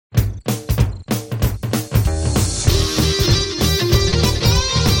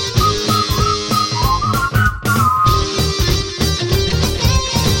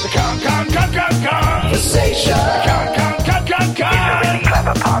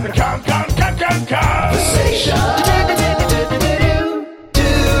Conversation.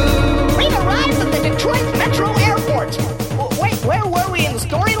 We've arrived at the Detroit Metro Airport. Wait, where were we in the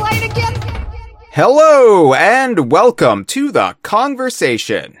storyline again? Hello, and welcome to The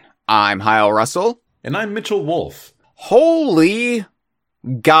Conversation. I'm Hyle Russell. And I'm Mitchell Wolfe. Holy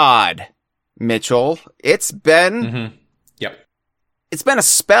God, Mitchell. It's been... Yep. It's been a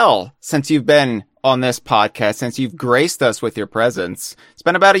spell since you've been on this podcast, since you've graced us with your presence. It's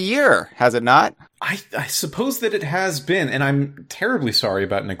been about a year, has it not? I suppose that it has been, and I'm terribly sorry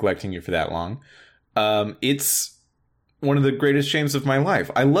about neglecting you for that long. It's one of the greatest shames of my life.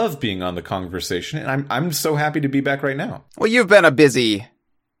 I love being on The Conversation, and I'm so happy to be back right now. Well, you've been a busy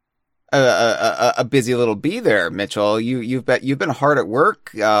little bee there, Mitchell. You've been hard at work,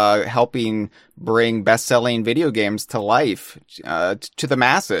 helping bring best-selling video games to life, to the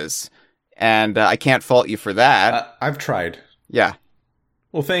masses. And I can't fault you for that. I've tried. Yeah.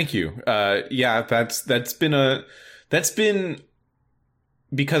 Well, thank you. Yeah, that's been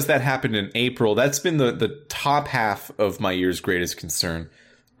because that happened in April. That's been the top half of my year's greatest concern.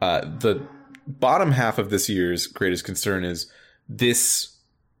 The bottom half of this year's greatest concern is this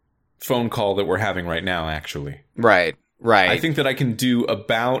phone call that we're having right now, actually. Right. I think that I can do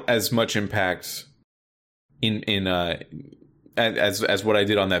about as much impact as what I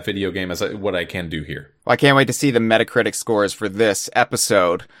did on that video game as what I can do here. Well, I can't wait to see the Metacritic scores for this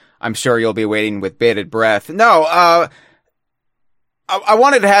episode. I'm sure you'll be waiting with bated breath. No, I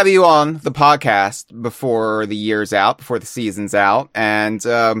wanted to have you on the podcast before the year's out, before the season's out, and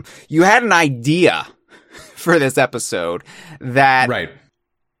you had an idea for this episode that right.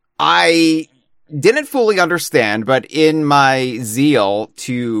 I didn't fully understand, but in my zeal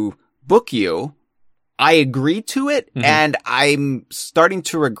to book you, I agreed to it, and I'm starting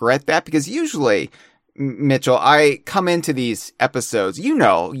to regret that because usually, Mitchell, I come into these episodes,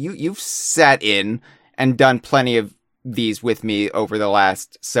 you've sat in and done plenty of these with me over the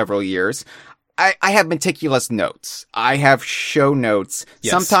last several years. I have meticulous notes. I have show notes,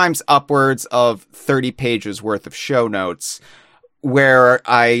 yes. Sometimes upwards of 30 pages worth of show notes, where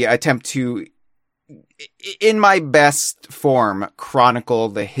I attempt to, in my best form, chronicle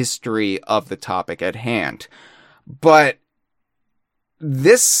the history of the topic at hand. But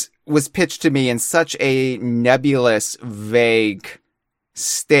this was pitched to me in such a nebulous, vague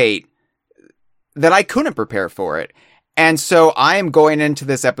state that I couldn't prepare for it. And so I am going into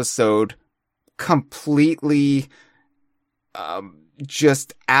this episode completely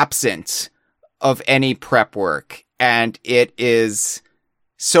just absent of any prep work. And it is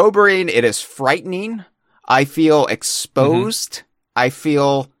sobering. It is frightening. I feel exposed. I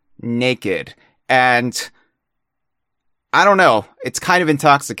feel naked. And I don't know. It's kind of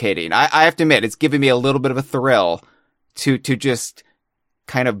intoxicating. I have to admit, it's giving me a little bit of a thrill to just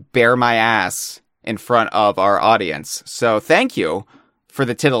kind of bare my ass in front of our audience. So thank you for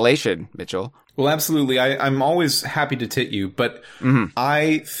the titillation, Mitchell. Well, absolutely. I'm always happy to tit you, but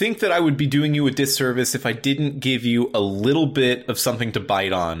I think that I would be doing you a disservice if I didn't give you a little bit of something to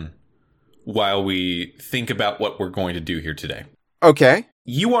bite on while we think about what we're going to do here today. Okay.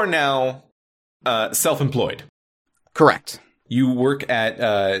 You are now self-employed. Correct. You work at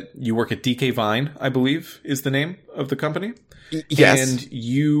DK Vine, I believe, is the name of the company. Yes. And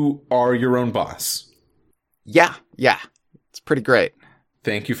you are your own boss. Yeah. It's pretty great.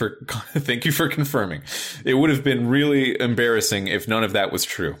 Thank you for confirming. It would have been really embarrassing if none of that was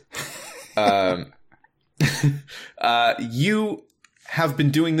true. You have been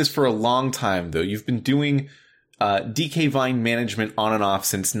doing this for a long time, though. You've been doing DK Vine management on and off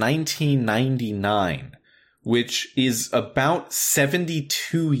since 1999, which is about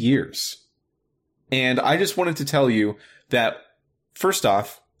 72 years. And I just wanted to tell you that, first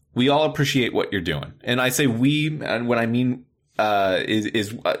off, we all appreciate what you're doing. And I say we, and what I mean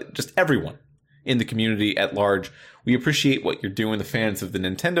is just everyone in the community at large. We appreciate what you're doing. The fans of the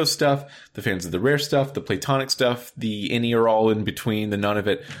Nintendo stuff, the fans of the Rare stuff, the Platonic stuff, the any or all in between, the none of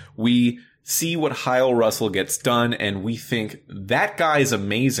it. We see what Hyle Russell gets done, and we think that guy is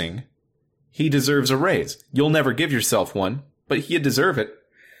amazing. He deserves a raise. You'll never give yourself one, but you deserve it.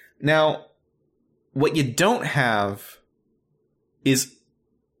 Now, what you don't have is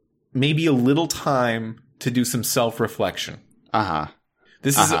maybe a little time to do some self-reflection.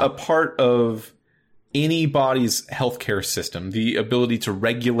 This is a part of anybody's healthcare system, the ability to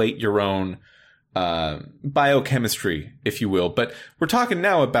regulate your own biochemistry, if you will. But we're talking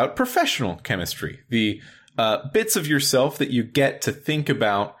now about professional chemistry, the bits of yourself that you get to think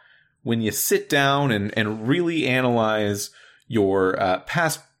about when you sit down and really analyze your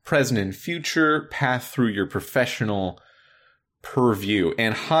past, present, and future path through your professional per view.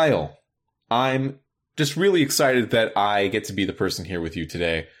 And Hyle, I'm just really excited that I get to be the person here with you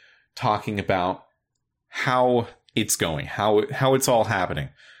today talking about how it's going, how it's all happening.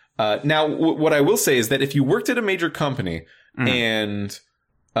 Now, what I will say is that if you worked at a major company and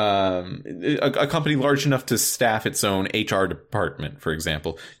a company large enough to staff its own HR department, for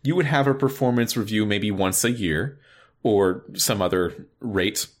example, you would have a performance review maybe once a year or some other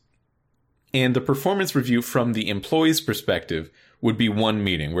rate. And the performance review from the employee's perspective would be one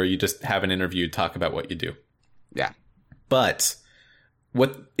meeting where you just have an interview, talk about what you do. Yeah. But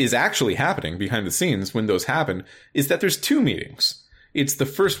what is actually happening behind the scenes when those happen is that there's two meetings. It's the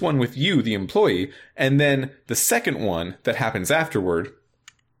first one with you, the employee, and then the second one that happens afterward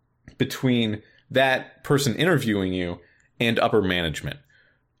between that person interviewing you and upper management,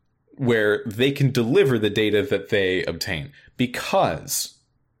 where they can deliver the data that they obtain. Because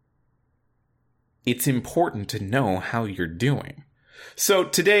it's important to know how you're doing. So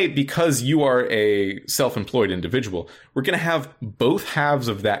today, because you are a self-employed individual, we're going to have both halves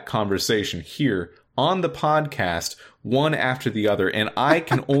of that conversation here on the podcast, one after the other. And I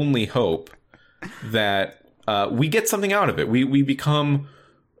can only hope that we get something out of it. We become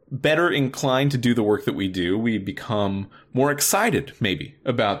better inclined to do the work that we do. We become more excited, maybe,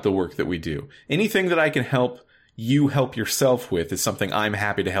 about the work that we do. Anything that I can help you help yourself with is something I'm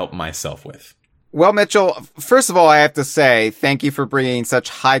happy to help myself with. Well, Mitchell, first of all, I have to say thank you for bringing such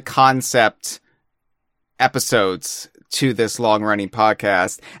high concept episodes to this long running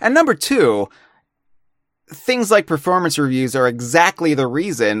podcast. And number two, things like performance reviews are exactly the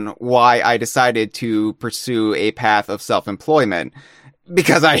reason why I decided to pursue a path of self-employment.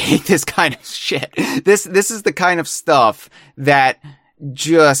 Because I hate this kind of shit. This is the kind of stuff that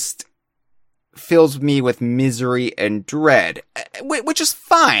just fills me with misery and dread, which is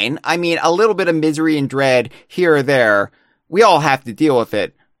fine. I mean, a little bit of misery and dread here or there, we all have to deal with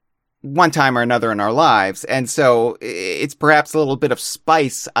it one time or another in our lives. And so it's perhaps a little bit of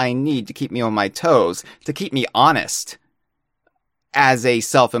spice I need to keep me on my toes, to keep me honest as a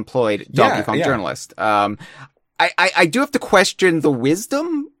self-employed Donkey Kong journalist. I do have to question the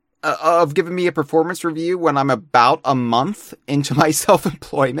wisdom of giving me a performance review when I'm about a month into my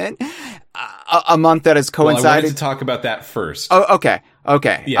self-employment. A month that has coincided. Well, I wanted to talk about that first. Oh, okay.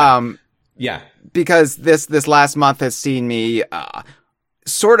 Yeah. Yeah. Because this last month has seen me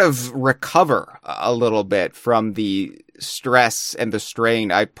sort of recover a little bit from the stress and the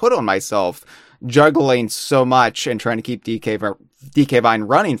strain I put on myself juggling so much and trying to keep DK Vine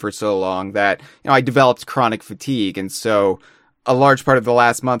running for so long that, I developed chronic fatigue. And so a large part of the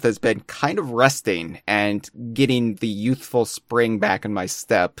last month has been kind of resting and getting the youthful spring back in my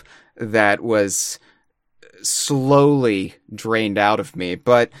step that was slowly drained out of me.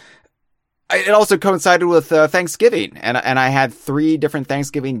 But it also coincided with Thanksgiving, and I had 3 different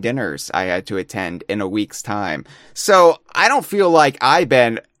Thanksgiving dinners I had to attend in a week's time. So I don't feel like I've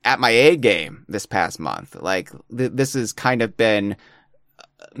been at my A game this past month. Like this has kind of been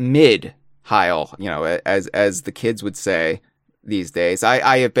mid Hyle, as the kids would say these days.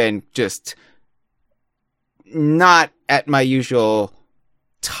 I have been just not at my usual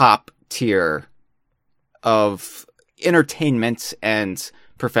top tier of entertainment and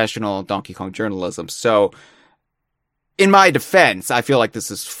professional Donkey Kong journalism. So in my defense, I feel like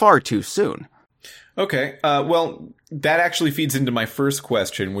this is far too soon. Okay. Well, that actually feeds into my first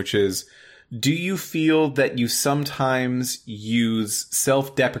question, which is, do you feel that you sometimes use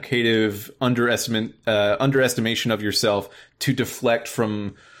self-deprecative underestimation of yourself to deflect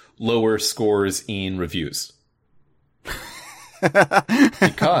from lower scores in reviews?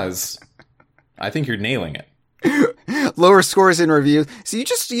 Because I think you're nailing it. Lower scores in reviews. So you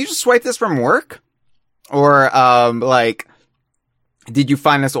just swipe this from work? Or, did you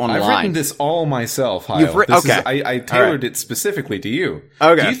find this online? I've written this all myself, Hyle. I tailored it specifically to you.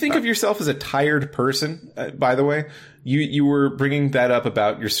 Okay. Do you think of yourself as a tired person, by the way? You were bringing that up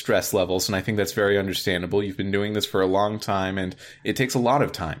about your stress levels, and I think that's very understandable. You've been doing this for a long time, and it takes a lot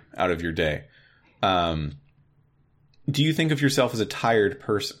of time out of your day. Do you think of yourself as a tired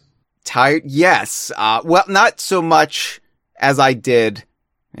person? Tired? Yes. Well, not so much as I did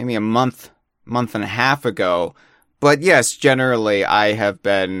maybe a month and a half ago. But yes, generally I have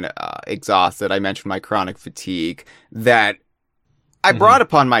been exhausted. I mentioned my chronic fatigue that I brought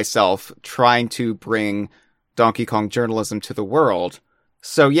upon myself trying to bring Donkey Kong journalism to the world.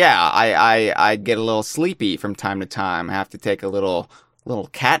 So yeah, I get a little sleepy from time to time. I have to take a little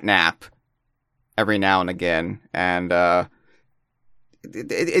cat nap every now and again. And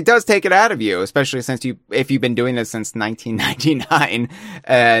it does take it out of you, especially if you've been doing this since 1999.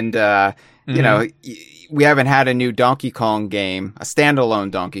 And you know, we haven't had a new Donkey Kong game, a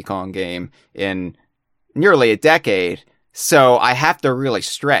standalone Donkey Kong game in nearly a decade. So I have to really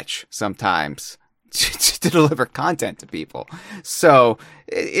stretch sometimes to deliver content to people. So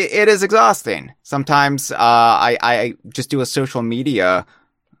it is exhausting. Sometimes, I just do a social media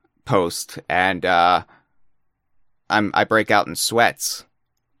post and, I break out in sweats.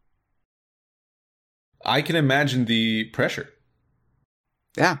 I can imagine the pressure.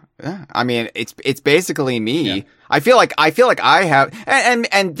 Yeah. I mean, it's basically me. Yeah. I feel like I have,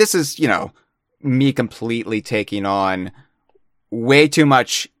 and this is, you know, me completely taking on way too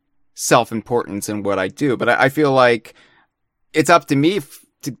much self-importance in what I do. But I feel like it's up to me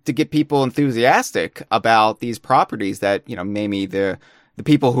to get people enthusiastic about these properties that, you know, maybe the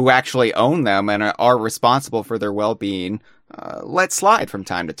people who actually own them and are responsible for their well-being, let slide from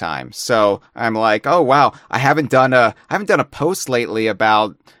time to time. So I'm like, oh wow, I haven't done a post lately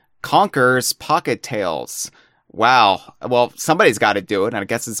about Conker's Pocket Tales. Wow. Well, somebody's got to do it, and I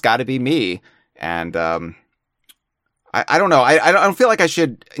guess it's got to be me. And I don't know. I don't feel like I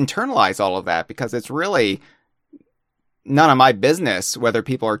should internalize all of that, because it's really none of my business whether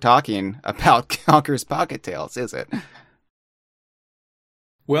people are talking about Conker's Pocket Tales, is it?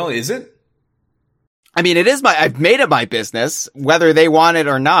 Well, is it? I mean, it is I've made it my business, whether they want it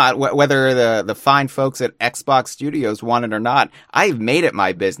or not, whether the fine folks at Xbox Studios want it or not. I've made it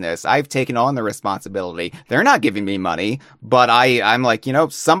my business. I've taken on the responsibility. They're not giving me money, but I'm like, you know,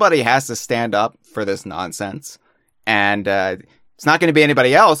 somebody has to stand up for this nonsense. And, it's not going to be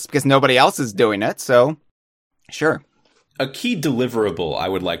anybody else because nobody else is doing it. So sure. A key deliverable I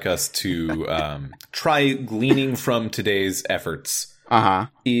would like us to, try gleaning from today's efforts.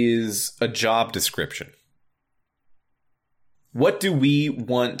 Is a job description. What do we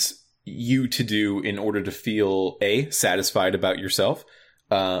want you to do in order to feel A, satisfied about yourself,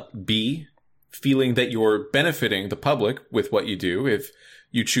 B, feeling that you're benefiting the public with what you do if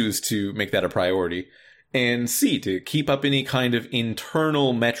you choose to make that a priority, and C, to keep up any kind of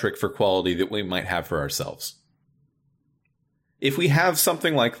internal metric for quality that we might have for ourselves. If we have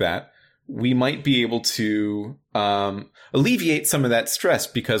something like that, we might be able to alleviate some of that stress,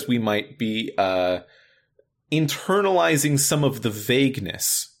 because we might be internalizing some of the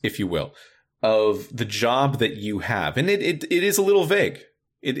vagueness, if you will, of the job that you have. And it is a little vague.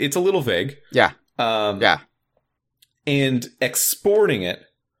 It's a little vague. Yeah. Yeah. And exporting it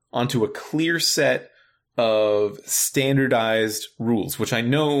onto a clear set of standardized rules, which I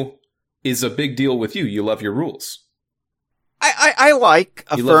know is a big deal with you. You love your rules. I like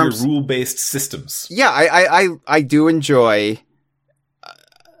a you love your rule-based systems. Yeah, I do enjoy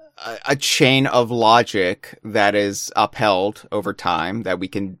a chain of logic that is upheld over time, that we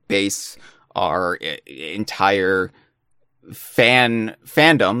can base our entire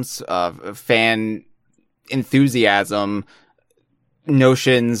fandoms of fan enthusiasm,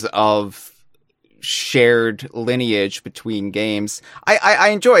 notions of shared lineage between games. I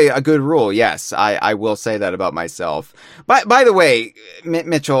enjoy a good rule. Yes, I will say that about myself. By the way,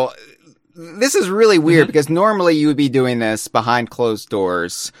 Mitchell, this is really weird because normally you would be doing this behind closed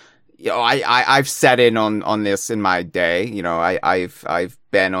doors. You know, I've sat in on this in my day. You know, I've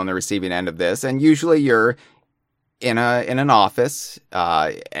been on the receiving end of this, and usually you're in an office,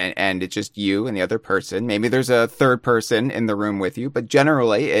 and it's just you and the other person. Maybe there's a third person in the room with you, but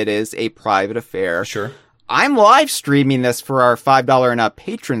generally it is a private affair. Sure. I'm live streaming this for our $5 and up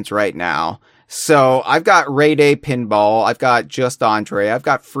patrons right now. So I've got Ray Day Pinball, I've got Just Andre, I've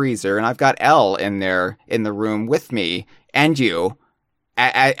got Freezer, and I've got L in there in the room with me and you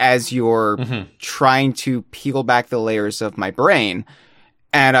as you're trying to peel back the layers of my brain.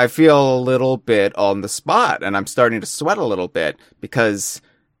 And I feel a little bit on the spot, and I'm starting to sweat a little bit because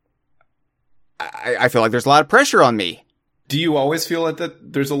I feel like there's a lot of pressure on me. Do you always feel like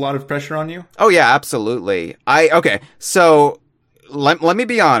that there's a lot of pressure on you? Oh yeah, absolutely. Okay, so let me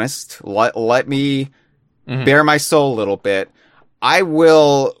be honest. Let me bare my soul a little bit. I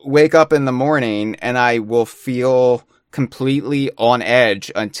will wake up in the morning and I will feel completely on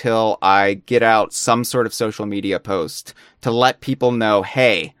edge until I get out some sort of social media post to let people know,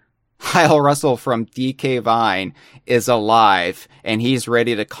 hey, Hyle Russell from DK Vine is alive and he's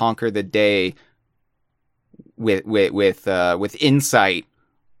ready to conquer the day with insight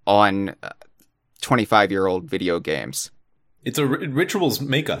on 25-year-old video games. It's rituals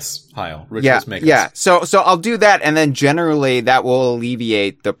make us, Hyle. Rituals make us. Yeah. So I'll do that, and then generally that will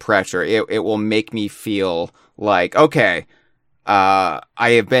alleviate the pressure. It will make me feel like, okay,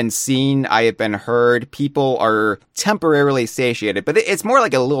 I have been seen, I have been heard. People are temporarily satiated, but it's more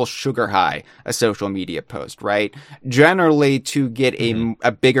like a little sugar high, a social media post, right? Generally, to get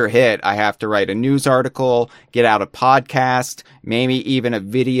a bigger hit, I have to write a news article, get out a podcast, maybe even a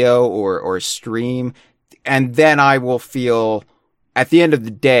video or stream. And then I will feel at the end of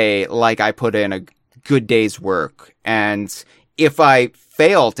the day like I put in a good day's work. And if I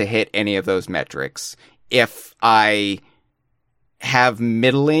fail to hit any of those metrics, if I have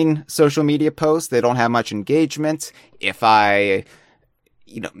middling social media posts, they don't have much engagement, if I,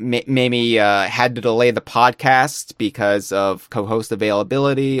 maybe had to delay the podcast because of co-host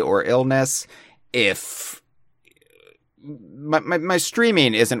availability or illness, if my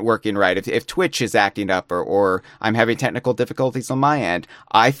streaming isn't working right, if Twitch is acting up or I'm having technical difficulties on my end,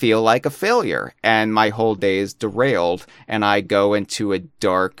 I feel like a failure and my whole day is derailed and I go into a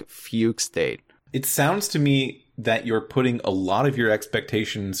dark fugue state. It sounds to me that you're putting a lot of your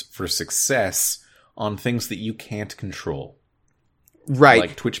expectations for success on things that you can't control. Right.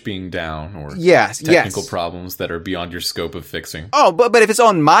 Like Twitch being down or yes, technical problems that are beyond your scope of fixing. Oh, but if it's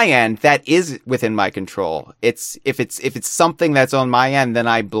on my end, that is within my control. If it's something that's on my end, then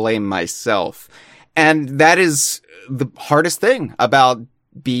I blame myself. And that is the hardest thing about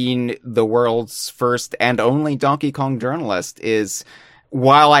being the world's first and only Donkey Kong journalist is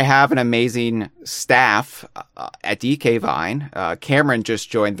while I have an amazing staff at DK Vine, Cameron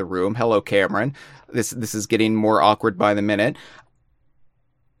just joined the room. Hello, Cameron. This is getting more awkward by the minute.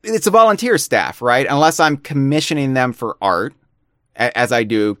 It's a volunteer staff, right? Unless I'm commissioning them for art, as I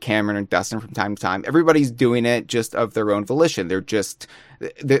do Cameron and Dustin from time to time. Everybody's doing it just of their own volition. They'll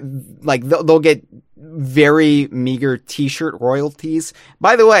get very meager t-shirt royalties.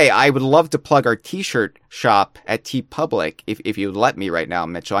 By the way, I would love to plug our t-shirt shop at TeePublic if you would let me right now,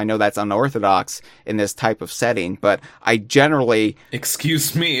 Mitchell. I know that's unorthodox in this type of setting, but I generally...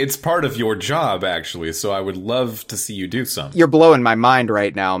 Excuse me, it's part of your job, actually, so I would love to see you do some. You're blowing my mind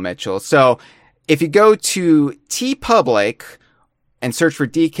right now, Mitchell. So if you go to TeePublic and search for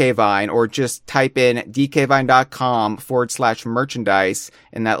DK Vine or just type in dkvine.com/merchandise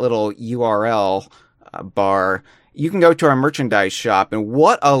in that little URL bar, you can go to our merchandise shop. And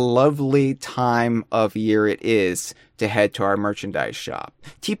what a lovely time of year it is to head to our merchandise shop.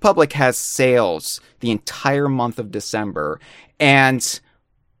 TeePublic has sales the entire month of December. And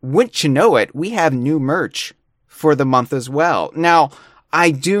wouldn't you know it, we have new merch for the month as well. Now,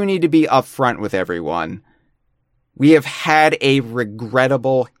 I do need to be upfront with everyone. We have had a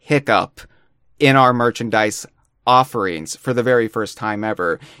regrettable hiccup in our merchandise offerings for the very first time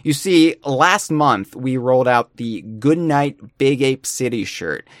ever. You see, last month we rolled out the Goodnight Big Ape City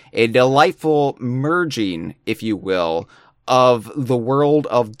shirt, a delightful merging, if you will, of the world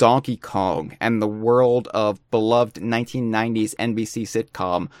of Donkey Kong and the world of beloved 1990s NBC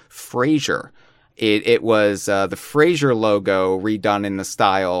sitcom Frasier. It was the Frasier logo redone in the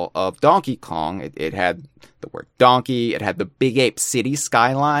style of Donkey Kong. It had the word donkey. It had the Big Ape City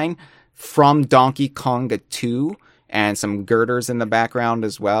skyline from Donkey Konga 2 and some girders in the background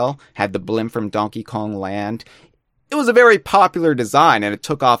as well. Had the blimp from Donkey Kong Land. It was a very popular design and it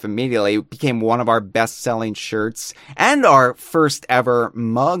took off immediately. It became one of our best-selling shirts and our first ever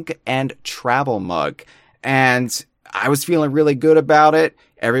mug and travel mug. And I was feeling really good about it.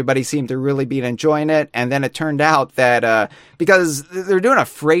 Everybody seemed to really be enjoying it. And then it turned out that, because they're doing a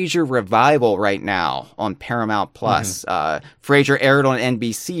Frasier revival right now on Paramount Plus. Frasier aired on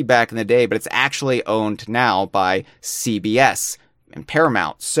NBC back in the day, but it's actually owned now by CBS and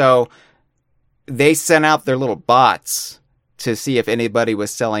Paramount. So they sent out their little bots to see if anybody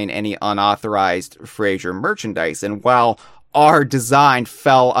was selling any unauthorized Frasier merchandise. And while our design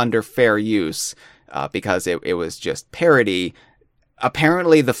fell under fair use, because it was just parody,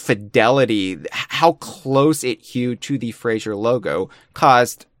 apparently the fidelity, how close it hewed to the Frasier logo,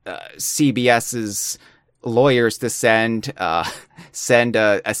 caused CBS's lawyers to send a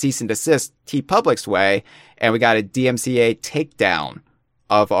cease and desist TeePublic's way, and we got a DMCA takedown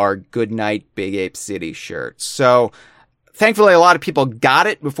of our Goodnight Big Ape City shirt. So thankfully, a lot of people got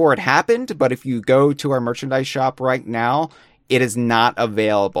it before it happened, but if you go to our merchandise shop right now, it is not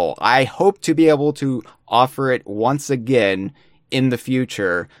available. I hope to be able to offer it once again in the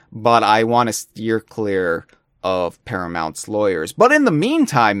future, but I want to steer clear of Paramount's lawyers. But in the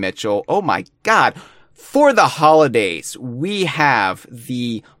meantime, Mitchell, oh my God, for the holidays, we have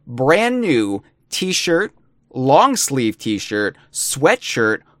the brand new t-shirt, long sleeve t-shirt,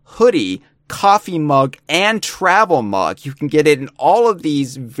 sweatshirt, hoodie, coffee mug, and travel mug. You can get it in all of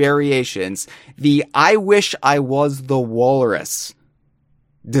these variations. The I Wish I Was the Walrus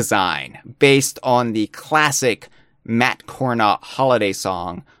design, based on the classic Matt Cornott holiday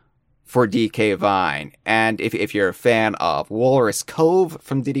song for DK Vine. And if you're a fan of Walrus Cove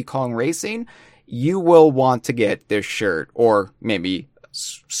from Diddy Kong Racing, you will want to get this shirt, or maybe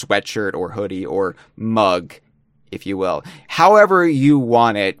sweatshirt or hoodie or mug, if you will. However you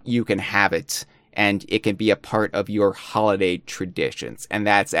want it, you can have it, and it can be a part of your holiday traditions. And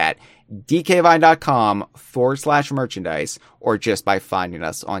that's at dkvine.com/merchandise, or just by finding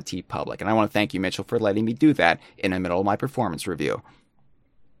us on TeePublic. And I want to thank you, Mitchell, for letting me do that in the middle of my performance review.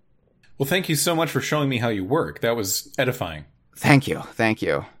 Well, thank you so much for showing me how you work. That was edifying. Thank you. Thank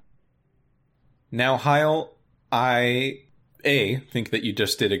you. Now, Hyle, I, A, think that you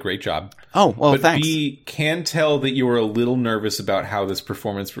just did a great job. Oh, well, but thanks. B, can tell that you were a little nervous about how this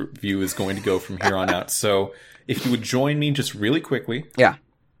performance review is going to go from here on out. So if you would join me just really quickly. Yeah.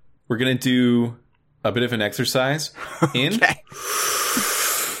 We're going to do a bit of an exercise in. Okay.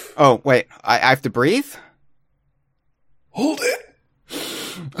 Oh, wait. I have to breathe? Hold it.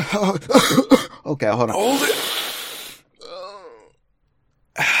 Okay, hold on. Hold it.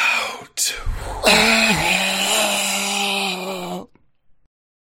 Out.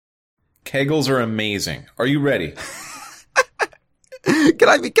 Kegels are amazing. Are you ready?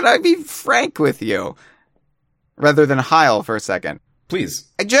 Can I be frank with you? Rather than Hyle for a second. Please.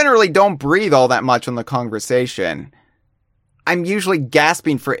 I generally don't breathe all that much on the conversation. I'm usually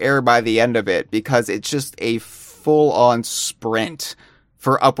gasping for air by the end of it because it's just a full-on sprint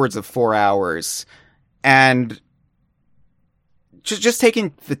for upwards of 4 hours. And just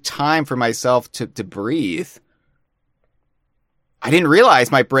taking the time for myself to breathe. I didn't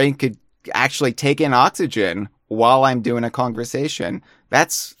realize my brain could actually take in oxygen while I'm doing a conversation.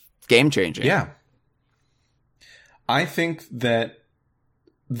 That's game-changing. Yeah. I think that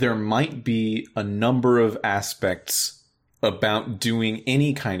there might be a number of aspects about doing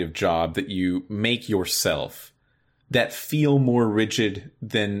any kind of job that you make yourself that feel more rigid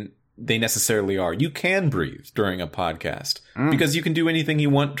than they necessarily are. You can breathe during a podcast because you can do anything you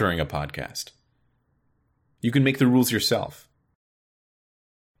want during a podcast. You can make the rules yourself.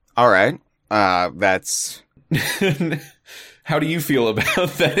 All right. That's... How do you feel about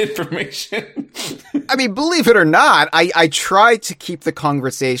that information? I mean, believe it or not, I try to keep the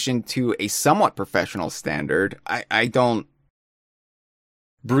conversation to a somewhat professional standard. I don't...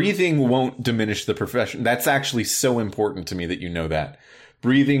 Breathing won't diminish the profession. That's actually so important to me that you know that.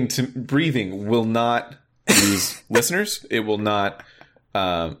 Breathing will not lose listeners. It will not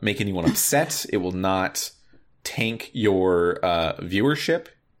make anyone upset. It will not tank your viewership.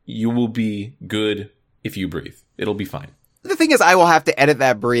 You will be good if you breathe. It'll be fine. The thing is, I will have to edit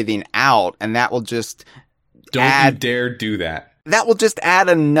that breathing out, and that will just Don't you dare do that. That will just add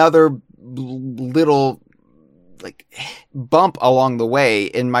another little, like, bump along the way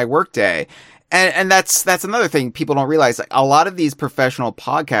in my workday. And that's another thing people don't realize. Like, a lot of these professional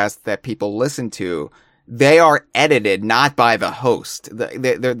podcasts that people listen to, they are edited not by the host.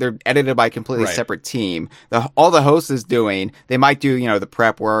 They're edited by a completely separate team. All the host is doing, they might do, the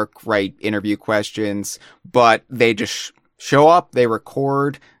prep work, write interview questions, but they just show up, they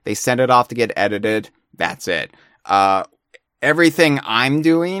record, they send it off to get edited. That's it. Everything I'm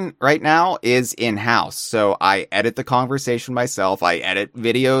doing right now is in-house. So I edit the conversation myself. I edit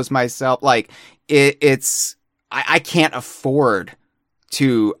videos myself. Like, I can't afford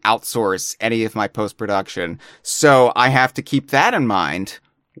to outsource any of my post-production. So I have to keep that in mind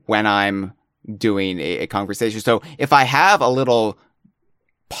when I'm doing a conversation. So if I have a little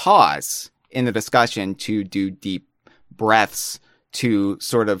pause in the discussion to do deep breaths to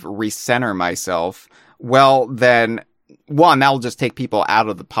sort of recenter myself, well, then one, that will just take people out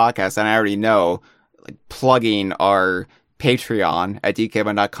of the podcast. And I already know, like, plugging our Patreon at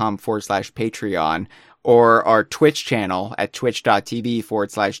dkvine.com/Patreon, or our Twitch channel at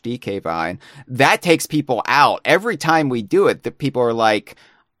twitch.tv/DKVine, that takes people out. Every time we do it, the people are like,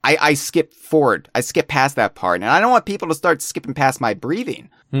 I skip forward. I skip past that part. And I don't want people to start skipping past my breathing.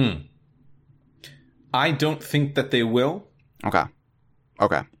 I don't think that they will. Okay.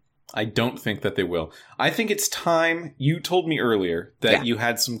 I don't think that they will. I think it's time. You told me earlier that you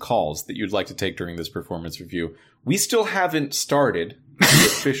had some calls that you'd like to take during this performance review. We still haven't started the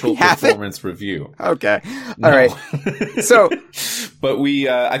official performance review. Okay. All right. So, but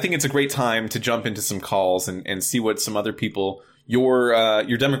I think it's a great time to jump into some calls and see what some other people, your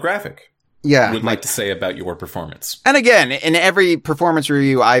demographic, would like to say about your performance. And again, in every performance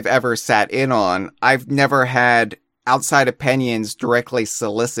review I've ever sat in on, I've never had outside opinions directly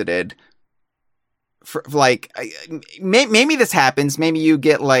solicited. For, like, maybe this happens. Maybe you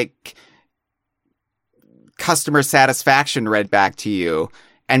get, like, customer satisfaction read back to you,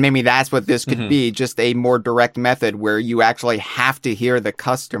 And maybe that's what this could be, just a more direct method where you actually have to hear the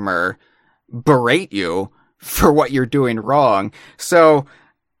customer berate you for what you're doing wrong. So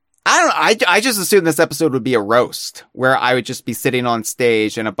I don't know. I just assumed this episode would be a roast where I would just be sitting on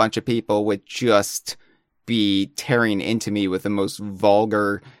stage and a bunch of people would just be tearing into me with the most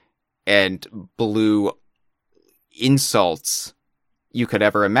vulgar and blue insults you could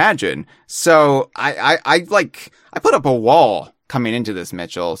ever imagine. So I put up a wall coming into this,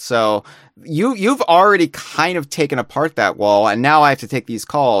 Mitchell. So you've already kind of taken apart that wall, and now I have to take these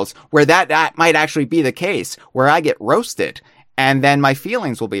calls where that might actually be the case, where I get roasted, and then my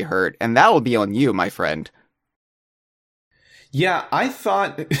feelings will be hurt, and that will be on you, my friend. Yeah, I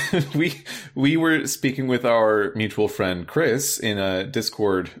thought we were speaking with our mutual friend Chris in a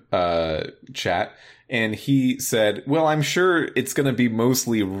Discord chat, and he said, well, I'm sure it's going to be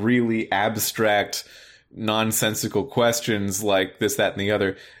mostly really abstract, nonsensical questions like this, that, and the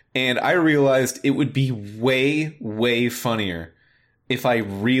other. And I realized it would be way, way funnier if I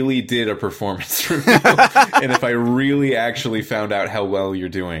really did a performance review and if I really actually found out how well you're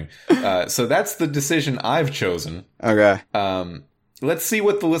doing. So that's the decision I've chosen. Okay. Let's see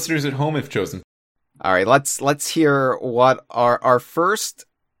what the listeners at home have chosen. All right, let's hear what our first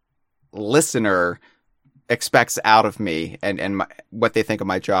listener expects out of me and what they think of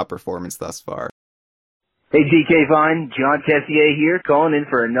my job performance thus far. Hey, DK Vine, John Tessier here, calling in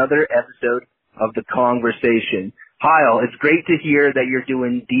for another episode of The Conversation. Hyle, it's great to hear that you're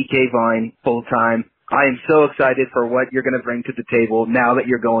doing DK Vine full-time. I am so excited for what you're going to bring to the table now that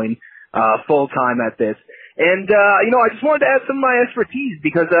you're going full-time at this. And, I just wanted to add some of my expertise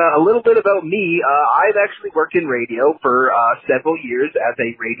because a little bit about me, I've actually worked in radio for several years as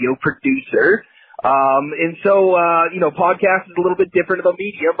a radio producer. And so, podcast is a little bit different of a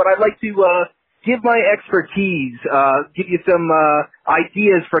medium, but I'd like to give my expertise, give you some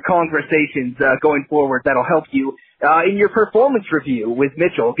ideas for conversations going forward that'll help you in your performance review with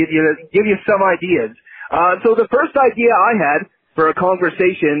Mitchell. Give you some ideas. So the first idea I had for a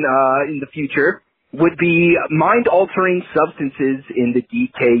conversation in the future would be mind-altering substances in the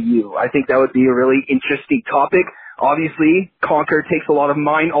DKU. I think that would be a really interesting topic. Obviously, Conquer takes a lot of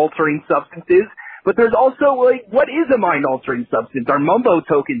mind-altering substances. But there's also, what is a mind-altering substance? Are Mumbo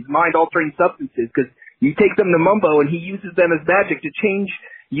tokens mind-altering substances? Because you take them to Mumbo and he uses them as magic to change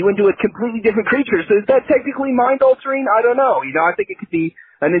you into a completely different creature. So is that technically mind-altering? I don't know. I think it could be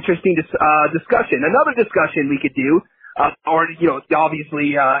an interesting discussion. Another discussion we could do,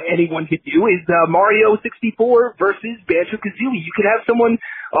 obviously anyone could do, is Mario 64 versus Banjo-Kazooie. You could have someone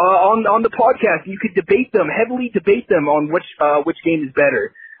on the podcast and you could heavily debate them on which game is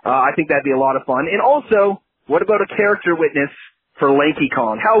better. I think that'd be a lot of fun. And also, what about a character witness for Lanky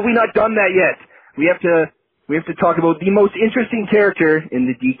Kong? How have we not done that yet? We have to talk about the most interesting character in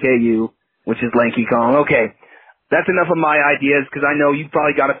the DKU, which is Lanky Kong. Okay, that's enough of my ideas because I know you've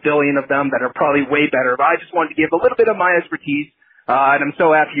probably got a billion of them that are probably way better. But I just wanted to give a little bit of my expertise, and I'm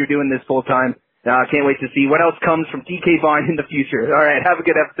so happy you're doing this full time. I can't wait to see what else comes from DK Vine in the future. All right, have a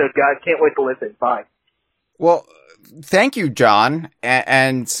good episode, guys. Can't wait to listen. Bye. Well, thank you, John.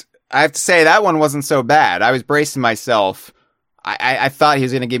 And I have to say that one wasn't so bad. I was bracing myself. I thought he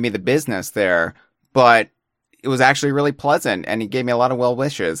was going to give me the business there, but it was actually really pleasant, and he gave me a lot of well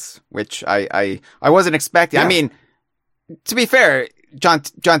wishes, which I wasn't expecting. Yeah. I mean, to be fair, John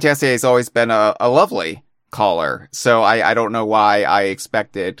Tessier has always been a lovely caller, so I don't know why I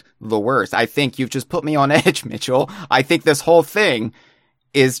expected the worst. I think you've just put me on edge, Mitchell. I think this whole thing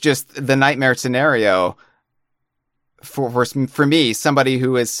is just the nightmare scenario for me, somebody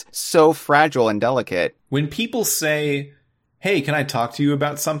who is so fragile and delicate. When people say, hey, can I talk to you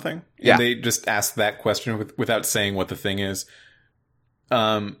about something? Yeah. And they just ask that question without saying what the thing is.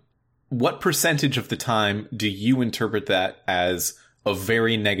 What percentage of the time do you interpret that as a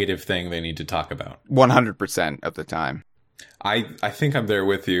very negative thing they need to talk about? 100% of the time. I think I'm there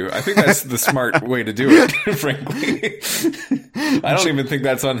with you. I think that's the smart way to do it, frankly. I don't even think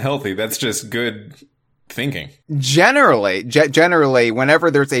that's unhealthy. That's just good thinking. Generally,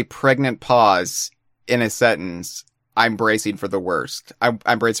 whenever there's a pregnant pause in a sentence, I'm bracing for the worst.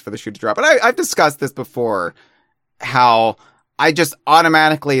 I'm bracing for the shoe to drop. But I've discussed this before, how I just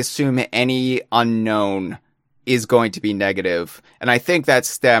automatically assume any unknown is going to be negative. And I think that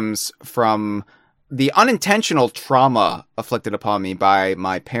stems from the unintentional trauma afflicted upon me by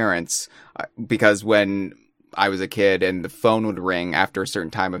my parents. Because when I was a kid and the phone would ring after a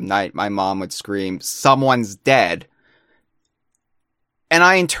certain time of night, my mom would scream, "Someone's dead." And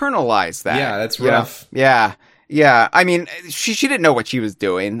I internalized that. Yeah, that's rough. Yeah. I mean, she didn't know what she was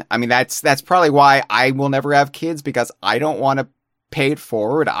doing. I mean, that's probably why I will never have kids, because I don't want to pay it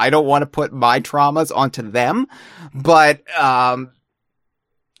forward. I don't want to put my traumas onto them, but,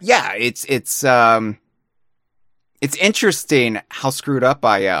 yeah, it's interesting how screwed up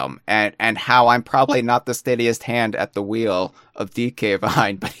I am and how I'm probably not the steadiest hand at the wheel of DK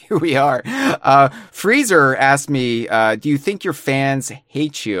Vine, but here we are. Freezer asked me, do you think your fans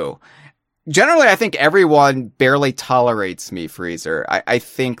hate you? Generally, I think everyone barely tolerates me, Freezer. I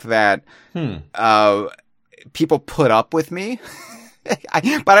think that, people put up with me. But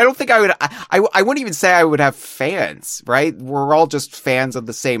I don't think I wouldn't even say I would have fans, right? We're all just fans of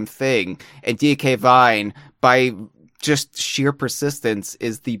the same thing. And DK Vine, by just sheer persistence,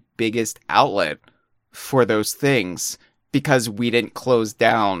 is the biggest outlet for those things because we didn't close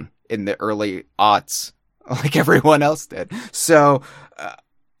down in the early aughts like everyone else did. So,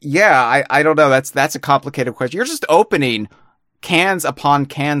 yeah, I don't know. That's a complicated question. You're just opening cans upon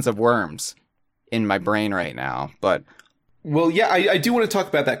cans of worms in my brain right now, but... Well, yeah, I do want to talk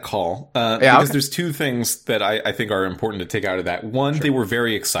about that call, because there's two things that I think are important to take out of that. One, they were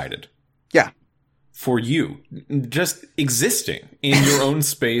very excited. Yeah. For you, just existing in your own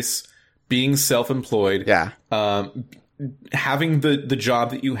space, being self-employed, having the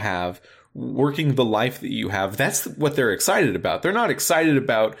job that you have, working the life that you have, that's what they're excited about. They're not excited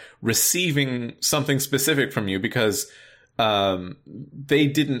about receiving something specific from you because... they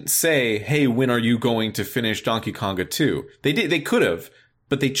didn't say, hey, when are you going to finish Donkey Konga 2? They could have,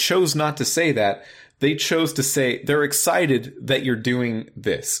 but they chose not to say that. They chose to say they're excited that you're doing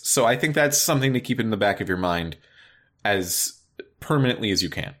this. So I think that's something to keep in the back of your mind as permanently as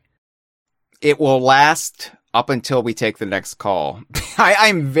you can. It will last up until we take the next call.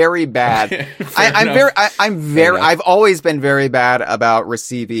 I'm very bad. I've always been very bad about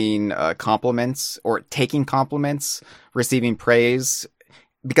receiving compliments or taking compliments, receiving praise,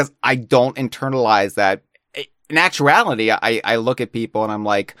 because I don't internalize that. In actuality, I look at people and I'm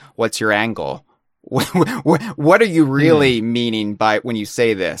like, what's your angle? What are you really meaning by when you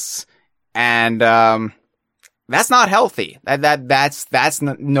say this? And, that's not healthy. That's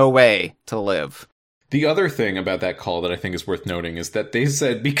no way to live. The other thing about that call that I think is worth noting is that they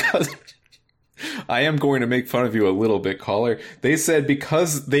said, because I am going to make fun of you a little bit, caller. They said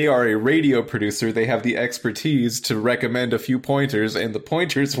because they are a radio producer, they have the expertise to recommend a few pointers, and the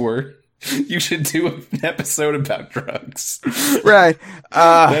pointers were, you should do an episode about drugs. Right.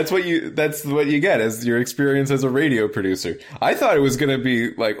 That's what you get as your experience as a radio producer. I thought it was going to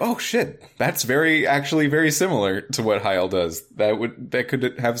be like, oh shit, that's actually very similar to what Hyle does. That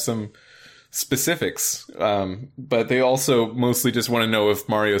could have some specifics, but they also mostly just want to know if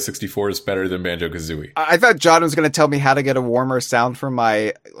Mario 64 is better than Banjo-Kazooie. I thought John was going to tell me how to get a warmer sound for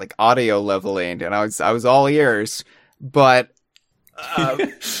my audio leveling, and I was all ears. But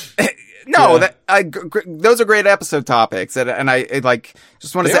no, those are great episode topics, and I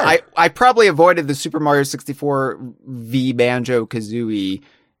just want to say I probably avoided the Super Mario 64 v Banjo-Kazooie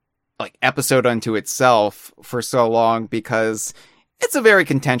episode unto itself for so long because it's a very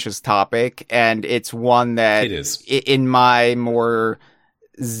contentious topic, and it's one that it is. In my more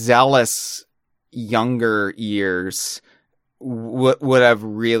zealous younger years would have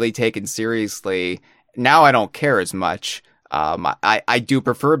really taken seriously. Now I don't care as much. I do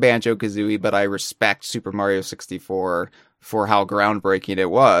prefer Banjo-Kazooie, but I respect Super Mario 64 for how groundbreaking it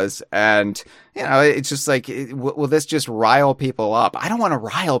was. And, it's just will this just rile people up? I don't want to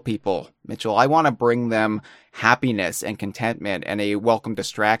rile people, Mitchell. I want to bring them happiness and contentment and a welcome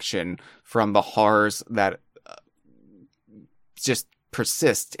distraction from the horrors that just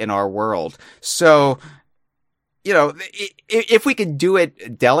persist in our world. So, if we could do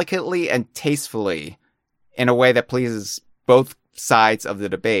it delicately and tastefully in a way that pleases both sides of the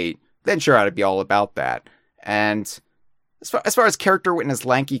debate, then sure, I'd be all about that. And as far as character witness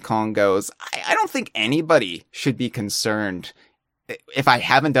Lanky Kong goes, I don't think anybody should be concerned if I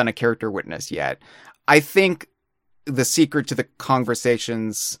haven't done a character witness yet. I think the secret to the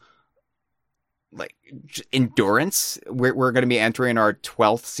conversation's endurance, we're going to be entering our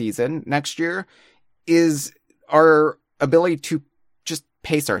 12th season next year, is our ability to just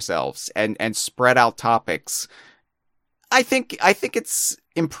pace ourselves and spread out topics. I think it's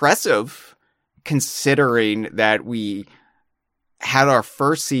impressive considering that we had our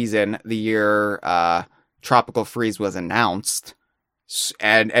first season the year Tropical Freeze was announced,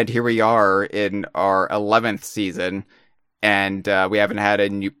 and here we are in our 11th season, and we haven't had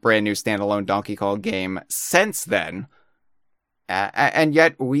a brand new standalone Donkey Kong game since then. And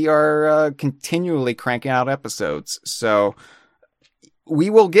yet we are continually cranking out episodes. So we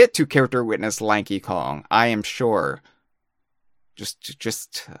will get to character witness Lanky Kong, I am sure.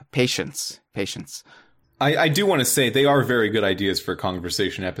 Just patience. I do want to say they are very good ideas for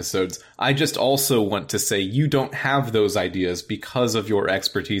conversation episodes. I just also want to say you don't have those ideas because of your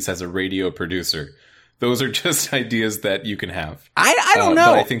expertise as a radio producer. Those are just ideas that you can have. I don't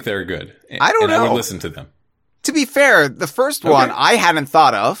know. But I think they're good. I don't know. I would listen to them. To be fair, the first one I hadn't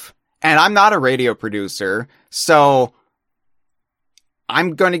thought of, and I'm not a radio producer, so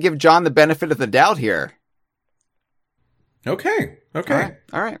I'm going to give John the benefit of the doubt here. Okay. All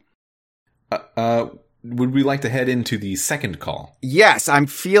right. Would we like to head into the second call? Yes, I'm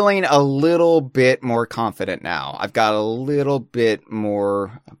feeling a little bit more confident now. I've got a little bit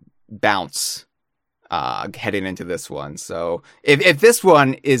more bounce heading into this one. So if this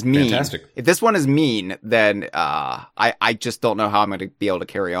one is mean, fantastic. If this one is mean, then I just don't know how I'm going to be able to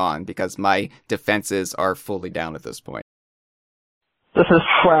carry on because my defenses are fully down at this point. This is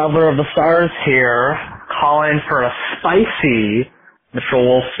Traveler of the Stars here, calling for a spicy, Mr.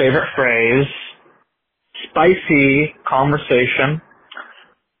 Wolfe's favorite phrase, spicy conversation.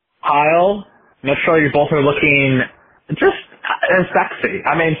 Hyle, Mitchell, you both are looking just as sexy.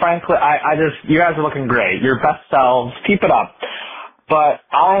 I mean, frankly, you guys are looking great. Your best selves. Keep it up. But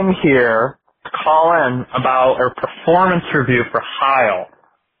I'm here to call in about a performance review for Hyle.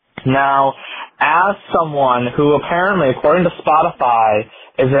 Now, as someone who apparently, according to Spotify,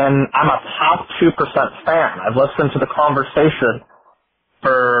 I'm a top 2% fan. I've listened to the conversation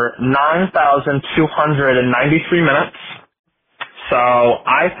for 9,293 minutes. So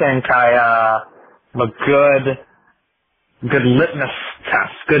I think I am a good litmus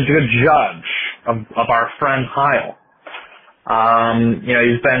test, good judge of our friend Hyle.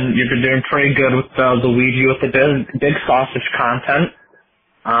 You've been doing pretty good with the Luigi with the big sausage content.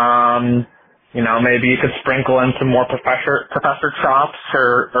 Maybe you could sprinkle in some more Professor Chops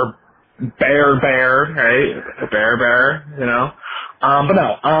or Bear, right? Bear, but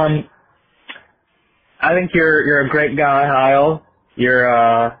no, I think you're a great guy, Hyle. You're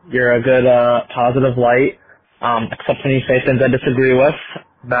a good, positive light. Except when you say things I disagree with,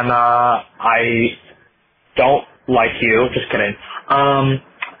 then, I don't like you. Just kidding.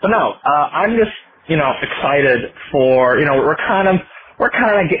 But no, I'm just, excited for, we're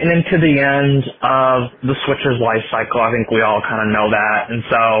kind of getting into the end of the Switch's life cycle. I think we all kind of know that. And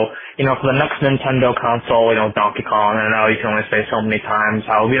so, for the next Nintendo console, Donkey Kong, I know you can only say so many times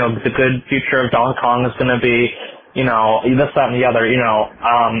how, the good future of Donkey Kong is going to be, this, that, and the other,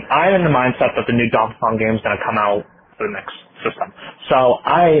 I'm in the mindset that the new Donkey Kong game is going to come out for the next system. So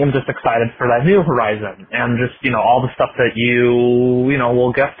I am just excited for that new horizon and just, all the stuff that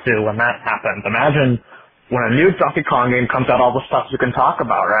we'll get to when that happens. Imagine when a new Donkey Kong game comes out, all the stuff you can talk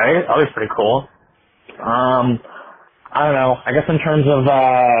about, right? That'll be pretty cool. I don't know. I guess in terms of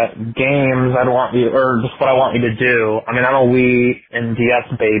games, or just what I want you to do. I mean, I'm a Wii and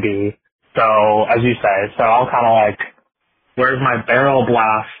DS baby, so as you say, so I'm kind of like, where's my Barrel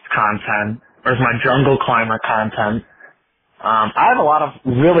Blast content? Where's my Jungle Climber content? I have a lot of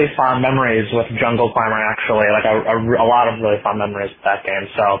really fond memories with Jungle Climber, actually, like a lot of really fond memories with that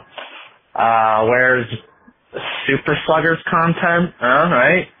game. So, where's Super Sluggers content?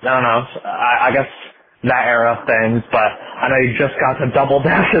 Right? I don't know. I guess that era of things, but I know you just got to Double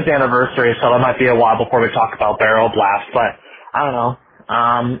Dash's anniversary, so that might be a while before we talk about Barrel Blast, but I don't know.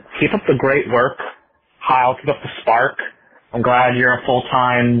 Keep up the great work. Hyle, keep up the spark. I'm glad you're a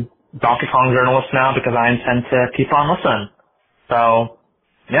full-time Donkey Kong journalist now because I intend to keep on listening. So,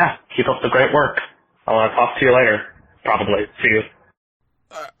 yeah, keep up the great work. I'll talk to you later. Probably. See you.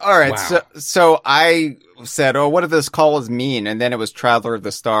 All right. Wow. So I said, what if this call is mean? And then it was Traveler of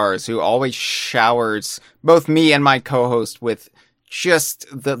the Stars, who always showers both me and my co-host with just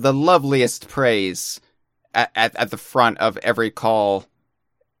the loveliest praise at the front of every call.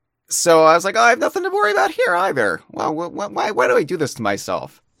 So I was like, I have nothing to worry about here either. Well, why do I do this to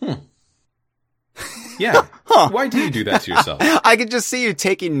myself? Yeah. Why do you do that to yourself? I could just see you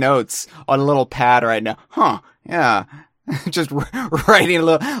taking notes on a little pad right now. Yeah. Just writing a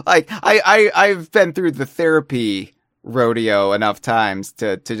little, like, I've been through the therapy rodeo enough times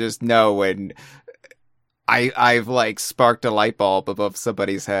to just know when I've like sparked a light bulb above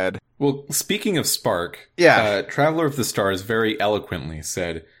somebody's head. Well, speaking of spark, Traveler of the Stars very eloquently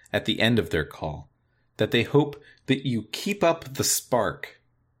said at the end of their call that they hope that you keep up the spark.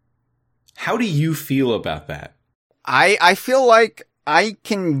 How do you feel about that? I feel like I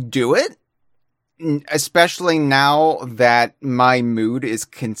can do it. Especially now that my mood is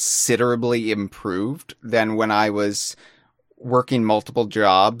considerably improved than when I was working multiple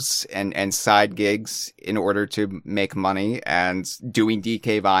jobs and side gigs in order to make money and doing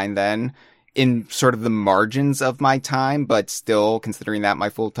DK Vine then in sort of the margins of my time, but still considering that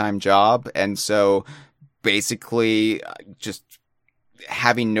my full-time job. And so basically just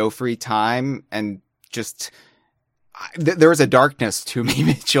having no free time and just there was a darkness to me,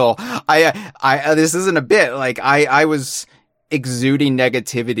 Mitchell. I this isn't a bit like I was exuding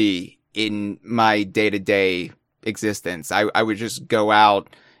negativity in my day-to-day existence. I would just go out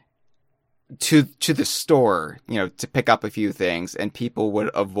to the store, to pick up a few things, and people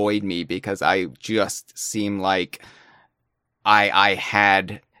would avoid me because I just seemed like I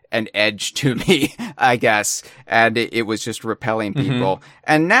had an edge to me, I guess, and it was just repelling people. Mm-hmm.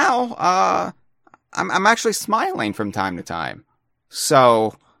 And now, I'm actually smiling from time to time.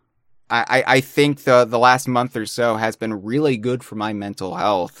 So I think the last month or so has been really good for my mental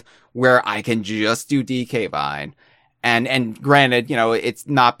health, where I can just do DK Vine. And granted, it's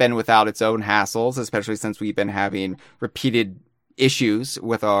not been without its own hassles, especially since we've been having repeated issues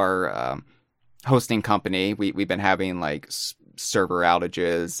with our hosting company. We've been having like server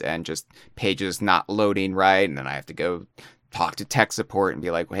outages and just pages not loading right, and then I have to go talk to tech support and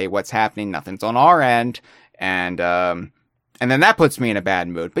be like, hey, what's happening? Nothing's on our end. And then that puts me in a bad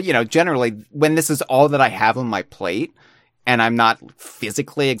mood. But, generally, when this is all that I have on my plate and I'm not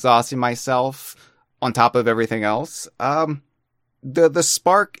physically exhausting myself on top of everything else, the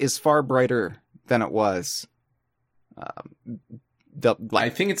spark is far brighter than it was. I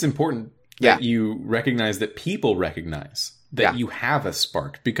think it's important that you recognize that people recognize that you have a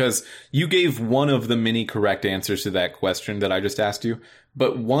spark, because you gave one of the many correct answers to that question that I just asked you.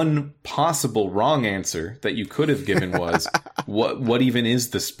 But one possible wrong answer that you could have given was, what even is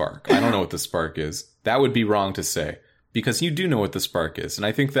the spark? I don't know what the spark is. That would be wrong to say, because you do know what the spark is. And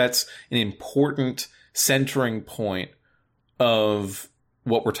I think that's an important centering point of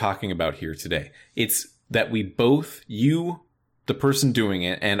what we're talking about here today. It's that we both, you, the person doing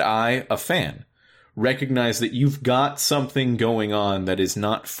it, and I, a fan, recognize that you've got something going on that is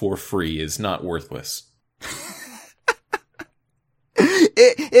not for free, is not worthless.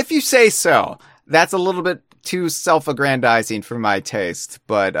 If you say so. That's a little bit too self-aggrandizing for my taste,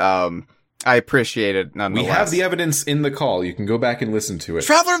 but I appreciate it nonetheless. We have the evidence in the call. You can go back and listen to it.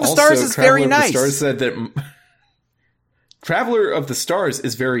 Traveler of the Stars is very nice. Traveler of the Stars said that Traveler of the Stars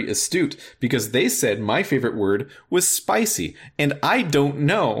is very astute, because they said my favorite word was spicy, and I don't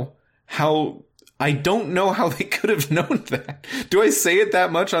know how they could have known that. Do I say it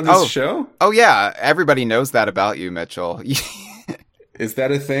that much on this show? Oh, yeah. Everybody knows that about you, Mitchell. Is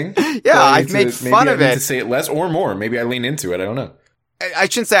that a thing? Yeah, I've made fun of it. Maybe I need to say it less or more. Maybe I lean into it. I don't know. I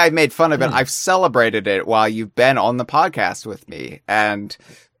shouldn't say I've made fun of it. I've celebrated it while you've been on the podcast with me. And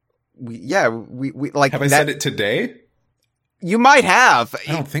we like. Have I said it today? You might have.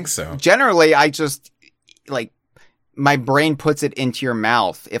 I don't think so. Generally, I just my brain puts it into your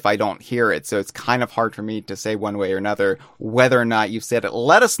mouth if I don't hear it. So it's kind of hard for me to say one way or another whether or not you've said it.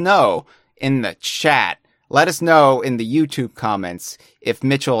 Let us know in the chat. Let us know in the YouTube comments if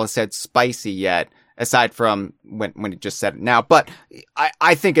Mitchell has said spicy yet, aside from when he just said it now. But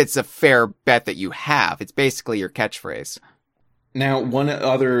I think it's a fair bet that you have. It's basically your catchphrase. Now, one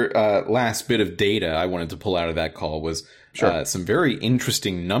other last bit of data I wanted to pull out of that call was some very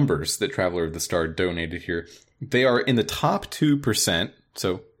interesting numbers that Traveler of the Star donated here. They are in the top 2%,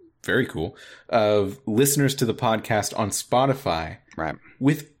 so very cool, of listeners to the podcast on Spotify. Right.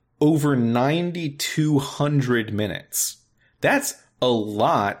 With over 9,200 minutes. That's a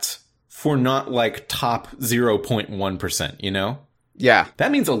lot for not like top 0.1%, Yeah.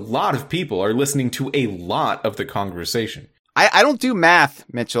 That means a lot of people are listening to a lot of the conversation. I don't do math,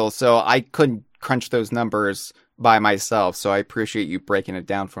 Mitchell, so I couldn't crunch those numbers by myself, so I appreciate you breaking it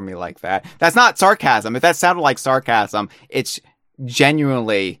down for me like that. That's not sarcasm. If that sounded like sarcasm, it's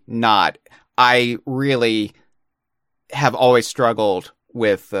genuinely not. I really have always struggled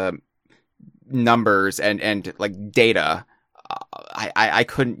with numbers and like data. I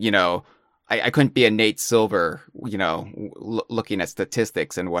couldn't, I couldn't be a Nate Silver, looking at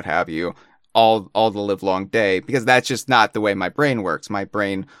statistics and what have you all the live long day, because that's just not the way my brain works. My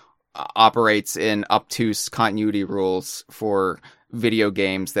brain operates in obtuse continuity rules for video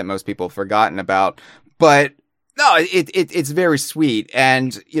games that most people have forgotten about. But no, it's very sweet.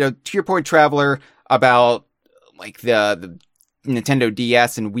 And, to your point, Traveler, about like the Nintendo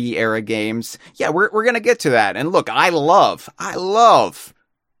DS and Wii era games. Yeah, we're going to get to that. And look, I love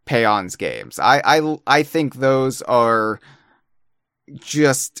Peon's games. I think those are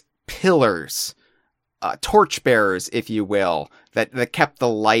just pillars, torchbearers, if you will, that kept the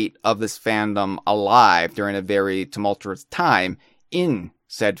light of this fandom alive during a very tumultuous time in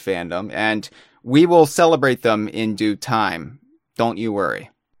said fandom. And we will celebrate them in due time. Don't you worry.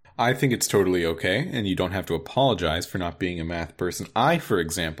 I think it's totally okay, and you don't have to apologize for not being a math person. I, for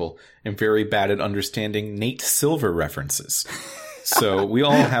example, am very bad at understanding Nate Silver references. So we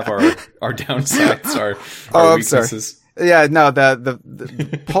all have our downsides, our weaknesses. Sorry. Yeah, no,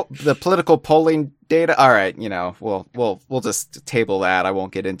 the political polling data. All right, we'll just table that. I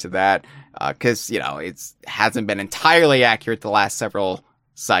won't get into that because it hasn't been entirely accurate the last several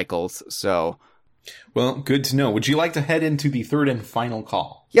cycles. So, well, good to know. Would you like to head into the third and final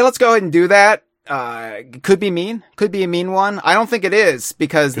call? Yeah, let's go ahead and do that. Could be mean. Could be a mean one. I don't think it is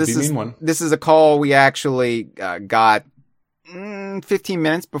because this is a call we actually got 15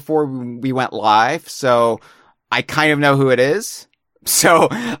 minutes before we went live. So I kind of know who it is. So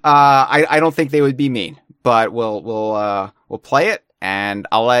I don't think they would be mean, but we'll play it, and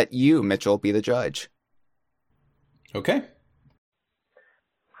I'll let you, Mitchell, be the judge. Okay.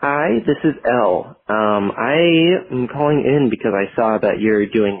 Hi, this is Elle. I am calling in because I saw that you're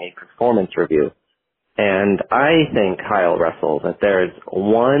doing a performance review, and I think, Hyle Russell, that there's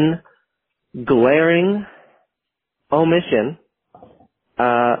one glaring omission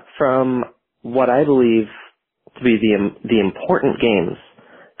from what I believe to be the important games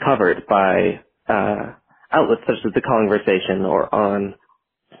covered by outlets such as The Conversation or on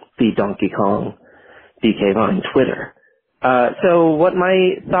the Donkey Kong DK Vine Twitter. So what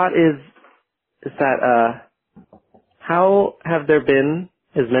my thought is that how have there been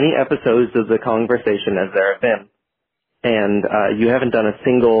as many episodes of The Conversation as there have been, and you haven't done a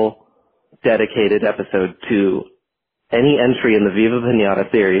single dedicated episode to any entry in the Viva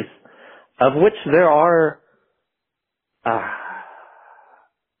Pinata series, of which there are, I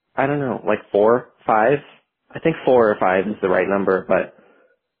don't know, like 4, 5? I think 4 or 5 is the right number, but,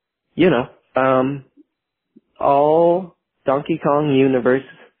 all Donkey Kong Universe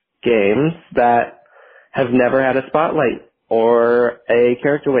games that have never had a spotlight or a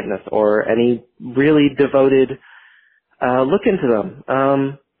character witness or any really devoted look into them.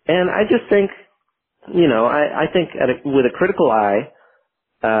 And I just think, I think with a critical eye,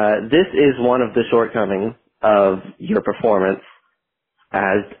 this is one of the shortcomings of your performance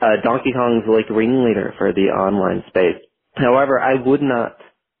as Donkey Kong's ringleader for the online space. However, I would not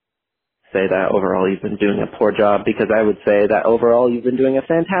say that overall you've been doing a poor job, because I would say that overall you've been doing a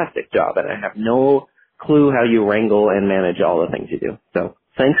fantastic job, and I have no clue how you wrangle and manage all the things you do. So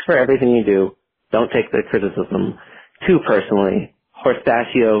thanks for everything you do. Don't take the criticism too personally.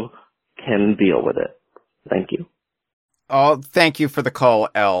 Horstachio can deal with it. Thank you. Oh, thank you for the call,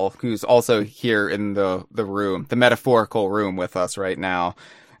 Elle, who's also here in the room, the metaphorical room with us right now.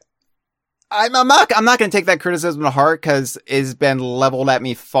 I'm not going to take that criticism to heart, because it's been leveled at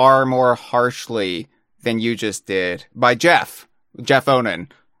me far more harshly than you just did by Jeff Onan.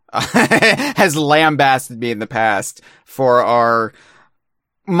 Has lambasted me in the past for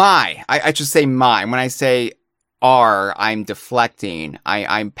I should say mine. When I say I'm deflecting.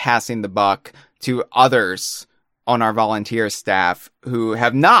 I'm passing the buck to others on our volunteer staff who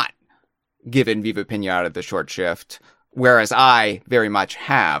have not given Viva Pinata the short shift, whereas I very much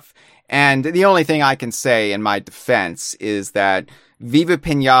have. And the only thing I can say in my defense is that Viva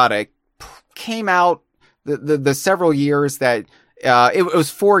Pinata came out the several years that it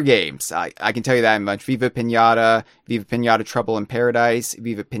was 4 games. I can tell you that much. Viva Pinata Trouble in Paradise,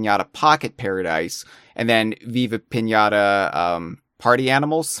 Viva Pinata Pocket Paradise, and then Viva Pinata Party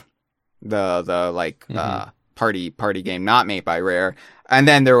Animals, the party game not made by Rare. And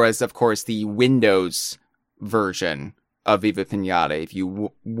then there was, of course, the Windows version of Viva Pinata. If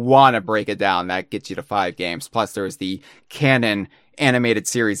you want to break it down, that gets you to 5 games. Plus, there's the canon animated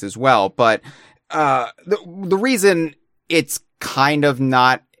series as well. But the reason it's kind of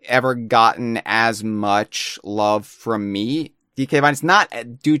not ever gotten as much love from me, DK Vine, it's not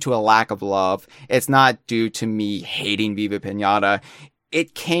due to a lack of love. It's not due to me hating Viva Pinata.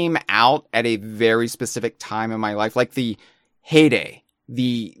 It came out at a very specific time in my life, like the heyday.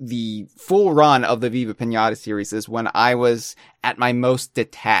 The full run of the Viva Pinata series is when I was at my most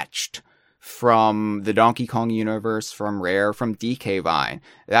detached from the Donkey Kong universe, from Rare, from DK Vine.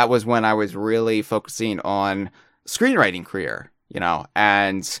 That was when I was really focusing on screenwriting career,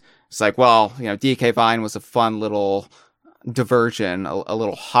 and it's like, DK Vine was a fun little diversion, a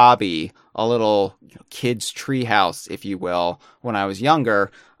little hobby, a little kid's treehouse, if you will, when I was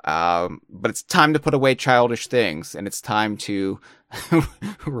younger. But it's time to put away childish things, and it's time to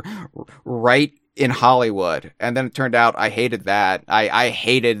write in Hollywood. And then it turned out I hated that. I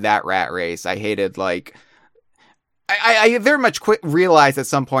hated that rat race. I hated, I very much realized at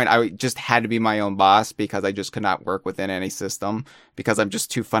some point I just had to be my own boss, because I just could not work within any system, because I'm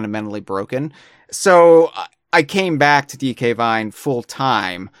just too fundamentally broken. So I came back to DK Vine full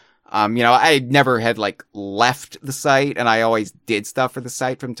time I never had like left the site, and I always did stuff for the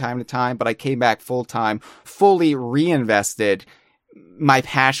site from time to time, but I came back full time, fully reinvested my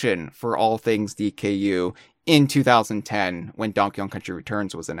passion for all things DKU in 2010 when Donkey Kong Country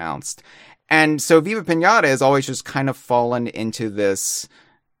Returns was announced. And so Viva Pinata has always just kind of fallen into this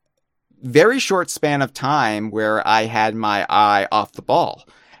very short span of time where I had my eye off the ball.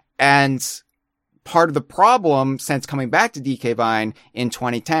 And part of the problem since coming back to DK Vine in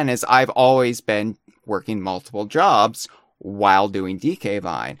 2010 is I've always been working multiple jobs while doing DK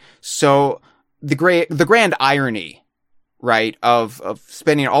Vine. So the grand irony, right, of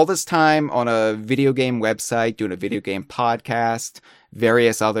spending all this time on a video game website, doing a video game podcast,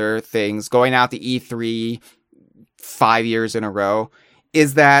 various other things, going out to E3 5 years in a row,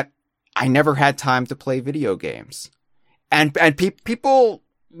 is that I never had time to play video games. And people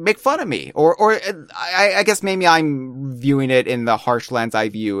make fun of me, or I guess maybe I'm viewing it in the harsh lens I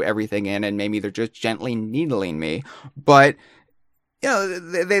view everything in, and maybe they're just gently needling me. But,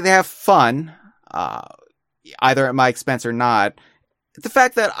 they have fun, either at my expense or not. The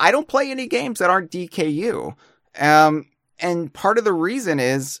fact that I don't play any games that aren't DKU. And part of the reason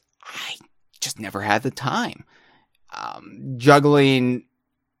is I just never had the time. Juggling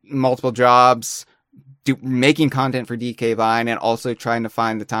multiple jobs, making content for DK Vine, and also trying to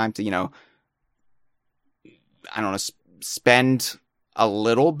find the time to, spend a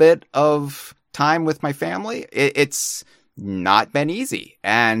little bit of time with my family. It's not been easy.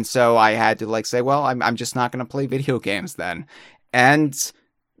 And so I had to say, well, I'm just not going to play video games then. And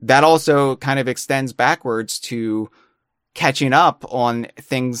that also kind of extends backwards to catching up on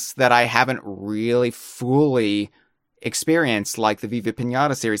things that I haven't really fully experienced, like the Viva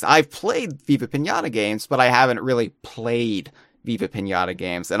Pinata series. I've played Viva Pinata games, but I haven't really played Viva Pinata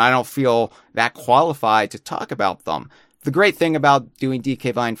games, and I don't feel that qualified to talk about them. The great thing about doing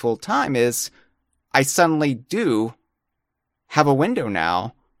DK Vine full time is I suddenly do have a window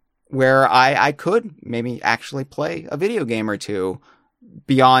now where I could maybe actually play a video game or two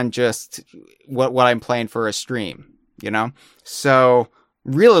beyond just what I'm playing for a stream. So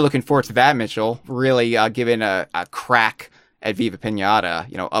really looking forward to that, Mitchell. Really giving a crack at Viva Pinata,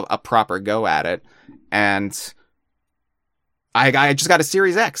 a proper go at it. And I just got a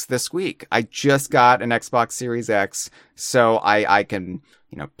Series X this week. I just got an Xbox Series X, so I can,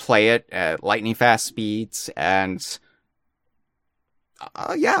 play it at lightning fast speeds. And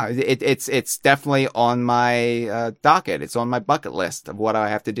it's definitely on my docket. It's on my bucket list of what I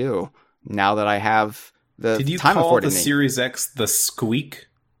have to do now that I have the Did you time call afforded the me. Series X the Squeak?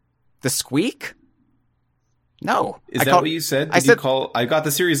 The Squeak? No. Is that what you said? I got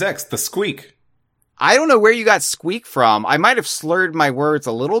the Series X the Squeak. I don't know where you got Squeak from. I might have slurred my words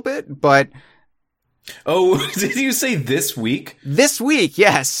a little bit, but... Oh, did you say this week? This week,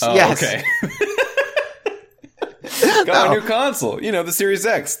 yes. Oh, yes. okay. Got a new console. The Series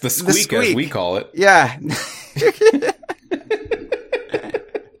X. The Squeak, as we call it. Yeah.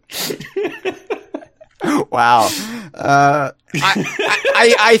 Wow. I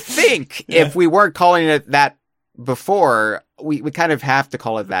think if we weren't calling it that before, we kind of have to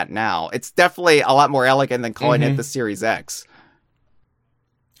call it that now. It's definitely a lot more elegant than calling it the Series X.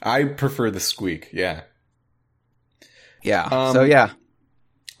 I prefer the Squeak. Yeah. Yeah. So yeah.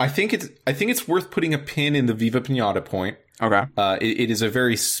 I think it's worth putting a pin in the Viva Pinata point. Okay. It is a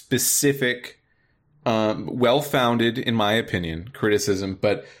very specific, well-founded, in my opinion, criticism,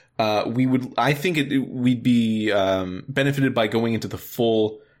 but we'd be benefited by going into the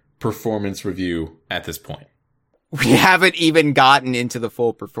full performance review at this point. We haven't even gotten into the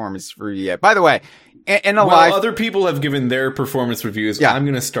full performance review yet. By the way, in the live... other people have given their performance reviews. Yeah. I'm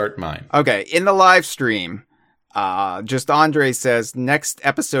going to start mine. Okay. In the live stream, just Andre says, next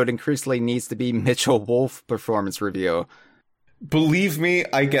episode increasingly needs to be Mitchell Wolfe performance review. Believe me,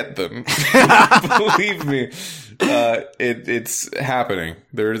 I get them. Believe me, it's happening.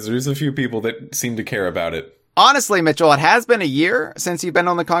 There's a few people that seem to care about it. Honestly, Mitchell, it has been a year since you've been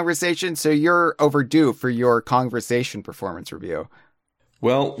on the Conversation, so you're overdue for your Conversation performance review.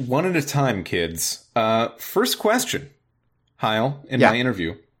 Well, one at a time, kids. First question, Hyle, in my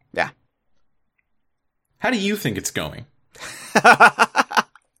interview. Yeah. How do you think it's going?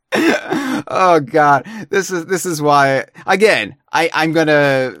 Oh God, this is why, again, I'm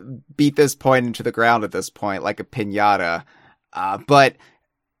gonna beat this point into the ground at this point, like a piñata. But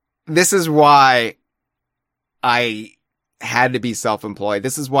this is why I had to be self-employed.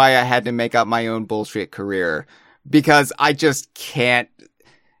 This is why I had to make up my own bullshit career, because I just can't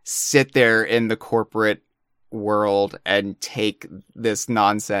sit there in the corporate world and take this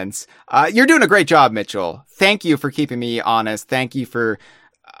nonsense. You're doing a great job, Mitchell. Thank you for keeping me honest. Thank you for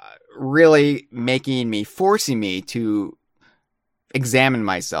really forcing me to examine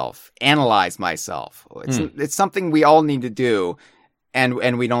myself, analyze myself. It's something we all need to do,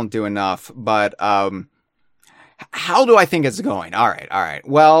 and we don't do enough. But how do I think it's going? All right.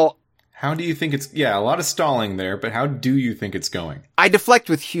 Well, how do you think it's? Yeah, a lot of stalling there, but how do you think it's going? I deflect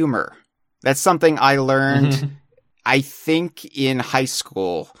with humor. That's something I learned, I think, in high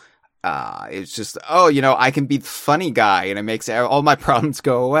school. It's just, I can be the funny guy, and it makes all my problems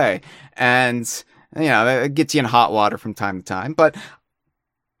go away. And, it gets you in hot water from time to time, but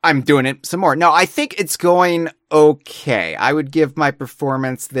I'm doing it some more. No, I think it's going okay. I would give my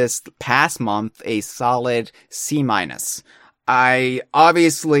performance this past month a solid C-. I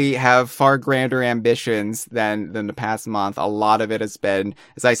obviously have far grander ambitions than the past month. A lot of it has been,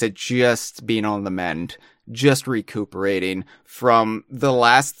 as I said, just being on the mend, just recuperating from the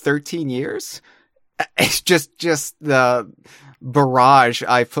last 13 years. It's just the barrage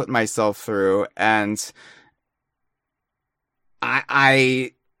I put myself through. And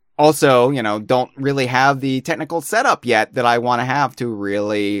I also, don't really have the technical setup yet that I want to have to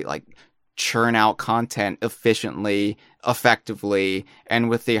really churn out content efficiently, effectively, and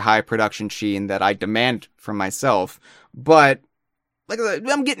with the high production sheen that I demand from myself. But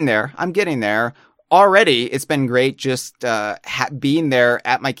I'm getting there. Already, it's been great just being there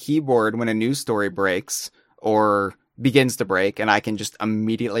at my keyboard when a news story breaks or begins to break, and I can just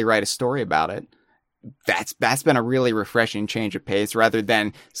immediately write a story about it. That's been a really refreshing change of pace, rather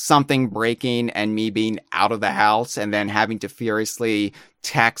than something breaking and me being out of the house and then having to furiously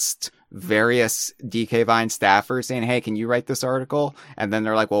text various DK Vine staffers saying, "Hey, can you write this article?" And then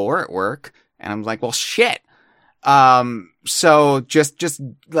they're like, "Well, we're at work." And I'm like, "Well, shit." So just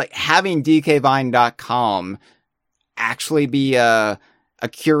having DKVine.com actually be a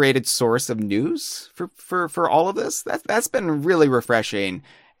curated source of news for all of this, that's been really refreshing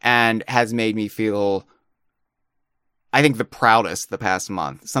and has made me feel, I think, the proudest the past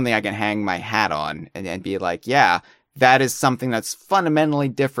month. Something I can hang my hat on and be like, yeah, that is something that's fundamentally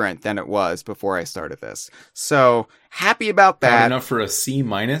different than it was before I started this. So happy about that. Not enough for a C-?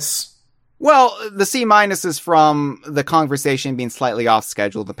 Well, the C- is from the conversation being slightly off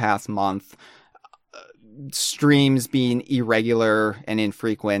schedule the past month, streams being irregular and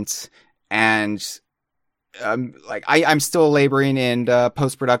infrequent, and I'm still laboring in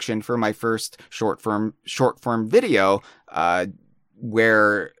post-production for my first short form video,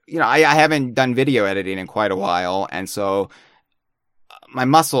 where I haven't done video editing in quite a while, and so my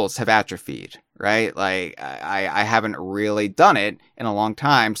muscles have atrophied. Right? I haven't really done it in a long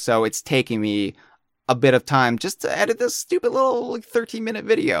time, so it's taking me a bit of time just to edit this stupid little 13-minute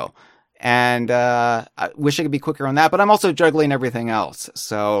video. And I wish I could be quicker on that, but I'm also juggling everything else.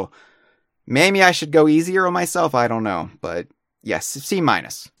 So maybe I should go easier on myself. I don't know. But yes, C-.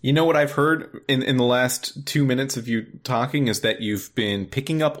 You know what I've heard in the last 2 minutes of you talking is that you've been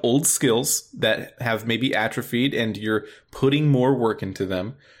picking up old skills that have maybe atrophied, and you're putting more work into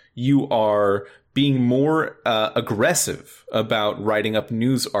them. You are being more aggressive about writing up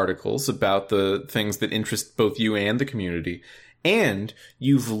news articles about the things that interest both you and the community. And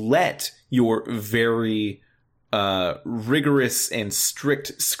you've let your very rigorous and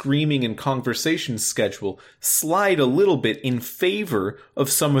strict screaming and conversation schedule slide a little bit in favor of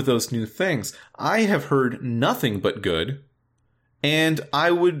some of those new things. I have heard nothing but good. And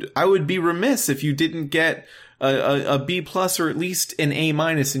I would be remiss if you didn't get a B+ or at least an A-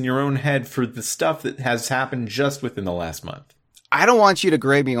 in your own head for the stuff that has happened just within the last month. I don't want you to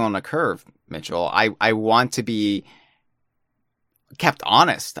grade me on a curve, Mitchell. I want to be kept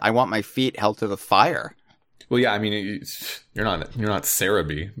honest. I want my feet held to the fire. Well, yeah, I mean, you're not Sarah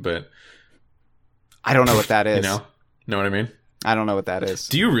B, but I don't know what that is. Know what I mean? I don't know what that is.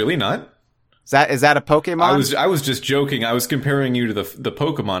 Do you really not? Is that a Pokemon? I was just joking. I was comparing you to the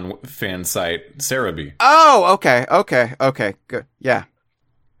Pokemon fan site, Cerebi. Oh, okay, good, yeah.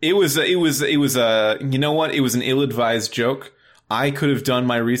 It was you know what? It was an ill-advised joke. I could have done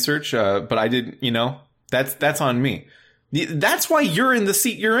my research, but I didn't. That's on me. That's why you're in the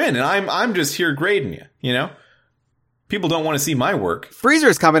seat you're in, and I'm just here grading you. People don't want to see my work.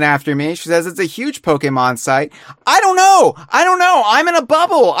 Freezer's coming after me. She says it's a huge Pokemon site. I don't know. I'm in a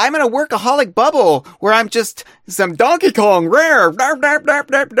bubble. I'm in a workaholic bubble where I'm just some Donkey Kong rare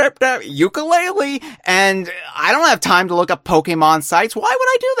ukulele, and I don't have time to look up Pokemon sites. Why would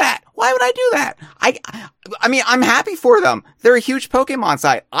I do that? I mean, I'm happy for them. They're a huge Pokemon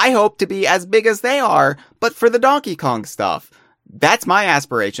site. I hope to be as big as they are, but for the Donkey Kong stuff. That's my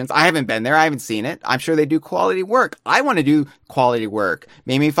aspirations. I haven't been there. I haven't seen it. I'm sure they do quality work. I want to do quality work.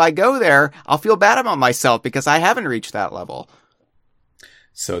 Maybe if I go there, I'll feel bad about myself because I haven't reached that level.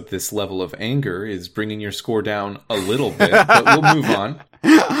 So this level of anger is bringing your score down a little bit, but we'll move on.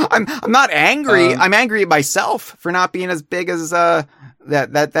 I'm not angry. I'm angry at myself for not being as big as that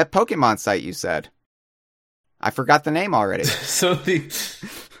Pokemon site you said. I forgot the name already. So it's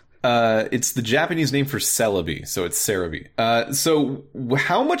the Japanese name for Celebi, so it's Cerebi. So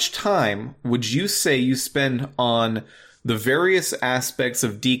how much time would you say you spend on the various aspects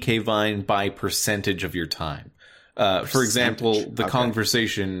of DK Vine by percentage of your time? For example, the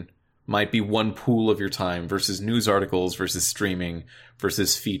conversation might be one pool of your time versus news articles versus streaming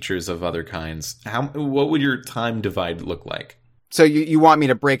versus features of other kinds. What would your time divide look like? So you want me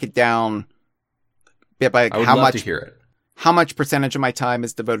to break it down bit by I would love to hear it. How much percentage of my time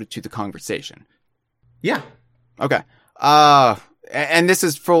is devoted to the conversation? Yeah. Okay. And this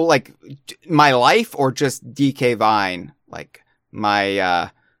is for like my life or just DK Vine, like my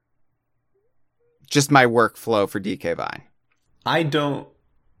just my workflow for DK Vine. I don't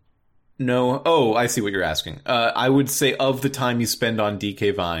know. Oh, I see what you're asking. I would say of the time you spend on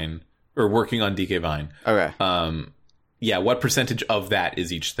DK Vine or working on DK Vine. Okay. Yeah. What percentage of that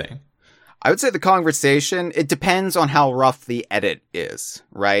is each thing? I would say the conversation, it depends on how rough the edit is,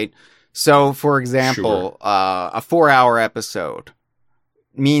 right? So, for example, a 4-hour episode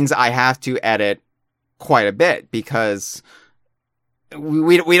means I have to edit quite a bit because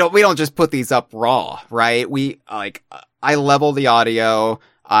we don't just put these up raw, right? I level the audio.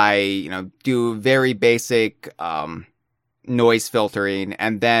 I, do very basic, noise filtering,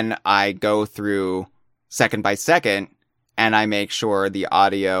 and then I go through second by second and I make sure the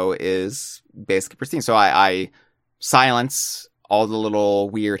audio is basically pristine. So I silence all the little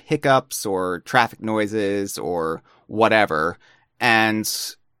weird hiccups or traffic noises or whatever. And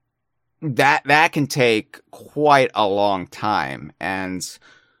that can take quite a long time. And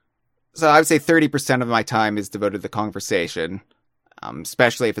so I would say 30% of my time is devoted to the conversation,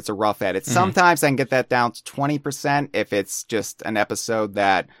 especially if it's a rough edit. Mm-hmm. Sometimes I can get that down to 20% if it's just an episode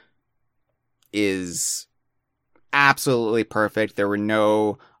that is absolutely perfect. There were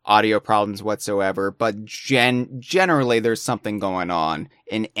no audio problems whatsoever, but generally there's something going on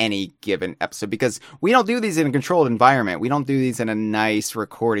in any given episode because we don't do these in a controlled environment. We don't do these in a nice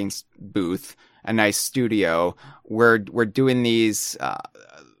recording booth, a nice studio. We're doing these,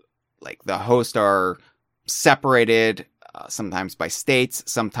 like the hosts are separated, sometimes by states,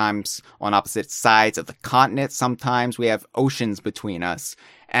 sometimes on opposite sides of the continent. Sometimes we have oceans between us.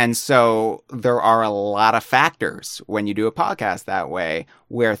 And so there are a lot of factors when you do a podcast that way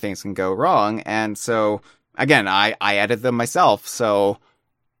where things can go wrong. And so, again, I edit them myself. So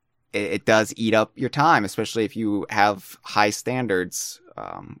it does eat up your time, especially if you have high standards,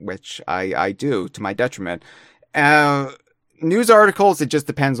 which I do to my detriment. News articles, it just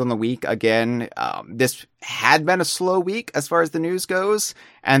depends on the week. Again, this had been a slow week as far as the news goes.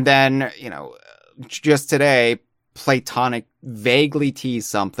 And then, just today, Platonic vaguely teased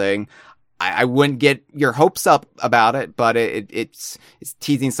something. I wouldn't get your hopes up about it, but it's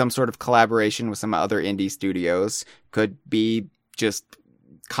teasing some sort of collaboration with some other indie studios. Could be just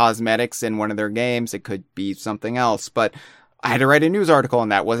cosmetics in one of their games. It could be something else, but I had to write a news article on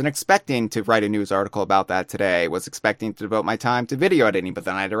that. Wasn't expecting to write a news article about that today. Was expecting to devote my time to video editing, but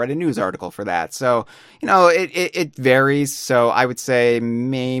then I had to write a news article for that. So, it varies. So I would say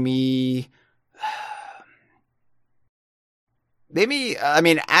maybe,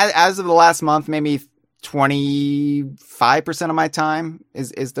 as of the last month, maybe 25% of my time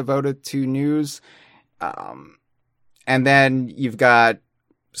is devoted to news. And then you've got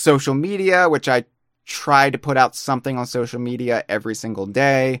social media, which I try to put out something on social media every single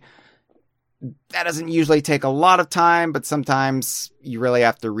day. That doesn't usually take a lot of time, but sometimes you really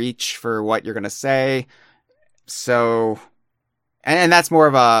have to reach for what you're going to say. So, and that's more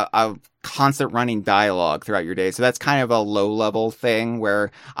of a constant running dialogue throughout your day. So that's kind of a low level thing where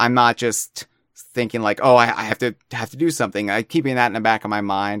I'm not just thinking like, oh, I have to do something. I'm keeping that in the back of my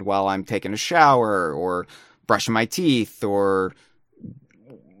mind while I'm taking a shower or brushing my teeth or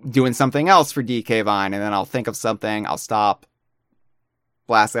doing something else for DK Vine. And then I'll think of something, I'll stop,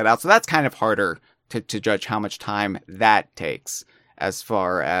 blast that out. So that's kind of harder to judge how much time that takes as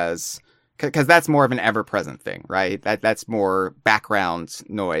far as, because that's more of an ever-present thing, right? That's more background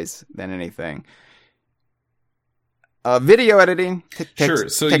noise than anything. Video editing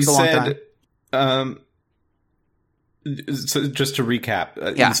takes So takes you a long said, time. So just to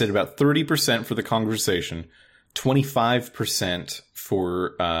recap, you said about 30% for the conversation, 25%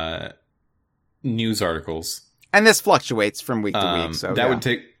 for news articles, and this fluctuates from week to week. So that would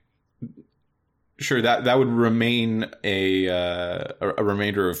take. Sure, that would remain a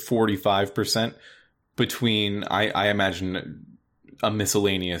remainder of 45% between, I imagine, a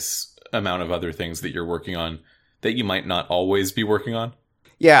miscellaneous amount of other things that you're working on that you might not always be working on?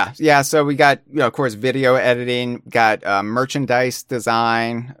 Yeah. So we got, of course, video editing, got merchandise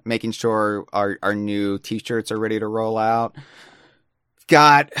design, making sure our new t-shirts are ready to roll out.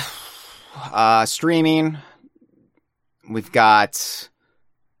 Got streaming. We've got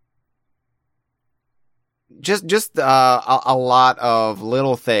just a lot of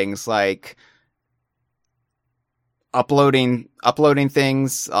little things like uploading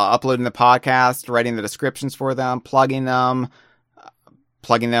things, uploading the podcast, writing the descriptions for them, plugging them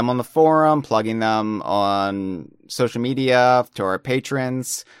on the forum, plugging them on social media to our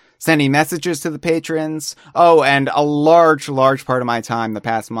patrons, sending messages to the patrons. Oh, and a large part of my time the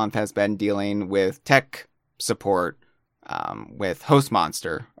past month has been dealing with tech support with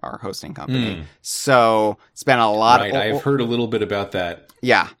Hostmonster, our hosting company. So it's been a lot. Right, I've heard a little bit about that.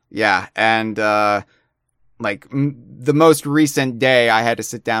 Yeah. And the most recent day I had to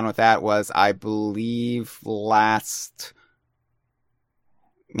sit down with that was, I believe,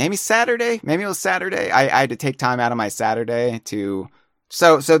 maybe Saturday. Maybe it was Saturday. I had to take time out of my Saturday to.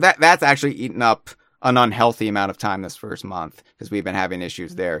 So that's actually eaten up an unhealthy amount of time this first month because we've been having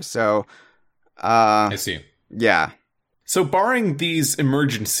issues there. So, I see. Yeah. So barring these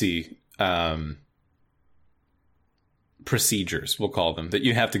emergency procedures, we'll call them, that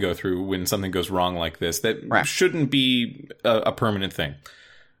you have to go through when something goes wrong like this, that shouldn't be a permanent thing.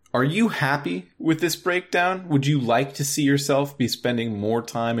 Are you happy with this breakdown? Would you like to see yourself be spending more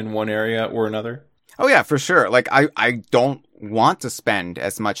time in one area or another? Oh, yeah, for sure. Like, I don't want to spend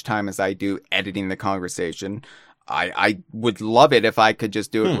as much time as I do editing the conversation. I would love it if I could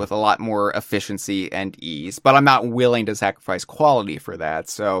just do it with a lot more efficiency and ease, but I'm not willing to sacrifice quality for that.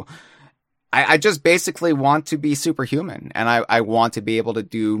 So I just basically want to be superhuman, and I want to be able to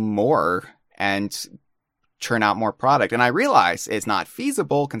do more and churn out more product. And I realize it's not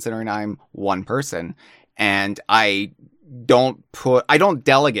feasible considering I'm one person, and I don't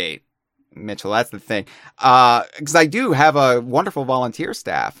delegate, Mitchell. That's the thing. Because I do have a wonderful volunteer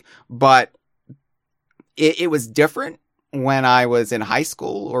staff, but it was different when I was in high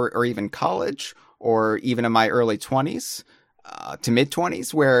school or even college or even in my early 20s to mid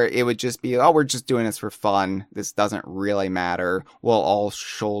 20s, where it would just be, oh, we're just doing this for fun. This doesn't really matter. We'll all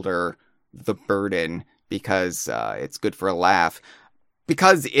shoulder the burden because it's good for a laugh.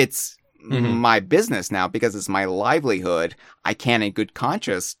 Because it's my business now, because it's my livelihood, I can in good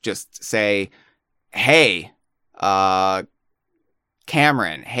conscience just say, hey, Cameron,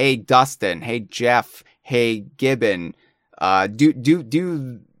 hey, Dustin, hey, Jeff, hey, Gibbon,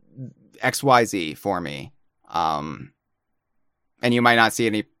 do XYZ for me. And you might not see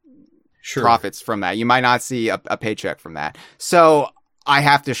any profits from that. You might not see a paycheck from that. So I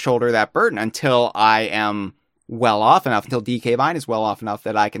have to shoulder that burden until I am well off enough, until DK Vine is well off enough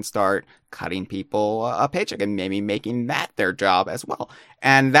that I can start cutting people a paycheck and maybe making that their job as well.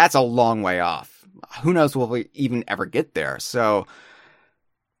 And that's a long way off. Who knows will we even ever get there. So,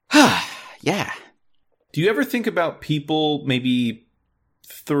 yeah. Do you ever think about people maybe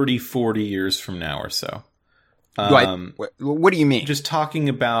 30, 40 years from now or so? What do you mean? Just talking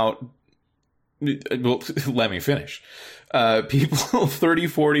about... Well, let me finish. People 30,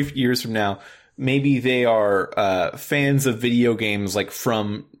 40 years from now, maybe they are fans of video games like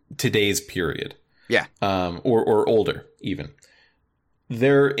from today's period. Yeah. Or older, even.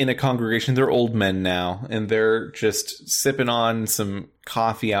 They're in a congregation, they're old men now, and they're just sipping on some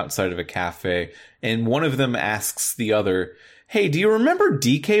coffee outside of a cafe, and one of them asks the other, hey, do you remember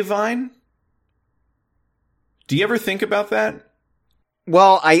DK Vine? Do you ever think about that?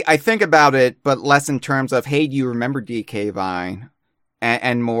 Well, I think about it, but less in terms of, hey, do you remember DK Vine?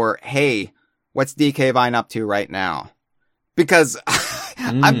 And more, hey, what's DK Vine up to right now? Because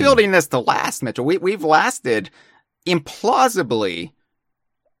I'm building this to last, Mitchell. We've lasted implausibly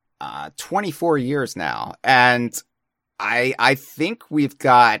 24 years now. And I think we've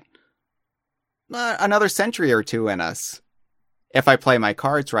got another century or two in us, if I play my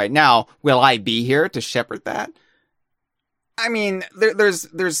cards right. Now, will I be here to shepherd that? I mean, there's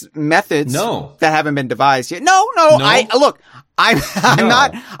methods that haven't been devised yet. No.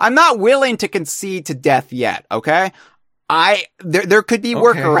 I'm not willing to concede to death yet. Okay. There could be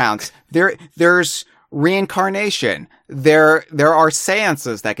workarounds. There's reincarnation. There are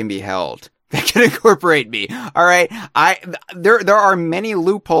seances that can be held that can incorporate me. All right. There are many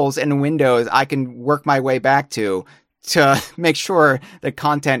loopholes and windows I can work my way back to make sure that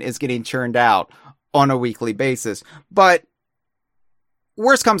content is getting churned out on a weekly basis. But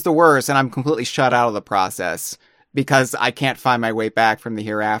worst comes to worst, and I'm completely shut out of the process because I can't find my way back from the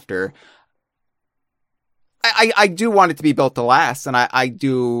hereafter. I do want it to be built to last, and I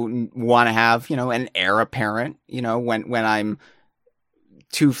do want to have, an heir apparent, when I'm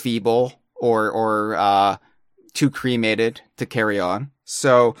too feeble or too cremated to carry on.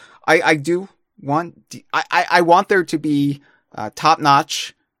 So I do want, I want there to be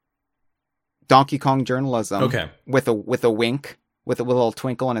top-notch Donkey Kong journalism. Okay. With a wink, with a little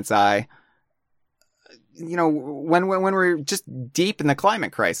twinkle in its eye. When we're just deep in the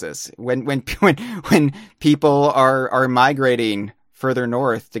climate crisis, when people are migrating further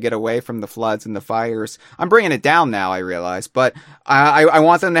north to get away from the floods and the fires. I'm bringing it down now, I realize, but I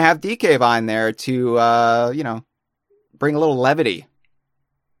want them to have DK Vine there to, bring a little levity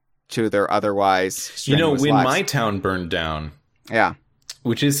to their otherwise strenuous when lives. my town burned down, yeah,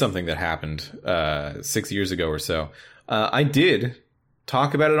 which is something that happened 6 years ago or so, I did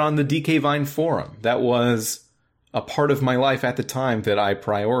talk about it on the DK Vine forum. That was a part of my life at the time that I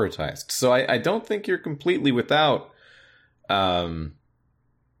prioritized. So I don't think you're completely without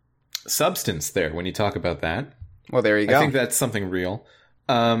substance there when you talk about that. Well, there you go. I think that's something real.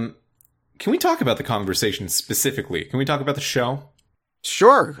 Can we talk about the conversation specifically? Can we talk about the show?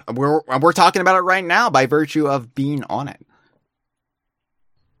 Sure. We're talking about it right now by virtue of being on it.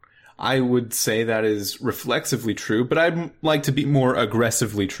 I would say that is reflexively true, but I'd like to be more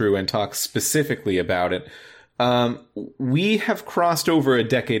aggressively true and talk specifically about it. We have crossed over a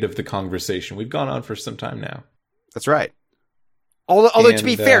decade of the conversation. We've gone on for some time now. That's right. Although to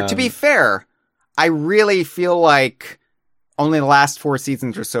be fair, I really feel like only the last 4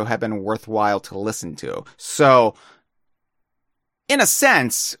 seasons or so have been worthwhile to listen to. So, in a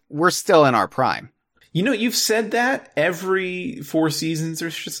sense, we're still in our prime. You've said that every 4 seasons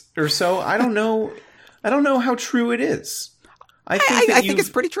or so. I don't know how true it is. I think it's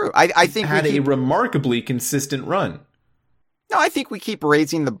pretty true. I think had a remarkably consistent run. No, I think we keep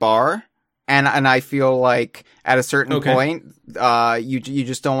raising the bar, and I feel like at a certain point, you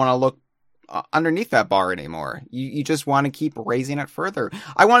just don't want to look underneath that bar anymore. You just want to keep raising it further.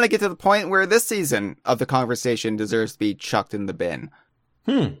 I want to get to the point where this season of the conversation deserves to be chucked in the bin.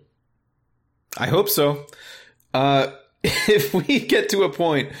 I hope so. If we get to a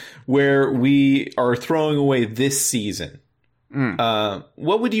point where we are throwing away this season,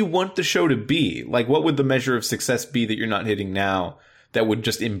 what would you want the show to be? Like, what would the measure of success be that you're not hitting now that would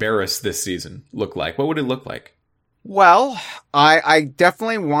just embarrass this season look like? What would it look like? Well, I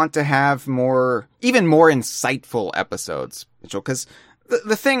definitely want to have even more insightful episodes, Mitchell, because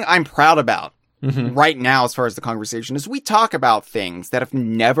the thing I'm proud about right now, as far as the conversation, is we talk about things that have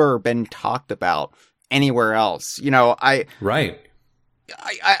never been talked about anywhere else. Right.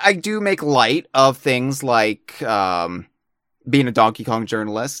 I do make light of things like being a Donkey Kong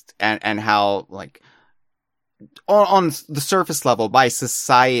journalist and how, like, on the surface level, by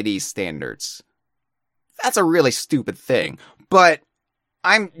society standards, that's a really stupid thing. But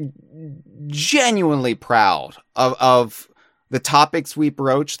I'm genuinely proud of the topics we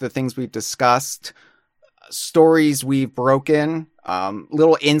broach, the things we've discussed, stories we've broken,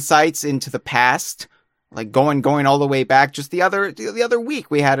 little insights into the past, like going all the way back. Just the other week,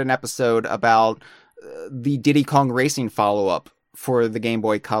 we had an episode about the Diddy Kong Racing follow-up for the Game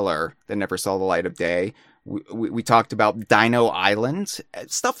Boy Color that never saw the light of day. We talked about Dino Island,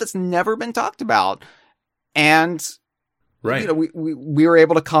 stuff that's never been talked about. And, right. We were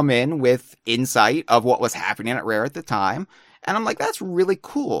able to come in with insight of what was happening at Rare at the time. And I'm like, that's really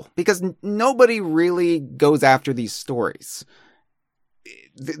cool, because nobody really goes after these stories.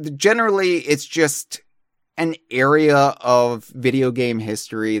 Generally, it's just an area of video game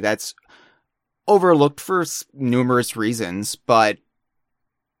history that's overlooked for numerous reasons. But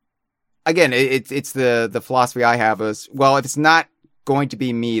again, it's the philosophy I have is, well, if it's not going to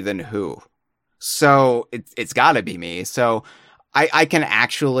be me, then who? So it's gotta be me. So I can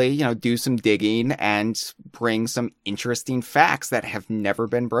actually, do some digging and bring some interesting facts that have never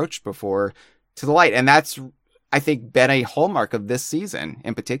been broached before to the light. And that's, I think, been a hallmark of this season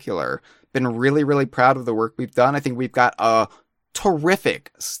in particular. Been really, really proud of the work we've done. I think we've got a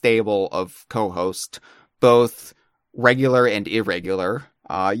terrific stable of co-hosts, both regular and irregular.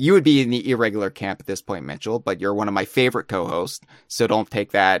 You would be in the irregular camp at this point, Mitchell, but you're one of my favorite co-hosts, so don't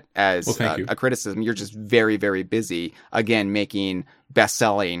take that as a criticism. You're just very, very busy, again, making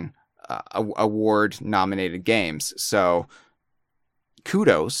best-selling, award-nominated games. So,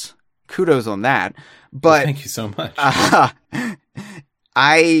 kudos on that. But thank you so much. I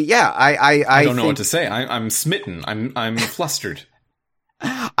don't know what to say. I'm smitten. I'm flustered.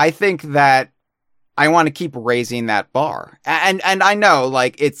 I think that I want to keep raising that bar. And I know,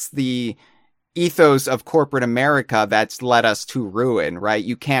 like, it's the ethos of corporate America that's led us to ruin, right?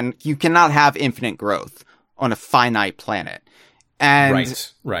 You cannot have infinite growth on a finite planet.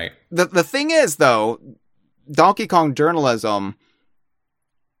 And right. The thing is, though, Donkey Kong journalism,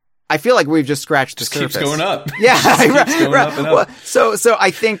 I feel like we've just scratched the surface. Keeps going up. Yeah. Keeps going up and up. Well, so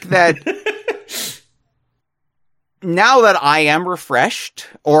I think that now that I am refreshed,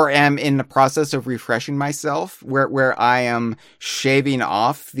 or am in the process of refreshing myself, where I am shaving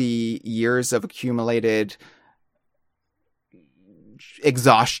off the years of accumulated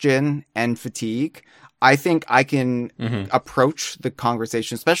exhaustion and fatigue, I think I can approach the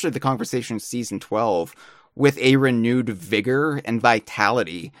conversation, especially the conversation season 12, with a renewed vigor and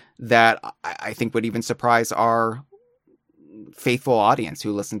vitality that I think would even surprise our faithful audience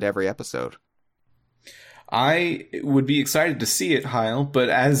who listen to every episode. I would be excited to see it, Hyle, but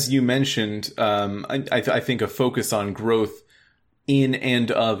as you mentioned, I think a focus on growth in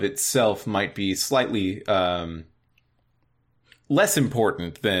and of itself might be slightly less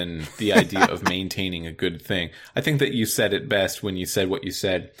important than the idea of maintaining a good thing. I think that you said it best when you said what you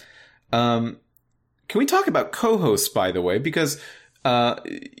said. Can we talk about co-hosts, by the way? Because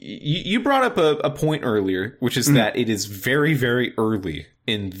you brought up a point earlier, which is that it is very, very early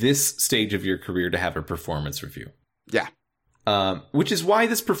in this stage of your career to have a performance review. Yeah. Which is why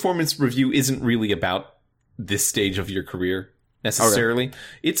this performance review isn't really about this stage of your career necessarily. Okay.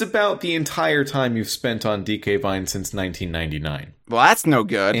 It's about the entire time you've spent on DK Vine since 1999. Well, that's no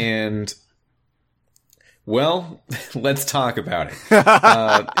good. And, well, let's talk about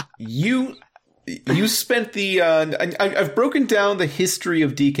it. You spent the... I've broken down the history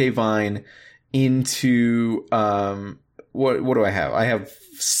of DK Vine into... What do I have? I have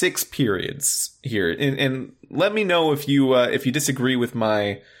 6 periods here, and let me know if you disagree with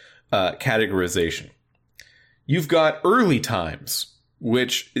my categorization. You've got early times,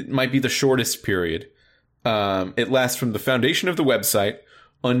 which it might be the shortest period. It lasts from the foundation of the website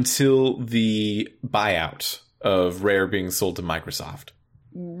until the buyout of Rare being sold to Microsoft.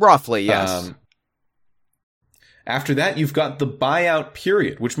 Roughly, yes. After that, you've got the buyout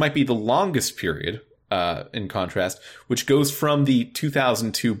period, which might be the longest period. In contrast, which goes from the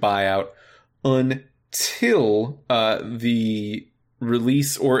 2002 buyout until the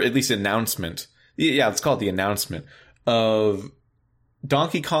release, or at least announcement. Yeah, let's call it the announcement of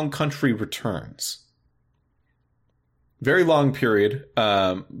Donkey Kong Country Returns. Very long period,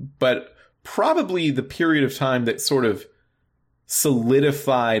 but probably the period of time that sort of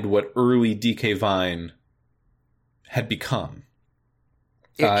solidified what early DK Vine had become.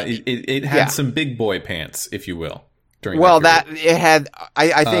 It had some big boy pants, if you will. During that it had.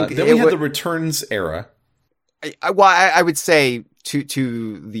 I think then we had the returns era. I would say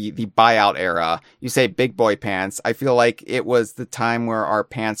to the buyout era. You say big boy pants. I feel like it was the time where our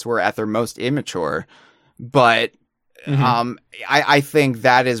pants were at their most immature, but I think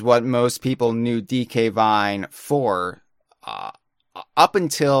that is what most people knew DK Vine for. Up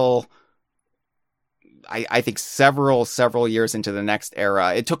until I think several years into the next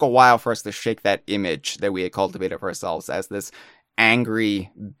era, it took a while for us to shake that image that we had cultivated for ourselves as this angry,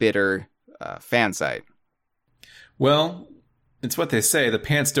 bitter fan site. Well, it's what they say, the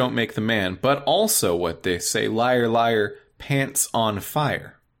pants don't make the man, but also what they say, liar, liar, pants on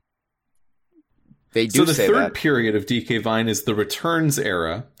fire. They do say that. So the third period of DK Vine is the returns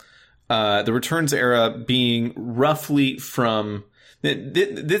era. The returns era being roughly from...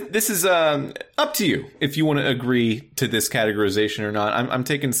 This is up to you if you want to agree to this categorization or not. I'm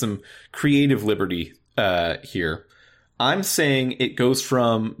taking some creative liberty here. I'm saying it goes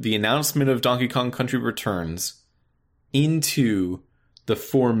from the announcement of Donkey Kong Country Returns into the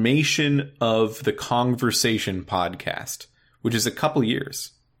formation of the Conversation podcast, which is a couple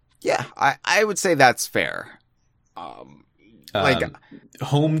years. Yeah, I would say that's fair.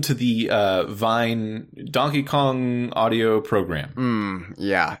 Home to the Vine Donkey Kong audio program.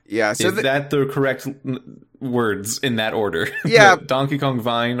 Yeah. So is that the correct words in that order? Yeah. Donkey Kong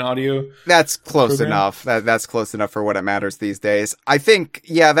Vine audio? That's close program? enough. That's close enough for what it matters these days. I think,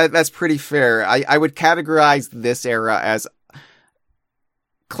 that's pretty fair. I would categorize this era as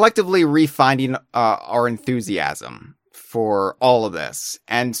collectively refining our enthusiasm for all of this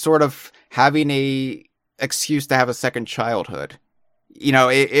and sort of having a excuse to have a second childhood. You know,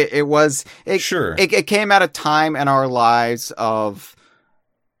 it came at a time in our lives of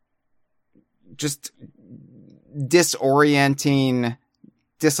just disorienting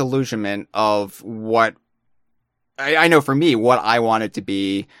disillusionment of what I know for me, what I wanted to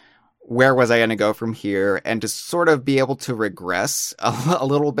be, where was I going to go from here, and to sort of be able to regress a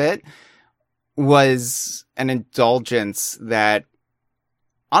little bit was an indulgence that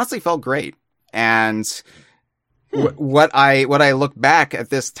honestly felt great. And what I look back at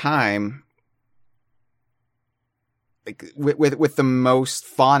this time, like with the most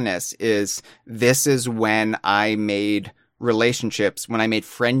fondness is this is when I made relationships, when I made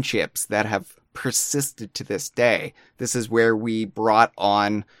friendships that have persisted to this day. This is where we brought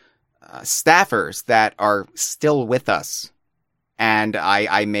on staffers that are still with us. And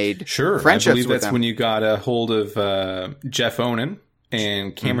I made friendships I believe with that's them. when you got a hold of Jeff Onan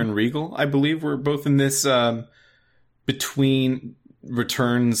and Cameron Regal, I believe, were both in this between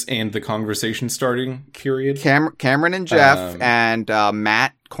returns and the conversation starting period. Cameron and Jeff and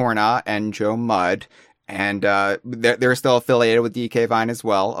Matt Corna and Joe Mudd. And they're still affiliated with DK Vine as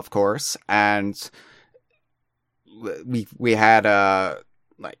well, of course. And we had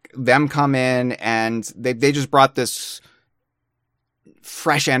like them come in, and they just brought this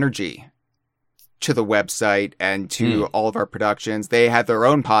fresh energy to the website and to all of our productions. They had their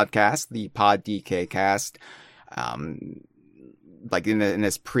own podcast, the Pod DK Cast, like in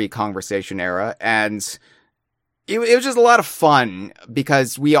this pre-conversation era, and it was just a lot of fun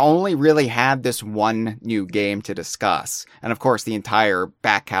because we only really had this one new game to discuss, and of course the entire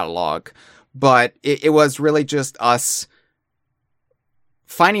back catalog. But it was really just us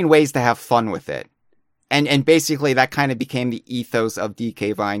finding ways to have fun with it. And basically that kind of became the ethos of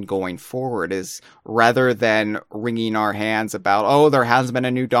DK Vine going forward, is rather than wringing our hands about, oh, there hasn't been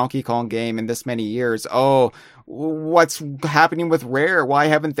a new Donkey Kong game in this many years. Oh, what's happening with Rare? Why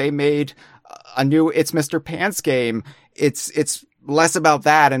haven't they made a new It's Mr. Pants game? It's less about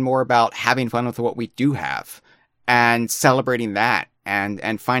that and more about having fun with what we do have and celebrating that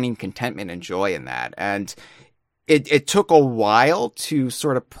and finding contentment and joy in that. And it took a while to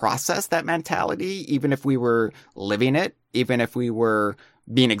sort of process that mentality, even if we were living it, even if we were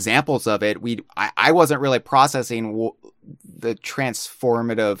being examples of it. I wasn't really processing the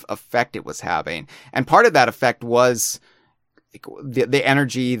transformative effect it was having. And part of that effect was the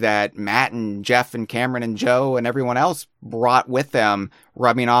energy that Matt and Jeff and Cameron and Joe and everyone else brought with them,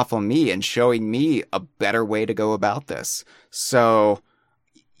 rubbing off on me and showing me a better way to go about this. So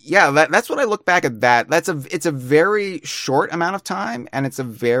yeah, that's what I look back at that. It's a very short amount of time, and it's a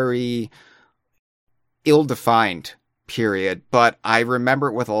very ill-defined period, but I remember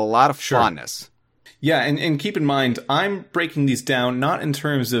it with a lot of fondness. Yeah, and keep in mind, I'm breaking these down not in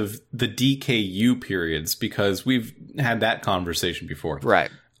terms of the DKU periods, because we've had that conversation before. Right.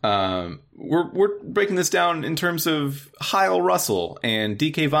 We're breaking this down in terms of Hyle Russell and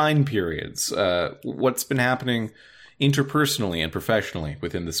DK Vine periods. What's been happening interpersonally and professionally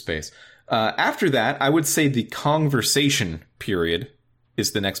within the space. After that, I would say the conversation period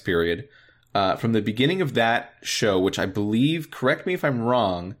is the next period. From the beginning of that show, which I believe, correct me if I'm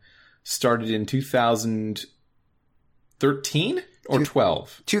wrong, started in 2013 or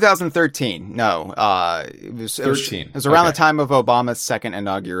 12? 2013. No, it was 13. It was around the time of Obama's second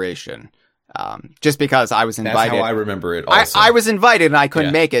inauguration. Just because I was invited. That's how I remember it also. I was invited and I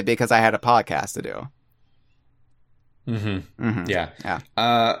couldn't make it because I had a podcast to do. Yeah.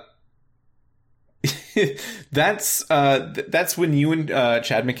 That's when you and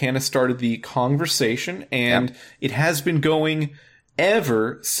Chad McCann started the conversation, and it has been going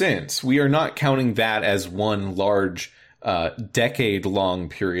ever since. We are not counting that as one large decade-long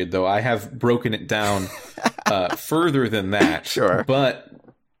period, though I have broken it down further than that. Sure. But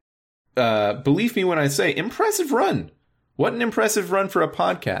believe me when I say, impressive run. What an impressive run for a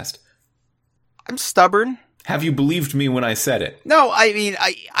podcast. I'm stubborn. Have you believed me when I said it? No, I mean,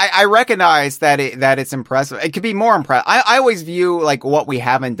 I recognize that it's impressive. It could be more impressive. I always view like what we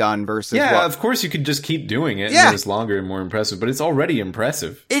haven't done versus of course you could just keep doing it and it's longer and more impressive, but it's already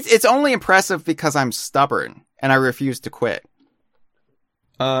impressive. It's only impressive because I'm stubborn and I refuse to quit.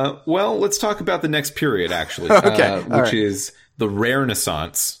 Well, let's talk about the next period actually, which is the Rare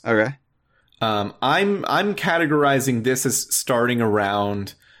Renaissance. Okay. I'm categorizing this as starting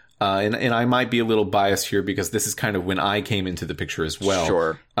around and I might be a little biased here because this is kind of when I came into the picture as well.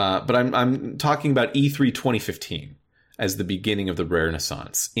 Sure. But I'm talking about E3 2015 as the beginning of the Rare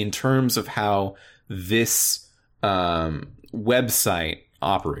Renaissance in terms of how this website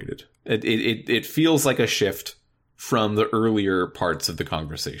operated. It feels like a shift from the earlier parts of the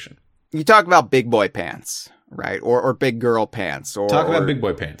conversation. You talk about big boy pants, right? Or big girl pants. Talk about big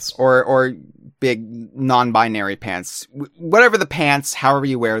boy pants. Or big non-binary pants. Whatever the pants, however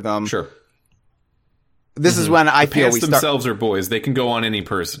you wear them. Sure. This is when I feel pants themselves are boys. They can go on any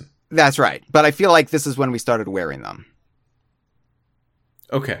person. That's right. But I feel like this is when we started wearing them.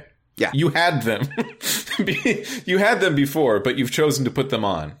 Okay. Yeah. You had them. You had them before, but you've chosen to put them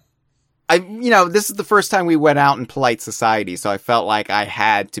on. This is the first time we went out in polite society, so I felt like I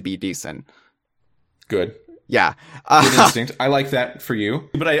had to be decent. Good. Yeah. Good instinct. I like that for you.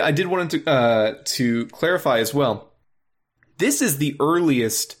 But I did want to clarify as well. this is the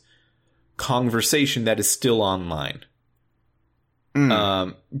earliest conversation that is still online.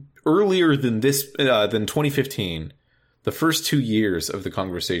 Earlier than than 2015, the first 2 years of the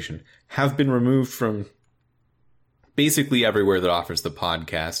conversation have been removed from basically everywhere that offers the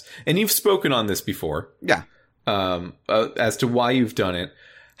podcast. And you've spoken on this before. Yeah. As to why you've done it.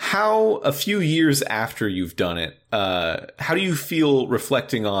 How, a few years after you've done it, how do you feel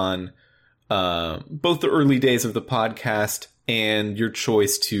reflecting on both the early days of the podcast and your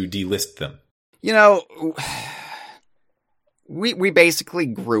choice to delist them? You know, we basically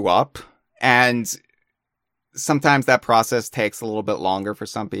grew up, and sometimes that process takes a little bit longer for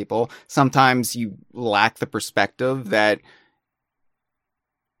some people. Sometimes you lack the perspective that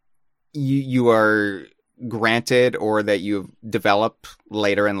you are granted or that you develop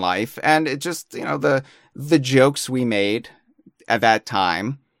later in life. And it just, you know, the jokes we made at that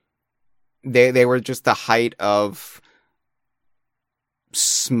time, they were just the height of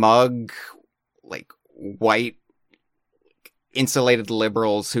smug, like, white insulated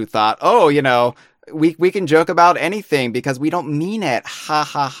liberals who thought, oh, you know, we can joke about anything because we don't mean it. Ha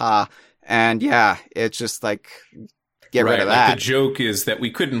ha ha. And yeah, it's just like, get rid of that. Like the joke is that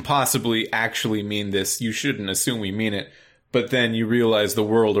we couldn't possibly actually mean this. You shouldn't assume we mean it. But then you realize the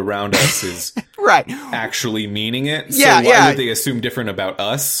world around us is right, actually meaning it. Yeah, so why would they assume different about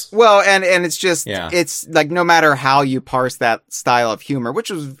us? Well, and it's just, it's like, no matter how you parse that style of humor, which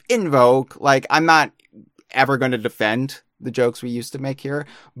was in vogue, like, I'm not ever going to defend the jokes we used to make here,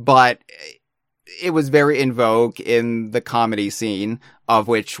 but it was very in vogue in the comedy scene, of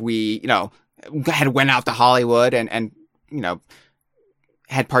which we, you know, had went out to Hollywood and, you know,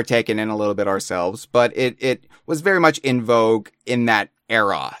 had partaken in a little bit ourselves, but it was very much in vogue in that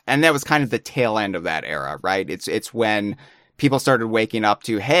era. And that was kind of the tail end of that era, right? It's when people started waking up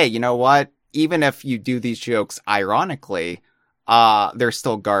to, hey, you know what? Even if you do these jokes ironically, they're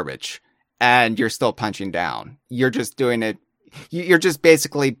still garbage and you're still punching down. You're just doing it. You're just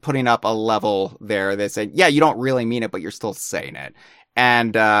basically putting up a level there that say, yeah, you don't really mean it, but you're still saying it.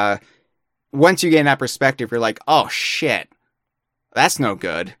 And, once you gain that perspective, you're like, oh shit, that's no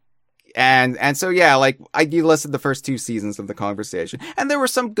good. And so, yeah, like, I delisted the first 2 seasons of the conversation, and there were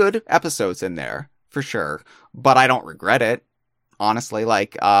some good episodes in there for sure, but I don't regret it. Honestly,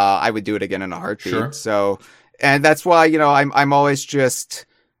 like, I would do it again in a heartbeat. Sure. So, and that's why, you know, I'm always just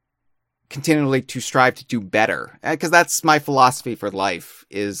continually to strive to do better. Because that's my philosophy for life,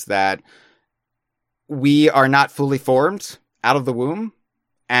 is that we are not fully formed out of the womb,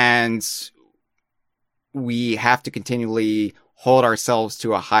 and we have to continually hold ourselves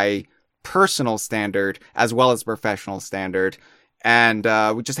to a high personal standard as well as professional standard. And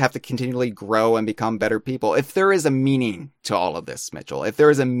we just have to continually grow and become better people. If there is a meaning to all of this, Mitchell, if there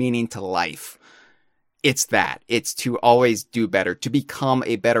is a meaning to life, it's that. It's to always do better, to become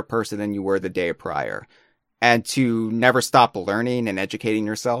a better person than you were the day prior, and to never stop learning and educating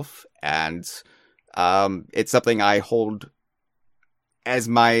yourself. And it's something I hold as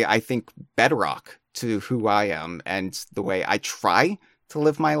my, I think, bedrock to who I am and the way I try to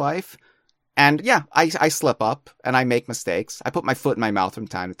live my life. And yeah, I slip up and I make mistakes. I put my foot in my mouth from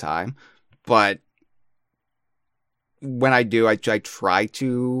time to time, but when I do, I try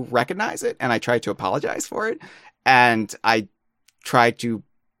to recognize it and I try to apologize for it. And I try to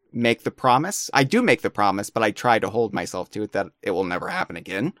make the promise. I do make the promise, but I try to hold myself to it that it will never happen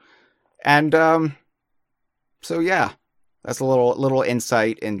again. And, so yeah, that's a little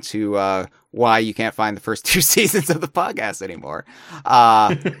insight into, why you can't find the first 2 seasons of the podcast anymore.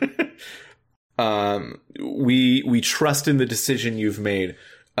 We trust in the decision you've made.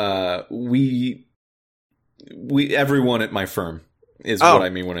 We everyone at my firm is what I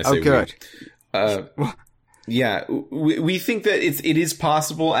mean when I say good. Yeah, we think that it is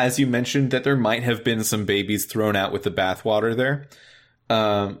possible, as you mentioned, that there might have been some babies thrown out with the bathwater there.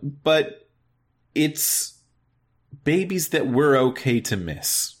 But it's babies that we're okay to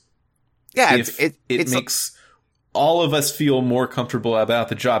miss. Yeah, it makes all of us feel more comfortable about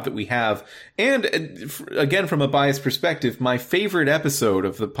the job that we have. And again, from a biased perspective, my favorite episode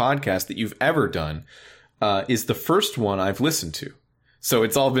of the podcast that you've ever done is the first one I've listened to. So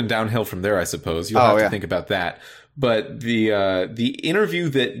it's all been downhill from there, I suppose. You'll have to think about that. But the interview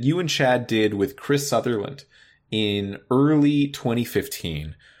that you and Chad did with Chris Sutherland in early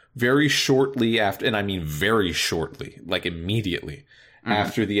 2015, very shortly after, and I mean very shortly, like immediately,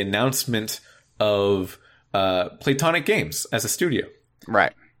 after the announcement of Platonic Games as a studio.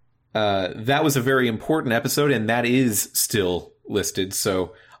 Right. That was a very important episode, and that is still listed.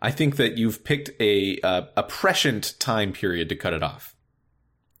 So I think that you've picked a prescient time period to cut it off.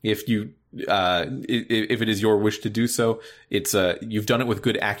 If you if it is your wish to do so, it's you've done it with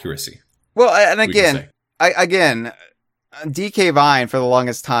good accuracy. Well, and again, DK Vine for the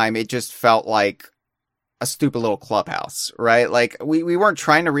longest time, it just felt like a stupid little clubhouse, right? Like we weren't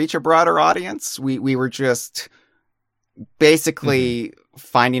trying to reach a broader audience. We were just basically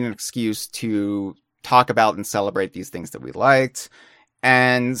finding an excuse to talk about and celebrate these things that we liked.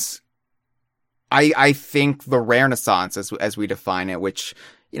 And I think the Renaissance, as we define it, which,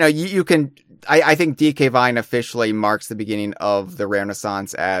 you know, you can, I think DK Vine officially marks the beginning of the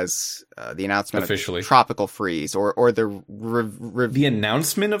Renaissance as the announcement of Tropical Freeze or the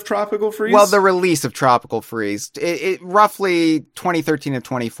announcement of Tropical Freeze? Well, the release of Tropical Freeze. It roughly 2013 and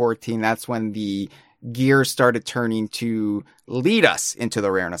 2014, that's when the gears started turning to lead us into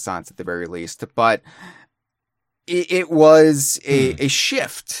the Renaissance at the very least. But it was a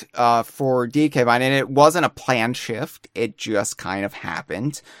shift for DK Vine, and it wasn't a planned shift. It just kind of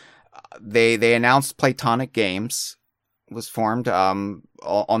happened. They announced Platonic Games was formed on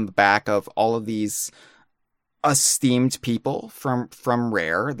the back of all of these esteemed people from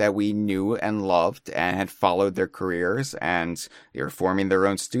Rare that we knew and loved and had followed their careers, and they were forming their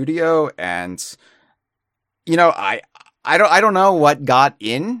own studio. And you know, I don't know what got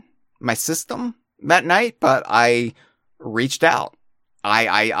in my system that night, but I reached out.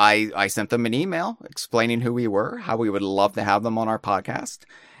 I sent them an email explaining who we were, how we would love to have them on our podcast.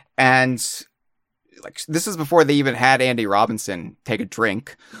 And like, this is before they even had Andy Robinson take a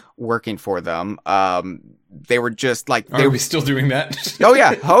drink working for them. They were just like, are we still doing that? Oh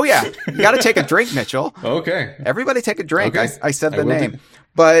yeah. You got to take a drink, Mitchell. Okay. Everybody take a drink. Okay. I said the name.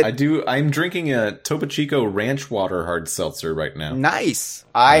 But I'm drinking a Topo Chico Ranch Water hard seltzer right now. Nice.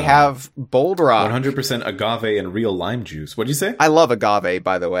 I have Bold Rock. 100% agave and real lime juice. What'd you say? I love agave,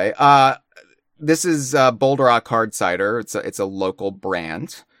 by the way. This is Bold Rock hard cider. It's a local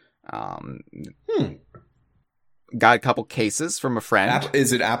brand. Got a couple cases from a friend.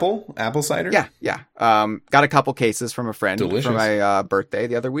 Is it apple cider? Yeah. Got a couple cases from a friend. Delicious. For my birthday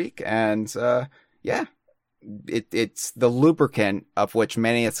the other week, and yeah. It's the lubricant of which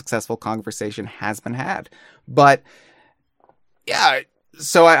many a successful conversation has been had. But yeah,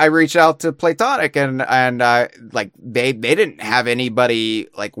 so I reached out to Platonic and like they didn't have anybody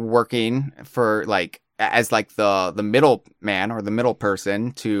like working for like as like the middle man or the middle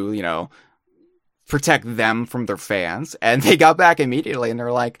person to, you know, protect them from their fans. And they got back immediately and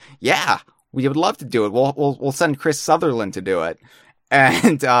they're like, yeah, we would love to do it. We'll send Chris Sutherland to do it.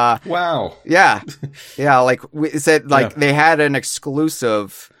 And, wow. Yeah. Yeah. Like we said, like they had an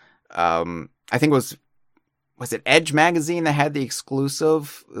exclusive, I think it was it Edge magazine that had the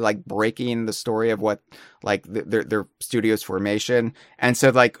exclusive, like breaking the story of what, like their studio's formation. And so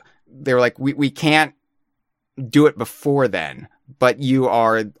like, they were like, we can't do it before then, but you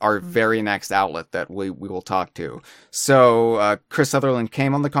are our very next outlet that we will talk to. So, Chris Sutherland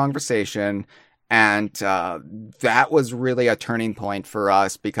came on the conversation. And that was really a turning point for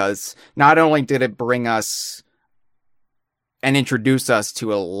us because not only did it bring us and introduce us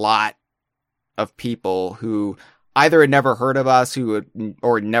to a lot of people who either had never heard of us or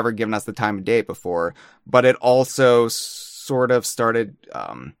had never given us the time of day before, but it also sort of started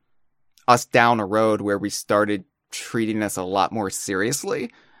us down a road where we started treating us a lot more seriously.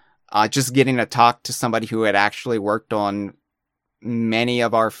 Just getting to talk to somebody who had actually worked on many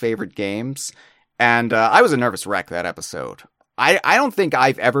of our favorite games. And I was a nervous wreck that episode. I don't think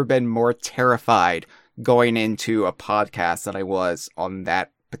I've ever been more terrified going into a podcast than I was on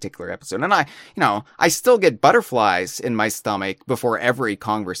that particular episode. And I still get butterflies in my stomach before every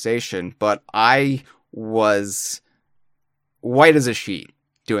conversation, but I was white as a sheet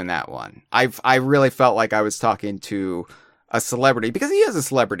doing that one. I really felt like I was talking to a celebrity because he is a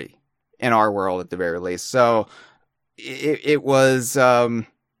celebrity in our world at the very least. So it was,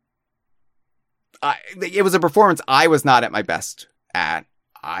 it was a performance I was not at my best at.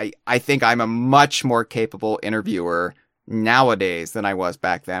 I think I'm a much more capable interviewer nowadays than I was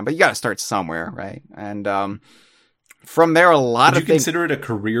back then, but you got to start somewhere, right? And from there, Would you consider it a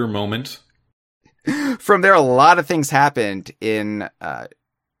career moment? From there, a lot of things happened in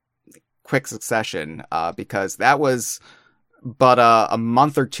quick succession because that was but a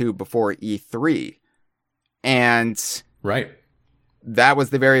month or two before E3, and right. That was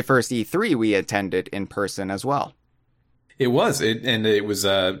the very first E3 we attended in person as well. It was. It was,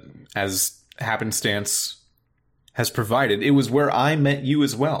 as happenstance has provided, it was where I met you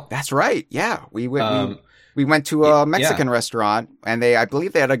as well. That's right. Yeah. We went to a Mexican restaurant, and I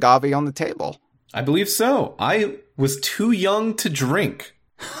believe they had agave on the table. I believe so. I was too young to drink.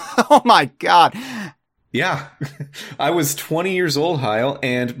 Oh my God. Yeah. I was 20 years old, Hyle,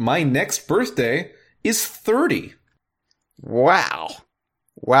 and my next birthday is 30. Wow.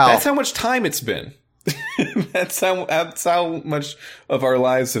 That's how much time it's been. That's how much of our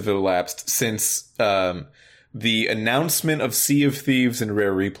lives have elapsed since the announcement of Sea of Thieves and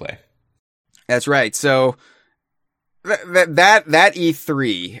Rare Replay. That's right. So that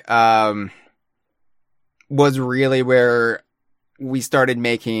E3 was really where I started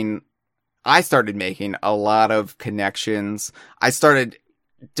making a lot of connections. I started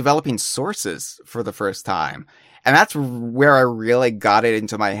developing sources for the first time. And that's where I really got it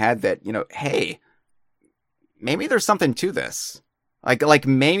into my head that, hey, maybe there's something to this. Like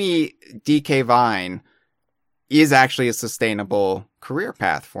maybe DK Vine is actually a sustainable career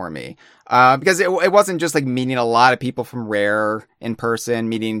path for me. Because it wasn't just like meeting a lot of people from Rare in person,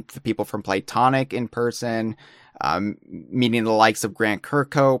 meeting the people from Playtonic in person, meeting the likes of Grant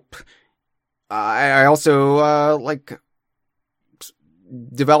Kirkhope. I also,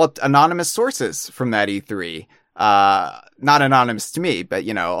 developed anonymous sources from that E3. Not anonymous to me, but,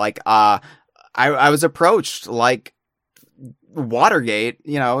 I was approached like Watergate,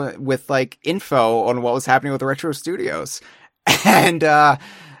 with like info on what was happening with the Retro Studios. And, that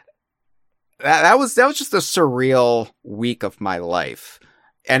was just a surreal week of my life.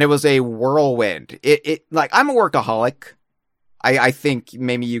 And it was a whirlwind. It I'm a workaholic. I think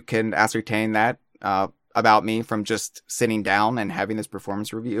maybe you can ascertain that, about me from just sitting down and having this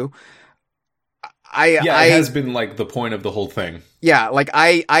performance review. It has been like the point of the whole thing. Yeah,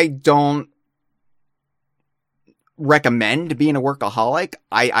 I don't recommend being a workaholic.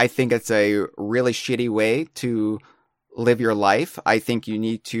 I think it's a really shitty way to live your life. I think you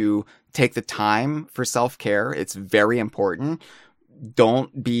need to take the time for self-care. It's very important.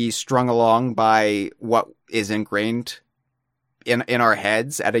 Don't be strung along by what is ingrained in our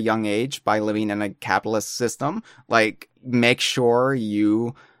heads at a young age by living in a capitalist system. Make sure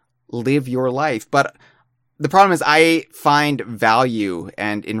you live your life. But the problem is I find value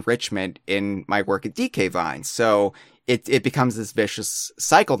and enrichment in my work at DK Vine. So it becomes this vicious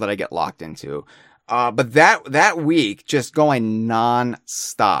cycle that I get locked into. But that week just going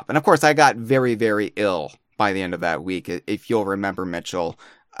non-stop. And of course I got very, very ill by the end of that week. If you'll remember, Mitchell,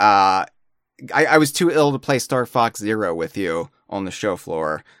 I was too ill to play Star Fox Zero with you on the show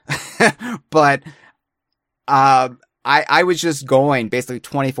floor. But I was just going basically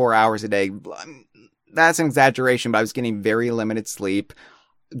 24 hours a day. That's an exaggeration, but I was getting very limited sleep,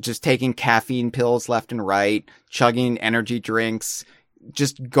 just taking caffeine pills left and right, chugging energy drinks,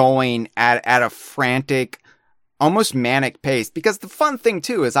 just going at a frantic, almost manic pace. Because the fun thing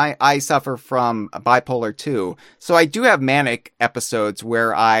too is I suffer from bipolar 2. So I do have manic episodes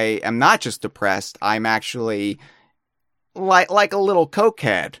where I am not just depressed. I'm actually like a little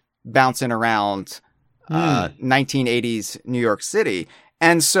cokehead bouncing around 1980s New York City.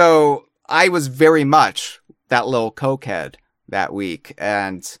 And so I was very much that little cokehead that week.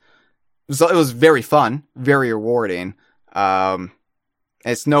 And it was very fun, very rewarding.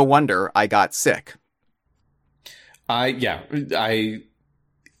 It's no wonder I got sick. I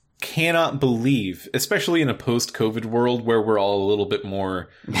cannot believe, especially in a post-COVID world where we're all a little bit more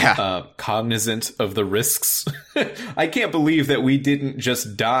cognizant of the risks. I can't believe that we didn't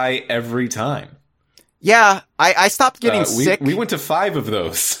just die every time. Yeah, I stopped getting sick. We went to 5 of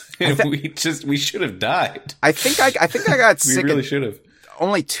those. We should have died. I think I got sick. We really should have.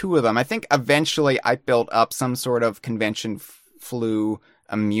 Only 2 of them. I think eventually I built up some sort of convention flu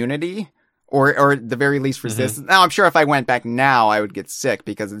immunity, or at the very least resistance. Now I'm sure if I went back now, I would get sick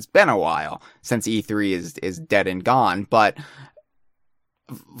because it's been a while since E3 is dead and gone. But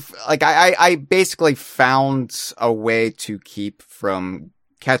I basically found a way to keep from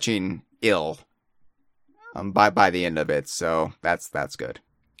catching ill by the end of it. So that's good.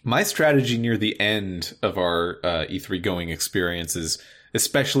 My strategy near the end of our E3 going experiences,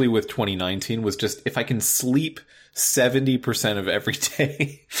 especially with 2019, was just if I can sleep 70% of every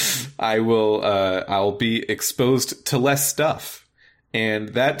day, I'll be exposed to less stuff. And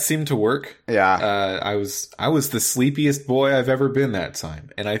that seemed to work. Yeah. I was the sleepiest boy I've ever been that time.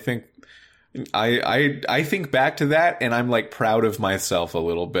 And I think I think back to that and I'm like proud of myself a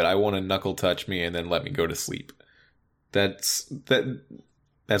little bit. I want to knuckle touch me and then let me go to sleep. That's the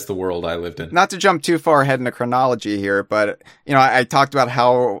world I lived in. Not to jump too far ahead in the chronology here, but I talked about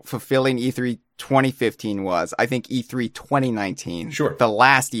how fulfilling E3 2015 was. I think E3 2019, sure, the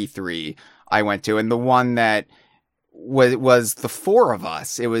last E3 I went to, and the one that was the 4 of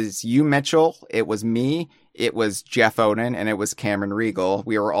us. It was you, Mitchell. It was me. It was Jeff Oden, and it was Cameron Regal.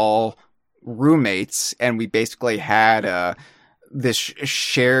 We were all roommates, and we basically had this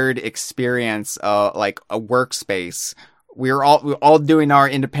shared experience, like a workspace. We were all doing our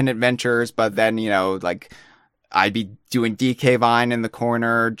independent ventures, but then, like I'd be doing DK Vine in the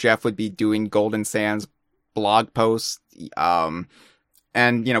corner. Jeff would be doing Golden Sands blog posts.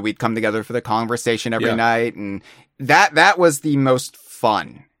 And, we'd come together for the conversation every night. And that was the most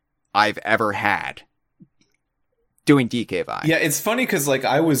fun I've ever had doing DK Vine. Yeah, it's funny because, like,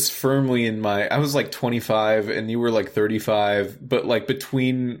 I was firmly I was like 25 and you were like 35, but like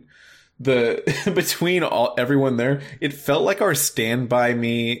between everyone there, it felt like our Stand By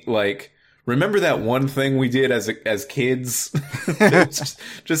Me, like, remember that one thing we did as kids? It was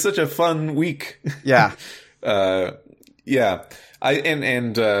just such a fun week. Yeah. Yeah.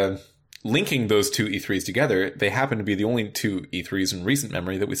 Linking those two E3s together, they happen to be the only two E3s in recent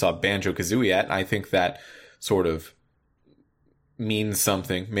memory that we saw Banjo-Kazooie at, and I think that sort of means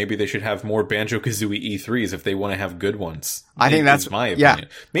something. Maybe they should have more Banjo-Kazooie E3s if they want to have good ones. I think that's my opinion. Yeah.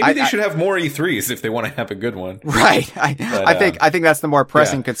 Maybe they should have more E3s if they want to have a good one. Right. I think that's the more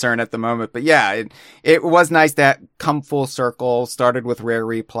pressing concern at the moment. But yeah, it was nice that come full circle. Started with Rare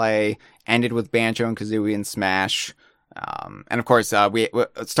Replay, ended with Banjo and Kazooie and Smash. And of course, we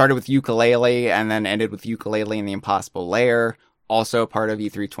started with Ukulele and then ended with Ukulele and the Impossible Lair, also part of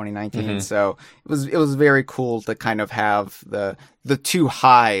E3 2019. Mm-hmm. So it was very cool to kind of have the two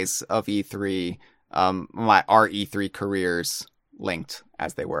highs of E3, our E3 careers linked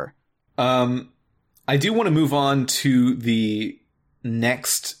as they were. I do want to move on to the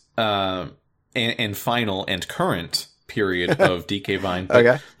next, and final and current period of DK Vine. But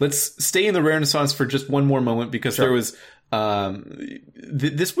okay. Let's stay in the Renaissance for just one more moment because there was,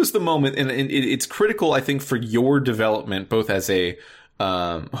 this was the moment, and it's critical, I think, for your development, both as a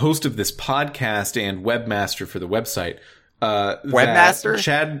host of this podcast and webmaster for the website. Webmaster?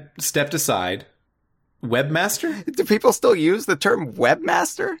 Chad stepped aside. Webmaster? Do people still use the term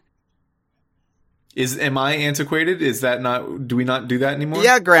webmaster? Am I antiquated? Is that not? Do we not do that anymore?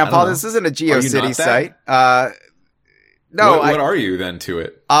 Yeah, Grandpa. This isn't a GeoCities site. No. What are you then to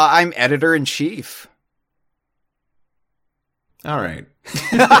it? I'm editor-in-chief. All right.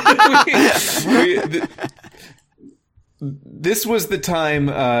 This was the time.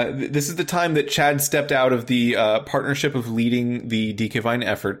 This is the time that Chad stepped out of the partnership of leading the DK Vine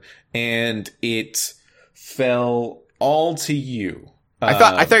effort, and it fell all to you. I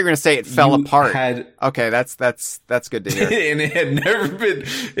thought you were going to say it fell apart. Okay, that's good to hear. And it had never been.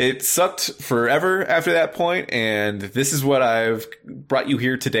 It sucked forever after that point, and this is what I've brought you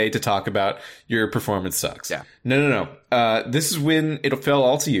here today to talk about. Your performance sucks. Yeah. No. This is when it fell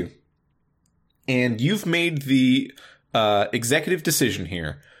all to you, and you've made the executive decision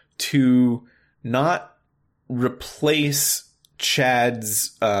here to not replace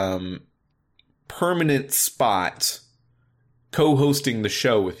Chad's permanent spot co-hosting the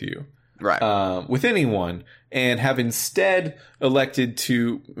show with you, right? With anyone, and have instead elected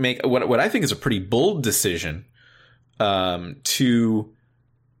to make what I think is a pretty bold decision, to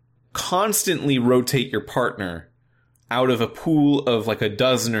constantly rotate your partner out of a pool of like a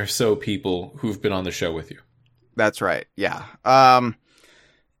dozen or so people who've been on the show with you. That's right. Yeah.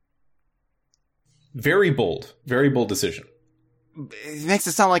 Very bold decision. It makes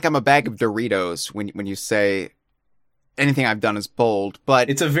it sound like I'm a bag of Doritos when you say anything I've done is bold, but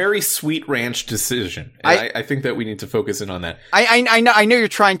it's a very Sweet Ranch decision. I think that we need to focus in on that. I know you're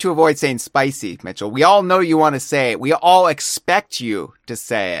trying to avoid saying spicy, Mitchell. We all know you want to say it. We all expect you to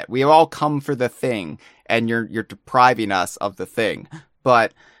say it. We all come for the thing, and you're depriving us of the thing.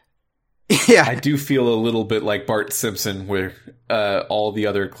 But yeah, I do feel a little bit like Bart Simpson, where all the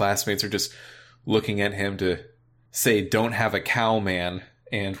other classmates are just looking at him to say, "Don't have a cow, man."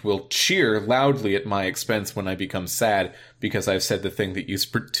 And will cheer loudly at my expense when I become sad because I've said the thing that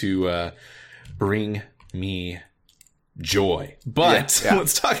used to bring me joy. But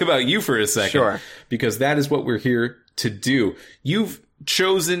let's talk about you for a second. Sure. Because that is what we're here to do. You've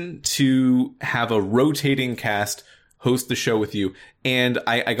chosen to have a rotating cast host the show with you. And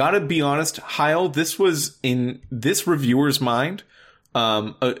I gotta be honest, Hyle, this was in this reviewer's mind,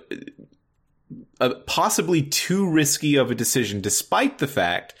 possibly too risky of a decision, despite the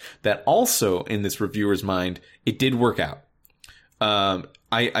fact that also in this reviewer's mind, it did work out.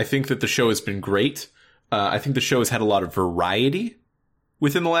 I think that the show has been great. I think the show has had a lot of variety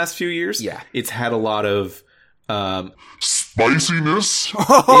within the last few years. Yeah. It's had a lot of spiciness.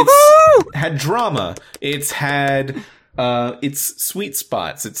 It's had drama. It's had its sweet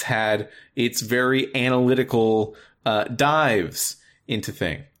spots. It's had its very analytical dives into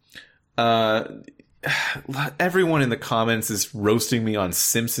things. everyone in the comments is roasting me on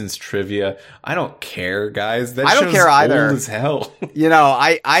Simpsons trivia. I don't care, guys. That I don't show's care either. old as hell. You know,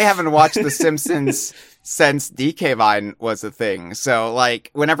 I haven't watched The Simpsons since DK Vine was a thing. So, like,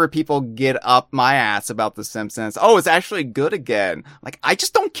 whenever people get up my ass about The Simpsons, oh, it's actually good again. Like, I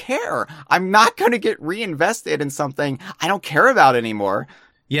just don't care. I'm not going to get reinvested in something I don't care about anymore.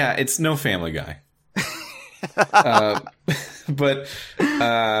 Yeah, it's no Family Guy. But,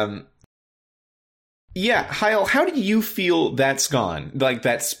 yeah, Hyle, how do you feel that's gone? Like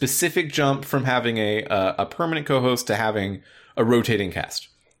that specific jump from having a permanent co-host to having a rotating cast?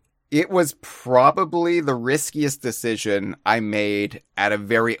 It was probably the riskiest decision I made at a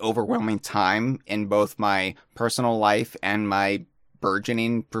very overwhelming time in both my personal life and my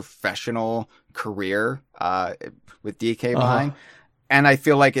burgeoning professional career with DK Vine. And I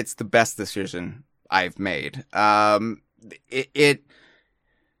feel like it's the best decision I've made. It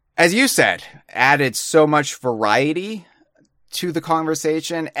as you said, added so much variety to the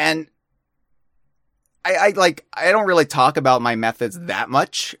conversation. And I don't really talk about my methods that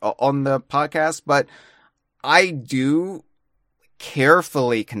much on the podcast, but I do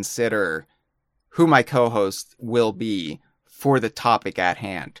carefully consider who my co-host will be for the topic at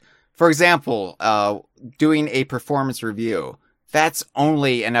hand. For example, doing a performance review. That's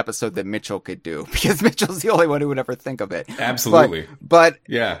only an episode that Mitchell could do because Mitchell's the only one who would ever think of it. Absolutely. But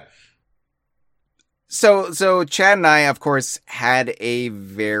yeah. So Chad and I, of course, had a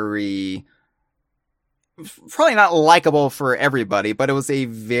very, probably not likable for everybody, but it was a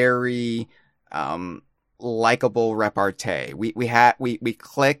very, likable repartee. We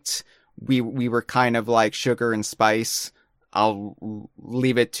clicked. We were kind of like sugar and spice. I'll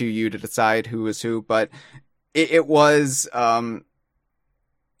leave it to you to decide who is who, but it was a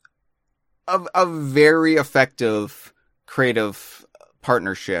very effective creative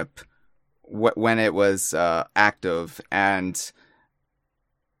partnership when it was active, and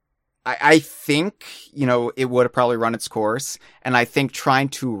I think, you know, it would have probably run its course, and I think trying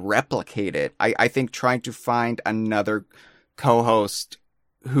to replicate it, I think trying to find another co-host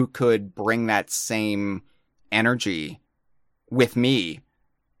who could bring that same energy with me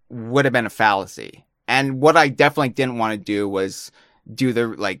would have been a fallacy. And what I definitely didn't want to do was do the,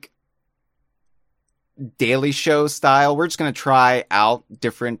 like, Daily Show style. We're just going to try out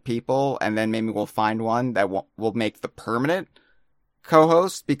different people, and then maybe we'll find one that will make the permanent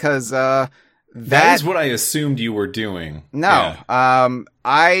co-host, because that is what I assumed you were doing. No. Yeah.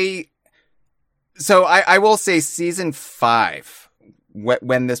 I will say season 5,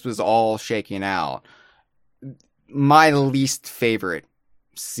 when this was all shaking out, my least favorite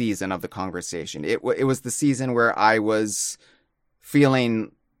season of the conversation. It was the season where I was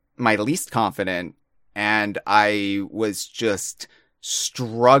feeling my least confident, and I was just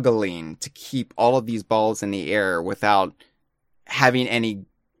struggling to keep all of these balls in the air without having any,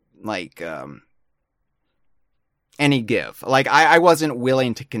 like, any give. Like, I wasn't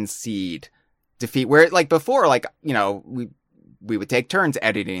willing to concede defeat, where, like, before, like, you know, we would take turns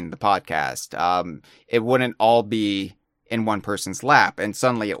editing the podcast. It wouldn't all be in one person's lap, and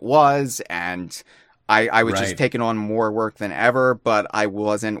suddenly it was, and I was just taking on more work than ever, but I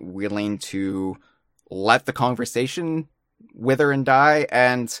wasn't willing to let the conversation wither and die,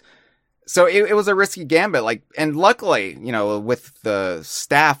 and so it was a risky gambit. Like, and luckily, you know, with the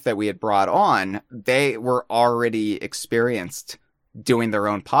staff that we had brought on, they were already experienced doing their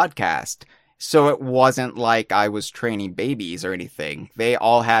own podcast. So it wasn't like I was training babies or anything. They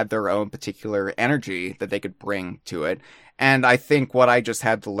all had their own particular energy that they could bring to it. And I think what I just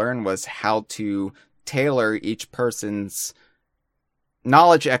had to learn was how to tailor each person's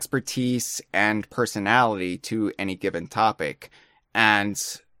knowledge, expertise, and personality to any given topic. And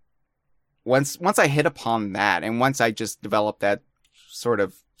once I hit upon that, and once I just developed that sort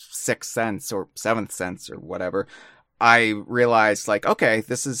of sixth sense or seventh sense or whatever, I realized, like, okay,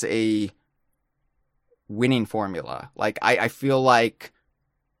 this is a winning formula. Like, I feel like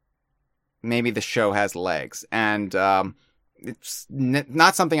maybe the show has legs, and it's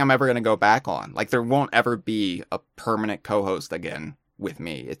not something I'm ever going to go back on. Like, there won't ever be a permanent co-host again with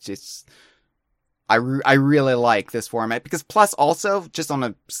me. It's just, I really like this format, because plus also, just on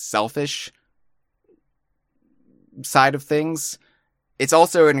a selfish side of things, it's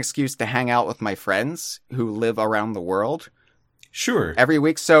also an excuse to hang out with my friends who live around the world. Sure. Every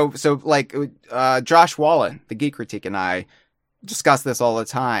week. So like, Josh Wallen, the Geek Critique, and I discuss this all the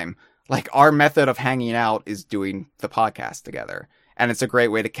time. Like, our method of hanging out is doing the podcast together. And it's a great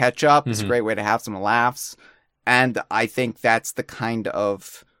way to catch up. It's a great way to have some laughs. And I think that's the kind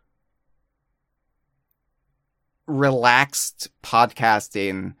of relaxed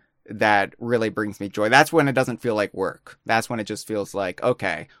podcasting that really brings me joy. That's when it doesn't feel like work. That's when it just feels like,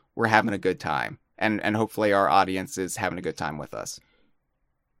 okay, we're having a good time. And hopefully our audience is having a good time with us.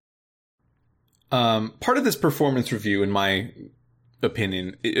 Part of this performance review, in my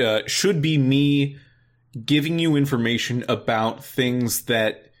opinion, should be me giving you information about things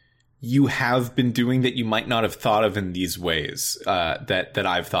that you have been doing that you might not have thought of in these ways, that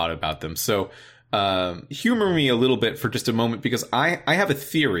I've thought about them. So, humor me a little bit for just a moment, because I have a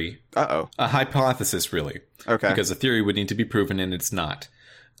theory. Uh-oh. A hypothesis, really. Okay. Because a theory would need to be proven, and it's not.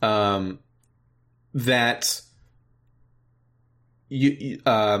 That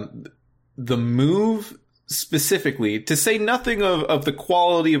the move specifically, to say nothing of the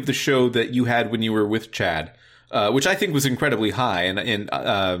quality of the show that you had when you were with Chad, which I think was incredibly high,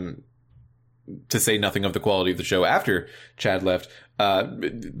 and to say nothing of the quality of the show after Chad left,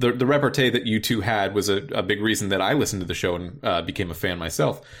 the repartee that you two had was a big reason that I listened to the show and became a fan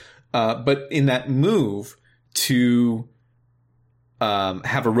myself. But in that move to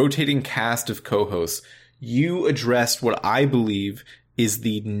have a rotating cast of co-hosts, you addressed what I believe is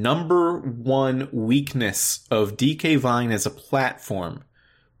the number one weakness of DK Vine as a platform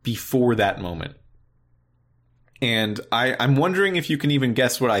before that moment. And I'm wondering if you can even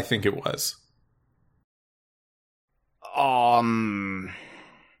guess what I think it was.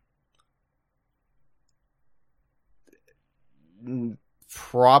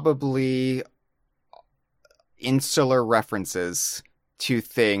 Probably insular references to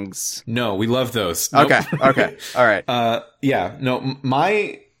things. No, we love those. Nope. Okay. All right. Yeah. No,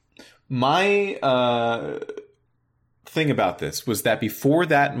 my thing about this was that before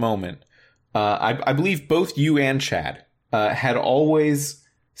that moment, I believe both you and Chad had always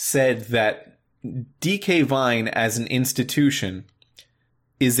said that DK Vine as an institution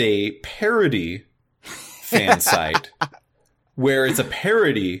is a parody fan site where it's a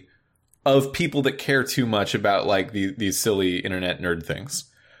parody of people that care too much about like these silly internet nerd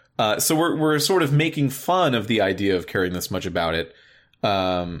things. So we're sort of making fun of the idea of caring this much about it,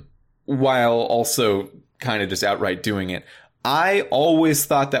 while also kind of just outright doing it. I always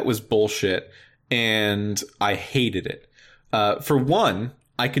thought that was bullshit, and I hated it. For one,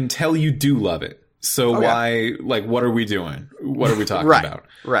 I can tell you do love it. So why, like, what are we doing? What are we talking about?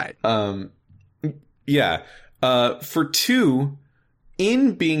 Right. Yeah. For two,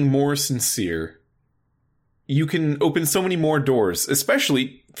 in being more sincere, you can open so many more doors,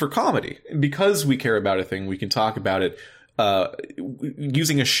 especially for comedy. Because we care about a thing, we can talk about it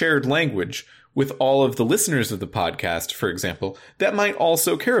using a shared language with all of the listeners of the podcast, for example, that might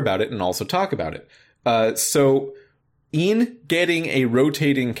also care about it and also talk about it. So in getting a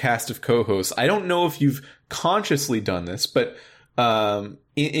rotating cast of co-hosts, I don't know if you've consciously done this, but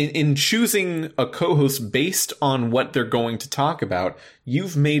in choosing a co-host based on what they're going to talk about,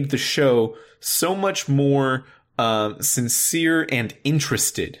 you've made the show so much more sincere and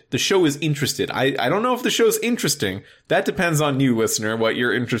interested. The show is interested. I don't know if the show's interesting. That depends on you, listener, what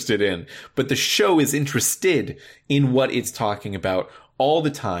you're interested in. But the show is interested in what it's talking about all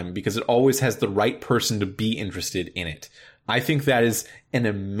the time, because it always has the right person to be interested in it. I think that is an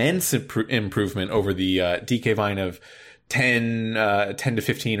immense improvement over the DK Vine of 10 to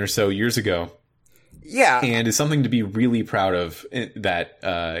 15 or so years ago. Yeah. And is something to be really proud of that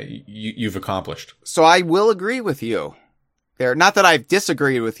you've accomplished. So I will agree with you there. Not that I've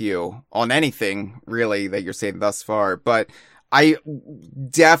disagreed with you on anything, really, that you're saying thus far, but I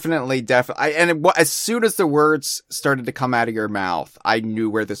definitely, as soon as the words started to come out of your mouth, I knew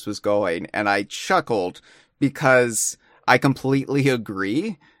where this was going, and I chuckled because I completely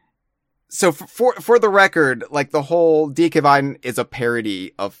agree. So for the record, like, the whole DK Vine is a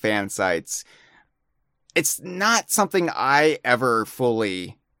parody of fan sites. It's not something I ever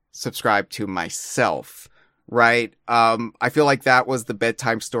fully subscribed to myself, right? I feel like that was the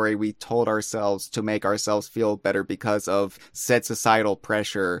bedtime story we told ourselves to make ourselves feel better because of said societal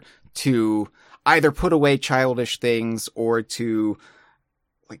pressure to either put away childish things or to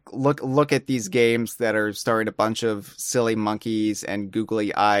like look at these games that are starring a bunch of silly monkeys and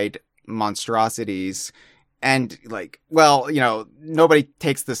googly-eyed monstrosities. And like, well, you know, nobody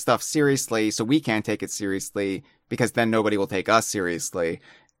takes this stuff seriously, so we can't take it seriously because then nobody will take us seriously.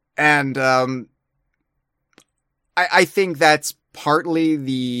 And I think that's partly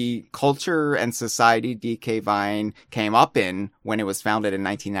the culture and society DK Vine came up in when it was founded in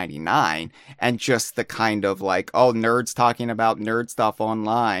 1999, and just the kind of like, oh, nerds talking about nerd stuff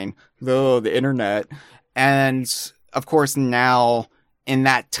online, oh, the internet. And of course now, in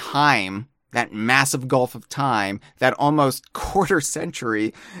that time, that massive gulf of time, that almost quarter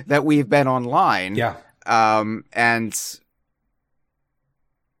century that we've been online. Yeah. And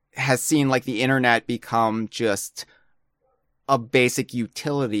has seen like the internet become just a basic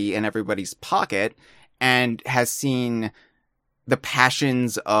utility in everybody's pocket, and has seen the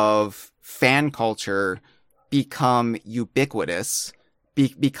passions of fan culture become ubiquitous,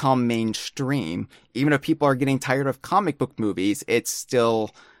 become mainstream. Even if people are getting tired of comic book movies, it's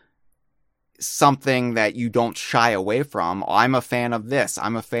still something that you don't shy away from. Oh, I'm a fan of this.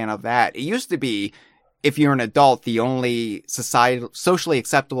 I'm a fan of that. It used to be, if you're an adult, the only socially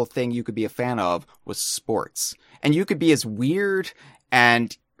acceptable thing you could be a fan of was sports. And you could be as weird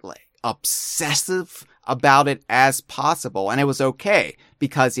and like obsessive about it as possible. And it was okay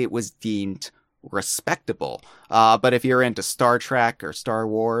because it was deemed respectable. But if you're into Star Trek or Star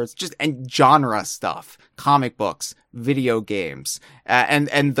Wars, and genre stuff, comic books, video games, and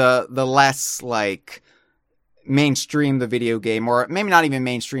the less like mainstream the video game, or maybe not even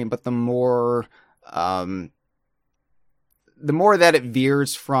mainstream, but the more that it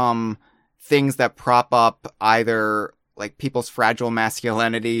veers from things that prop up either like people's fragile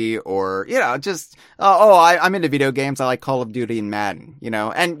masculinity, or, just, I'm into video games. I like Call of Duty and Madden,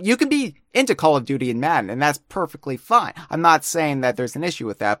 and you can be into Call of Duty and Madden, and that's perfectly fine. I'm not saying that there's an issue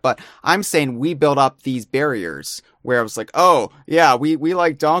with that, but I'm saying we built up these barriers where it was like, oh, yeah, we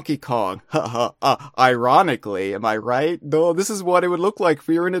like Donkey Kong. Ironically, am I right? No, this is what it would look like if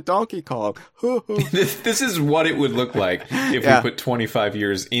you're into Donkey Kong. This is what it would look like if we put 25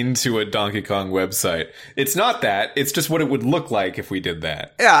 years into a Donkey Kong website. It's not that. It's just what it would look like if we did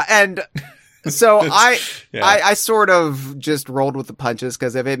that. Yeah, and so I sort of just rolled with the punches,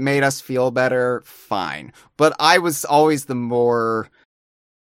 because if it made us feel better, fine. But I was always the more,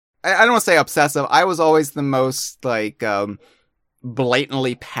 I don't want to say obsessive, I was always the most like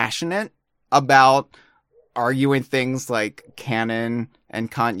blatantly passionate about arguing things like canon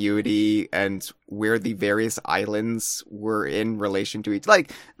and continuity and where the various islands were in relation to each.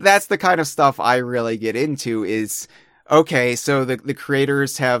 Like, that's the kind of stuff I really get into is, okay, so the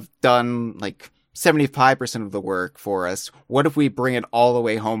creators have done like 75% of the work for us. What if we bring it all the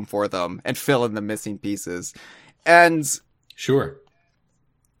way home for them and fill in the missing pieces? And sure,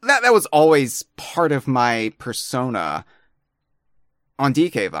 that was always part of my persona on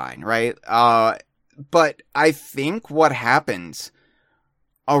DK Vine, right? But I think what happened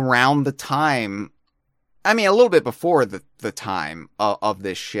around the time, I mean, a little bit before the time of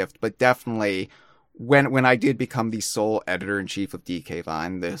this shift, but definitely when I did become the sole editor-in-chief of DK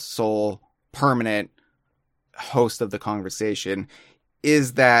Vine, the sole permanent host of the conversation,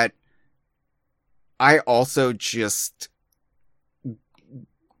 is that I also just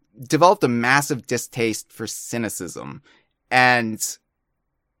developed a massive distaste for cynicism. And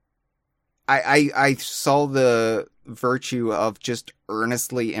I saw the virtue of just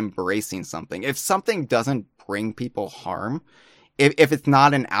earnestly embracing something. If something doesn't bring people harm, if it's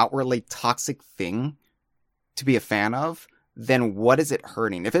not an outwardly toxic thing to be a fan of, then what is it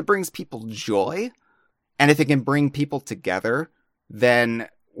hurting? If it brings people joy, and if it can bring people together, then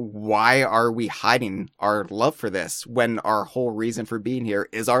why are we hiding our love for this when our whole reason for being here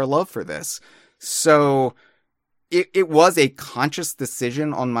is our love for this? So it was a conscious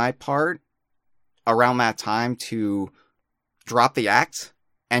decision on my part around that time to drop the act,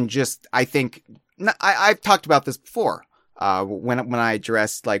 and just, I think, I've talked about this before, when I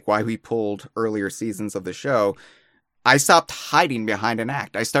addressed like why we pulled earlier seasons of the show. I stopped hiding behind an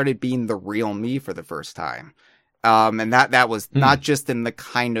act. I started being the real me for the first time. And that was not just in the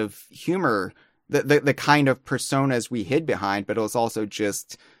kind of humor, the kind of personas we hid behind, but it was also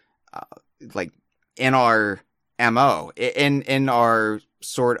just, like in our MO, in our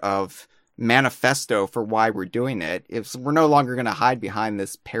sort of manifesto for why we're doing it. If we're no longer going to hide behind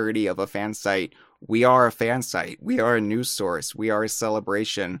this parody of a fan site, we are a fan site. We are a news source. We are a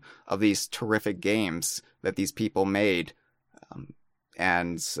celebration of these terrific games that these people made.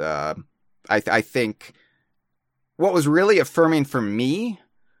 I think what was really affirming for me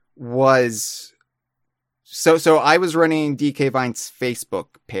was, so I was running DK Vine's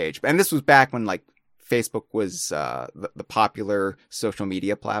Facebook page, and this was back when like Facebook was the popular social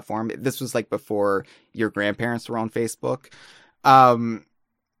media platform. This was like before your grandparents were on Facebook.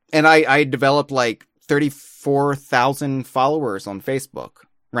 And I developed like 34,000 followers on Facebook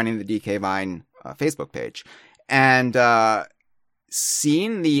running the DK Vine Facebook page. And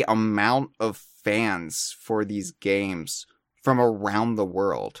seeing the amount of fans for these games from around the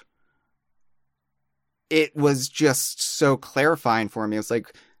world, it was just so clarifying for me. It's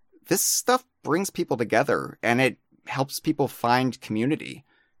like, this stuff brings people together and it helps people find community.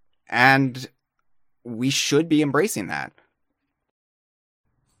 And we should be embracing that.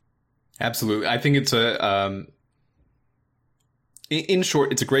 Absolutely. I think it's in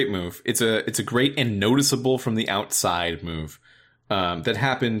short, it's a great move. It's a great and noticeable from the outside move that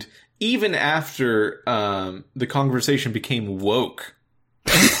happened even after the conversation became woke.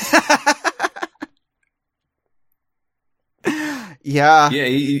 Yeah.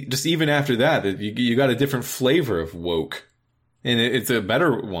 Yeah, just even after that, you got a different flavor of woke. And it's a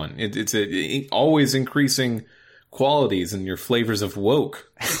better one. It's always increasing qualities in your flavors of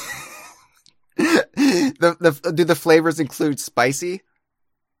woke. Do the flavors include spicy?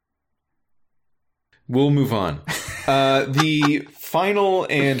 We'll move on. The final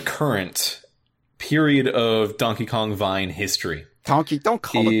and current period of Donkey Kong Vine history. Donkey, don't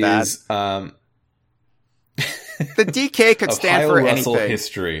call it that. The DK could stand Hyle for Russell anything.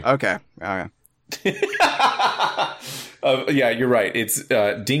 history. Okay. All right. Yeah, you're right. It's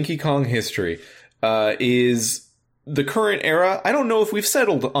Dinky Kong history is the current era. I don't know if we've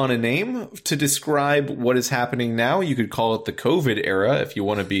settled on a name to describe what is happening now. You could call it the COVID era if you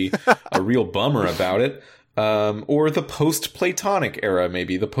want to be a real bummer about it. Or the post-Platonic era,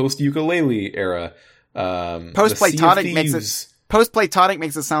 maybe. The post-ukulele era. Post-Platonic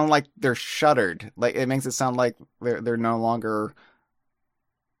makes it sound like they're shuttered. Like, it makes it sound like they're no longer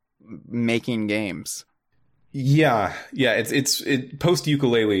making games. Yeah. It's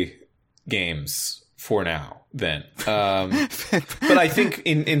post-ukulele games for now, then. But I think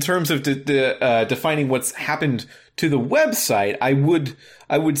in terms of defining what's happened to the website, I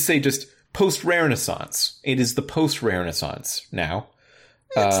would say just post-Renaissance. It is the post-Renaissance now.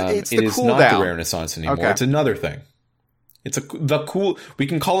 It's it the is cool not down. the Renaissance anymore. Okay. It's another thing. It's we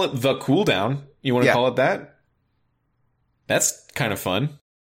can call it the cool down. You want to call it that? That's kind of fun.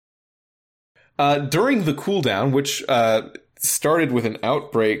 During the cool down, which started with an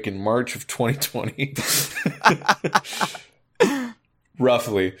outbreak in March of 2020.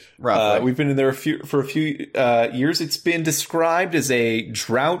 Roughly. We've been in there for a few years. It's been described as a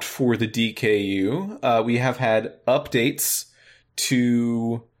drought for the DKU. We have had updates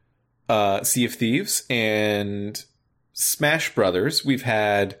to Sea of Thieves and Smash Brothers. We've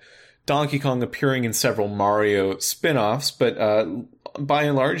had Donkey Kong appearing in several Mario spin-offs, but by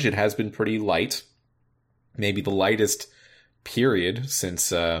and large, it has been pretty light. Maybe the lightest period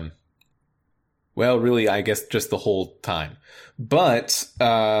since, really, I guess just the whole time. But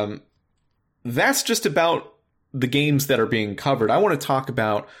that's just about the games that are being covered. I want to talk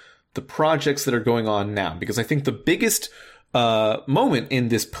about the projects that are going on now, because I think the biggest moment in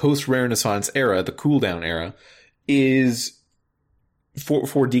this post-Renaissance era, the cooldown era, is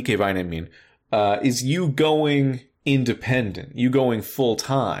for DK Vine, I mean, is you going independent, you going full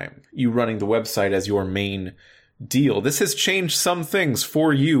time, you running the website as your main deal. This has changed some things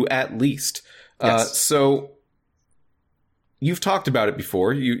for you, at least. Yes. So you've talked about it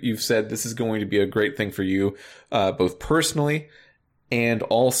before. You've said this is going to be a great thing for you, both personally and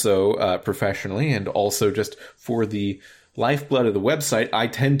also professionally, and also just for the lifeblood of the website. I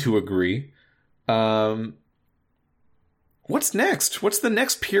tend to agree. What's next? What's the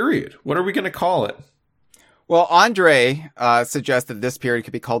next period? What are we going to call it? Well, Andre suggested this period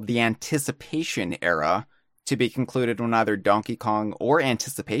could be called the Anticipation Era, to be concluded when either Donkey Kong or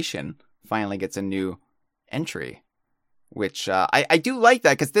Anticipation finally gets a new entry. Which I do like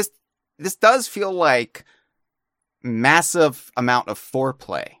that, because this does feel like massive amount of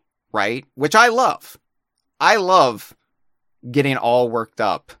foreplay, right? Which I love. I love getting all worked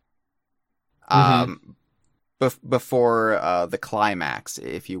up before the climax,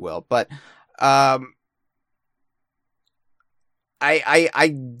 if you will. But I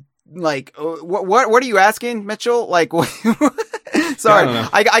like, what are you asking, Mitchell? Like, sorry,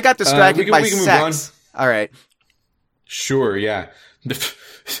 I got distracted by sex. All right. Sure, yeah.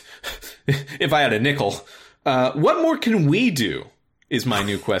 If I had a nickel. What more can we do, is my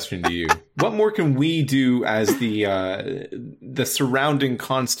new question to you. What more can we do as the surrounding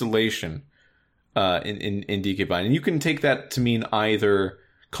constellation in DK Vine? And you can take that to mean either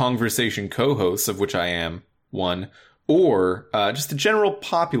conversation co-hosts, of which I am one, or just the general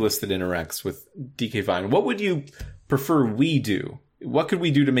populace that interacts with DK Vine. What would you prefer we do? What could we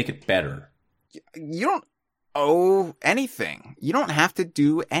do to make it better? You don't owe anything. You don't have to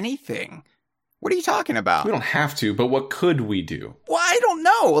do anything. What are you talking about? We don't have to, but what could we do? Well, I don't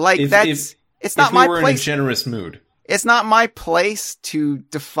know. Like, it's not If my we were place. in a generous mood. It's not my place to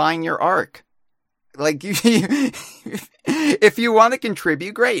define your arc. Like, if you want to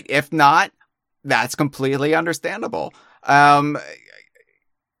contribute, great. If not, that's completely understandable.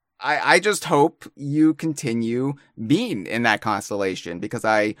 I just hope you continue being in that constellation, because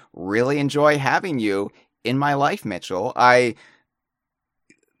I really enjoy having you in my life, Mitchell.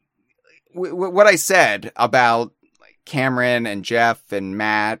 What I said about, like, Cameron and Jeff and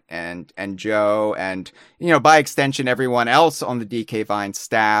Matt and Joe and, by extension, everyone else on the DK Vine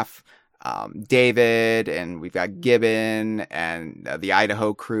staff, David, and we've got Gibbon and the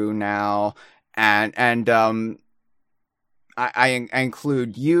Idaho crew now. And I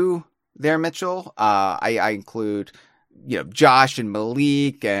include you there, Mitchell. I include, Josh and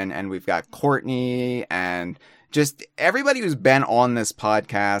Malik and we've got Courtney and just everybody who's been on this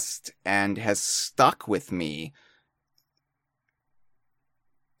podcast and has stuck with me.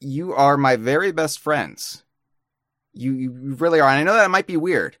 You are my very best friends. You really are. And I know that might be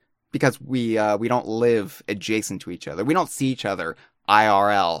weird because we don't live adjacent to each other. We don't see each other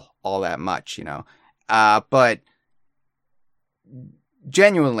IRL all that much, but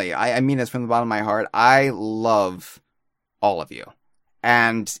genuinely, I mean this from the bottom of my heart. I love all of you.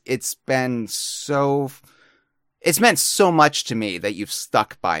 And it's meant so much to me that you've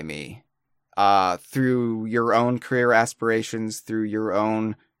stuck by me, through your own career aspirations, through your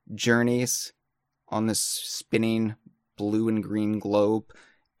own journeys on this spinning blue and green globe.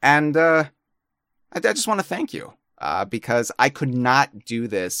 And, I just want to thank you, because I could not do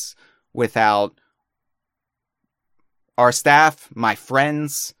this without our staff, my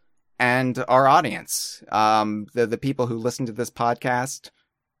friends, and our audience. The people who listen to this podcast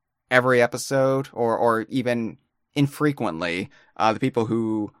every episode or even infrequently, the people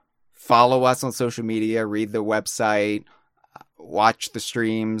who follow us on social media, read the website, watch the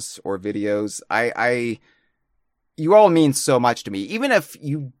streams or videos. You all mean so much to me. Even if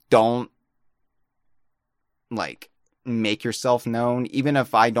you don't make yourself known, even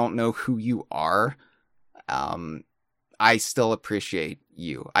if I don't know who you are, I still appreciate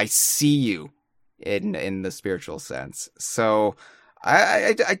you. I see you in the spiritual sense. So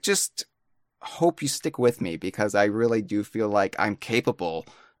I just hope you stick with me, because I really do feel like I'm capable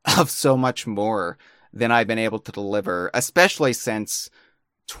of so much more than I've been able to deliver, especially since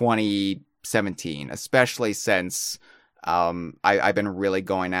 2017, especially since I've been really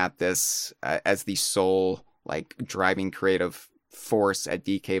going at this as the sole driving creative force at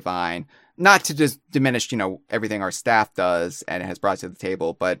DK Vine. Not to just diminish, everything our staff does and has brought to the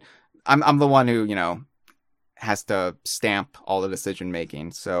table, but I'm the one who, has to stamp all the decision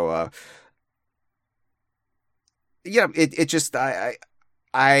making. So, it just,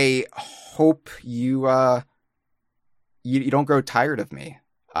 I hope you don't grow tired of me,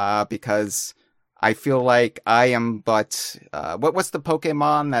 because I feel like I am but, what's the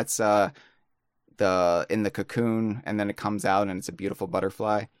Pokemon that's, in the cocoon and then it comes out and it's a beautiful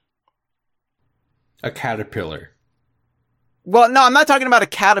butterfly? A caterpillar. Well, no, I'm not talking about a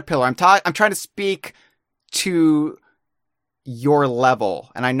caterpillar. I'm trying to speak to your level.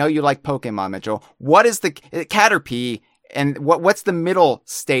 And I know you like Pokemon, Mitchell. What is the Caterpie, and what's the middle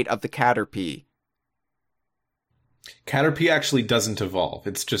state of the Caterpie? Caterpie actually doesn't evolve.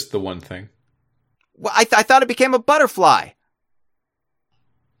 It's just the one thing. Well, I thought it became a butterfly.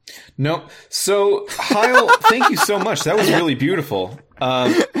 No. So, Hyle, thank you so much. That was really beautiful.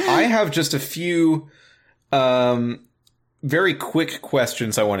 I have just a few very quick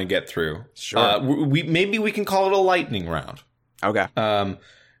questions I want to get through. Sure. Maybe we can call it a lightning round. Okay.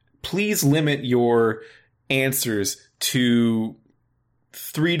 Please limit your answers to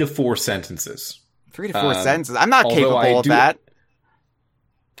 3 to 4 sentences. 3 to 4 sentences? I'm not capable of that.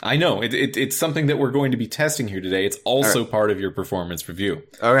 I know. It's something that we're going to be testing here today. It's also part of your performance review.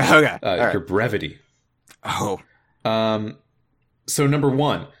 Okay. Your brevity. Oh. So number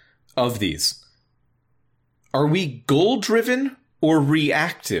 1 of these. Are we goal-driven or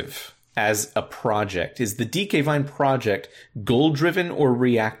reactive as a project? Is the DK Vine project goal-driven or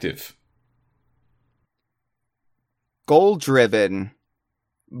reactive? Goal-driven,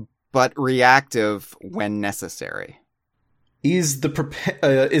 but reactive when necessary. Is the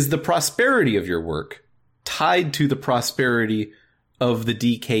prosperity of your work tied to the prosperity of the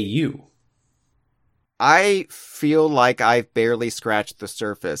DKU? I feel like I've barely scratched the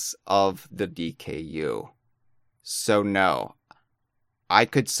surface of the DKU. So no. I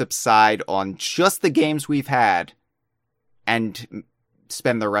could subside on just the games we've had and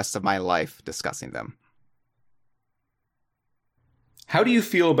spend the rest of my life discussing them. How do you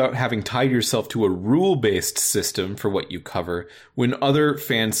feel about having tied yourself to a rule-based system for what you cover when other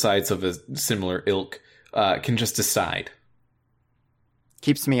fan sites of a similar ilk can just decide?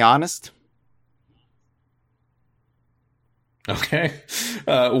 Keeps me honest. Okay.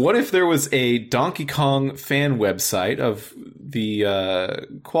 What if there was a Donkey Kong fan website of the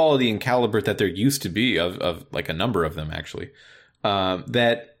quality and caliber that there used to be, of like a number of them actually,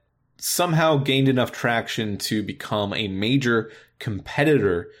 that somehow gained enough traction to become a major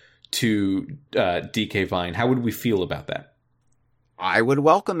competitor to DK Vine, how would we feel about that? I would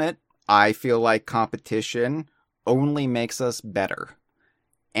welcome it. I feel like competition only makes us better.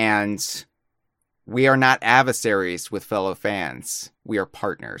 And we are not adversaries with fellow fans. We are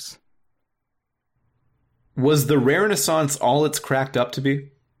partners. Was the Rare Renaissance all it's cracked up to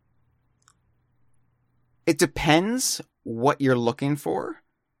be? It depends what you're looking for.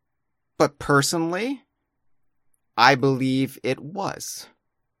 But personally, I believe it was.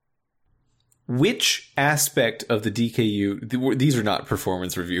 Which aspect of the DKU, these are not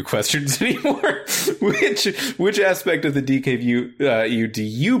performance review questions anymore. Which aspect of the DKU do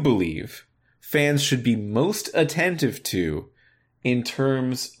you believe fans should be most attentive to in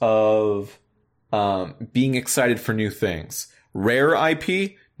terms of being excited for new things? Rare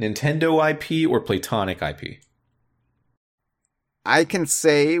IP, Nintendo IP, or Platonic IP? I can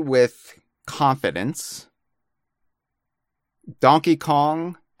say with confidence, Donkey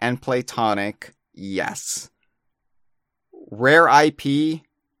Kong and Platonic, yes. Rare IP,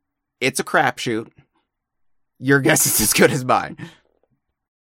 it's a crapshoot. Your guess is as good as mine.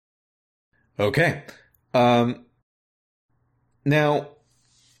 Okay. Now,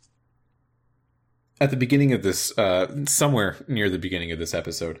 at the beginning of this, somewhere near the beginning of this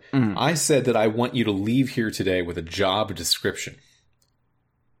episode, I said that I want you to leave here today with a job description.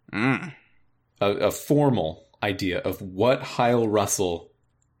 A formal idea of what Hyle Russell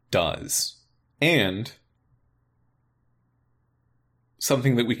does. And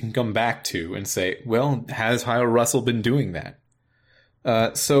something that we can come back to and say, well, has Hyle Russell been doing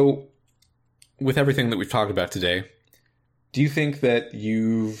that? So, with everything that we've talked about today, do you think that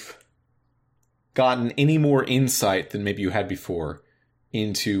you've gotten any more insight than maybe you had before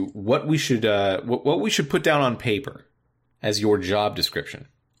into what we should what we should put down on paper as your job description?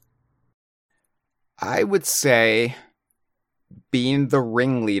 I would say being the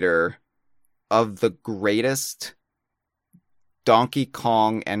ringleader of the greatest Donkey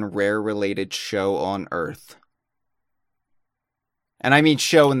Kong and Rare related show on Earth. And I mean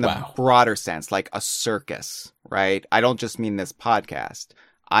show in the broader sense, like a circus, right? I don't just mean this podcast.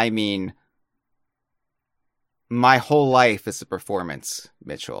 I mean my whole life is a performance,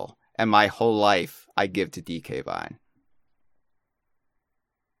 Mitchell. And my whole life I give to DK Vine.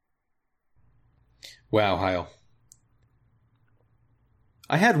 Wow, Hyle.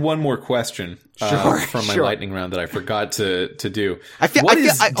 I had one more question from my lightning round that I forgot to do. What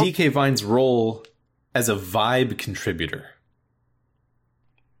is DK Vine's role as a vibe contributor?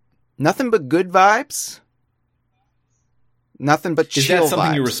 Nothing but good vibes. Nothing but chill vibes. Is that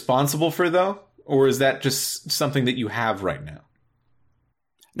something you're responsible for, though? Or is that just something that you have right now?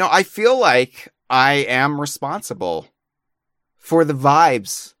 No, I feel like I am responsible for the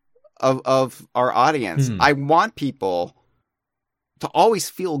vibes of our audience. I want people to always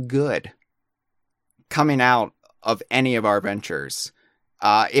feel good coming out of any of our ventures.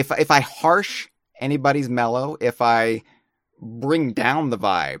 If I harsh anybody's mellow, if I bring down the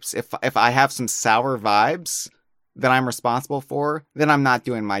vibes, if I have some sour vibes that I'm responsible for, then I'm not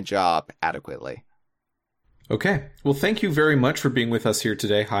doing my job adequately. Okay. Well, thank you very much for being with us here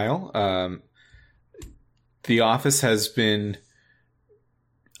today, Hyle. The office has been...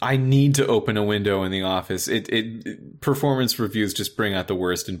 I need to open a window in the office. Performance reviews just bring out the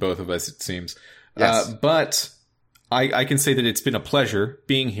worst in both of us, it seems. Yes. But I can say that it's been a pleasure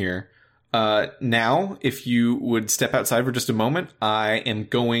being here. Now, if you would step outside for just a moment, I am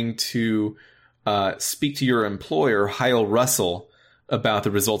going to speak to your employer, Hyle Russell, about the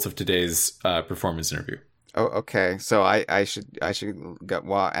results of today's performance interview. Oh, okay. So I should go,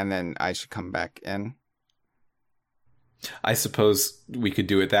 well, and then I should come back in. I suppose we could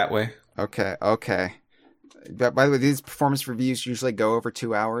do it that way. Okay. But by the way, these performance reviews usually go over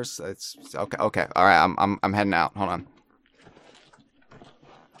 2 hours. It's okay. All right, I'm heading out. Hold on.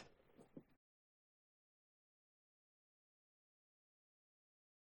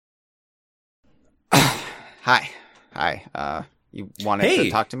 Hi. You wanted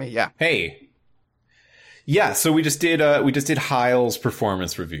to talk to me? Yeah. Hey. Yeah, so we just did Hyle's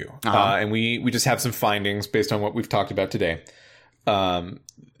performance review, and we just have some findings based on what we've talked about today.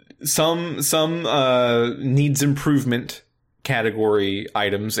 Some needs improvement category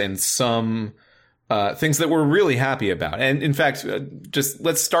items, and some things that we're really happy about. And in fact, just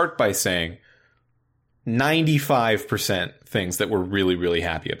let's start by saying 95% things that we're really, really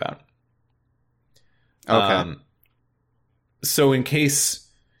happy about. Okay. So in case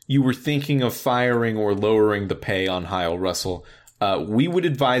you were thinking of firing or lowering the pay on Hyle Russell, we would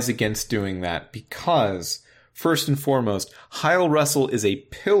advise against doing that because, first and foremost, Hyle Russell is a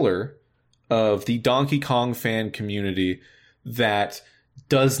pillar of the Donkey Kong fan community that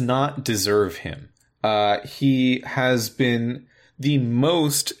does not deserve him. He has been the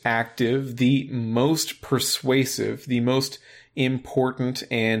most active, the most persuasive, the most important,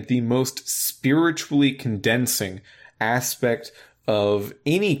 and the most spiritually condensing aspect of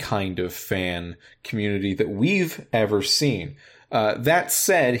any kind of fan community that we've ever seen. That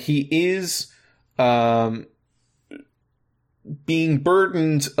said, he is being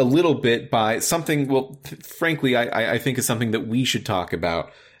burdened a little bit by something, well, frankly, I think is something that we should talk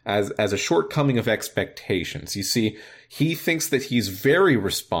about as a shortcoming of expectations. You see, he thinks that he's very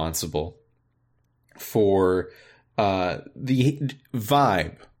responsible for the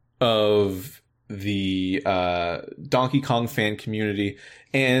vibe of the Donkey Kong fan community.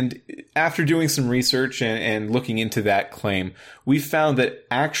 And after doing some research and looking into that claim, we found that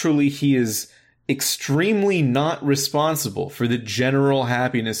actually he is extremely not responsible for the general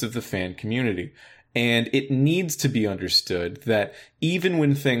happiness of the fan community. And it needs to be understood that even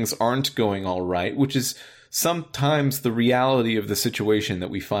when things aren't going all right, which is sometimes the reality of the situation that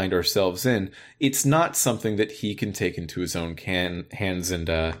we find ourselves in, it's not something that he can take into his own hands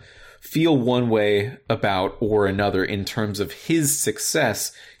and feel one way about or another in terms of his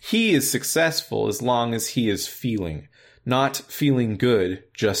success. He is successful as long as he is feeling. Not feeling good,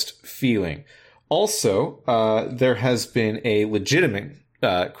 just feeling. Also, there has been a legitimate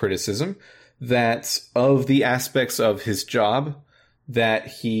criticism that of the aspects of his job that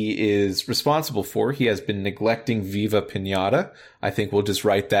he is responsible for, he has been neglecting Viva Pinata. I think we'll just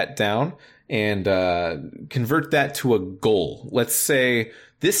write that down and convert that to a goal. Let's say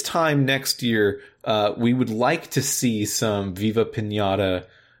this time next year, we would like to see some Viva Pinata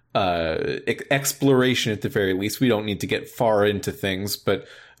exploration at the very least. We don't need to get far into things, but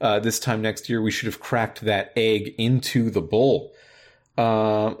this time next year, we should have cracked that egg into the bowl.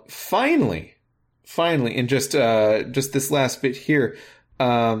 Finally, and just this last bit here,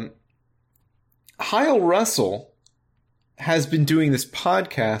 Hyle Russell has been doing this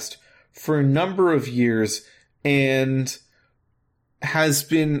podcast for a number of years and has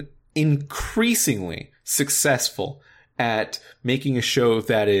been increasingly successful at making a show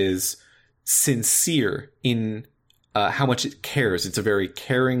that is sincere in how much it cares. It's a very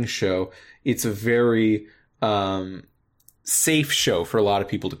caring show. It's a very safe show for a lot of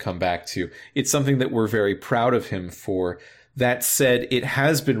people to come back to. It's something that we're very proud of him for. That said, it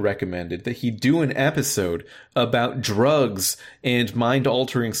has been recommended that he do an episode about drugs and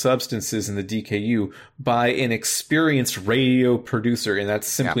mind-altering substances in the DKU by an experienced radio producer, and that's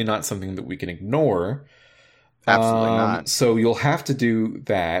simply not something that we can ignore. Absolutely not. So you'll have to do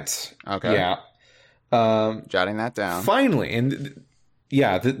that. Okay. Yeah. Jotting that down. Finally, and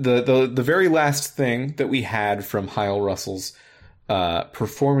yeah, the very last thing that we had from Hyle Russell's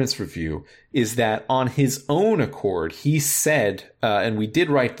performance review is that on his own accord, he said, and we did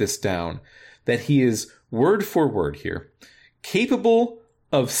write this down, that he is, word for word here, capable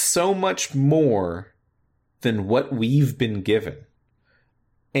of so much more than what we've been given.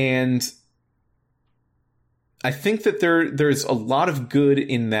 And I think that there's a lot of good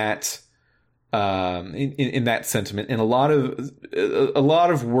in that in that sentiment, and a lot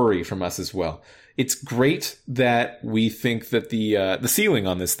of worry from us as well. It's great that we think that the ceiling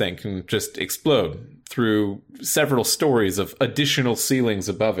on this thing can just explode through several stories of additional ceilings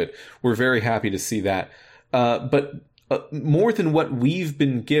above it. We're very happy to see that. But more than what we've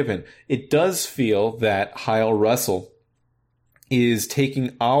been given, it does feel that Hyle Russell is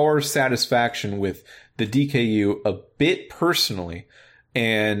taking our satisfaction with the DKU a bit personally,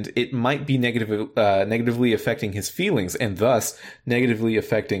 and it might be negatively affecting his feelings, and thus negatively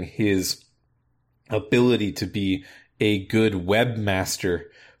affecting his ability to be a good webmaster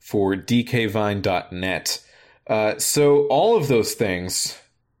for dkvine.net. So all of those things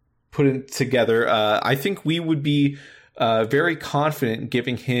put together, I think we would be very confident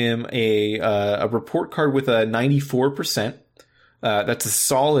giving him a report card with a 94%. That's a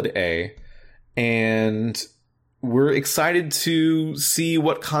solid A. And we're excited to see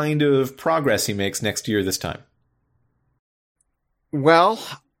what kind of progress he makes next year this time. Well,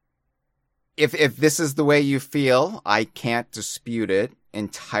 if this is the way you feel, I can't dispute it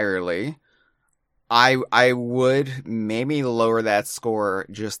entirely. I would maybe lower that score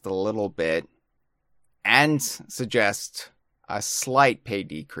just a little bit and suggest a slight pay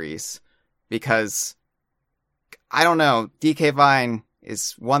decrease, because I don't know, DK Vine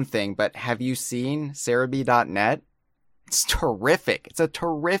is one thing, but have you seen Cerebi.net? It's terrific. It's a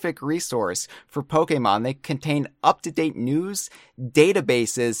terrific resource for Pokemon. They contain up-to-date news,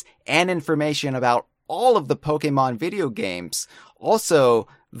 databases, and information about all of the Pokemon video games. Also,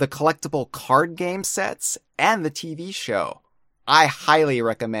 the collectible card game sets and the TV show. I highly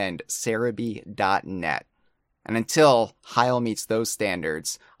recommend Cerebi.net. And until Hyle meets those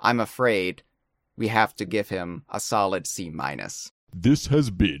standards, I'm afraid we have to give him a solid C-. This has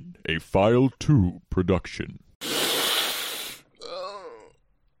been a File 2 production.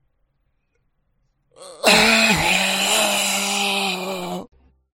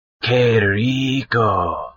 Qué rico.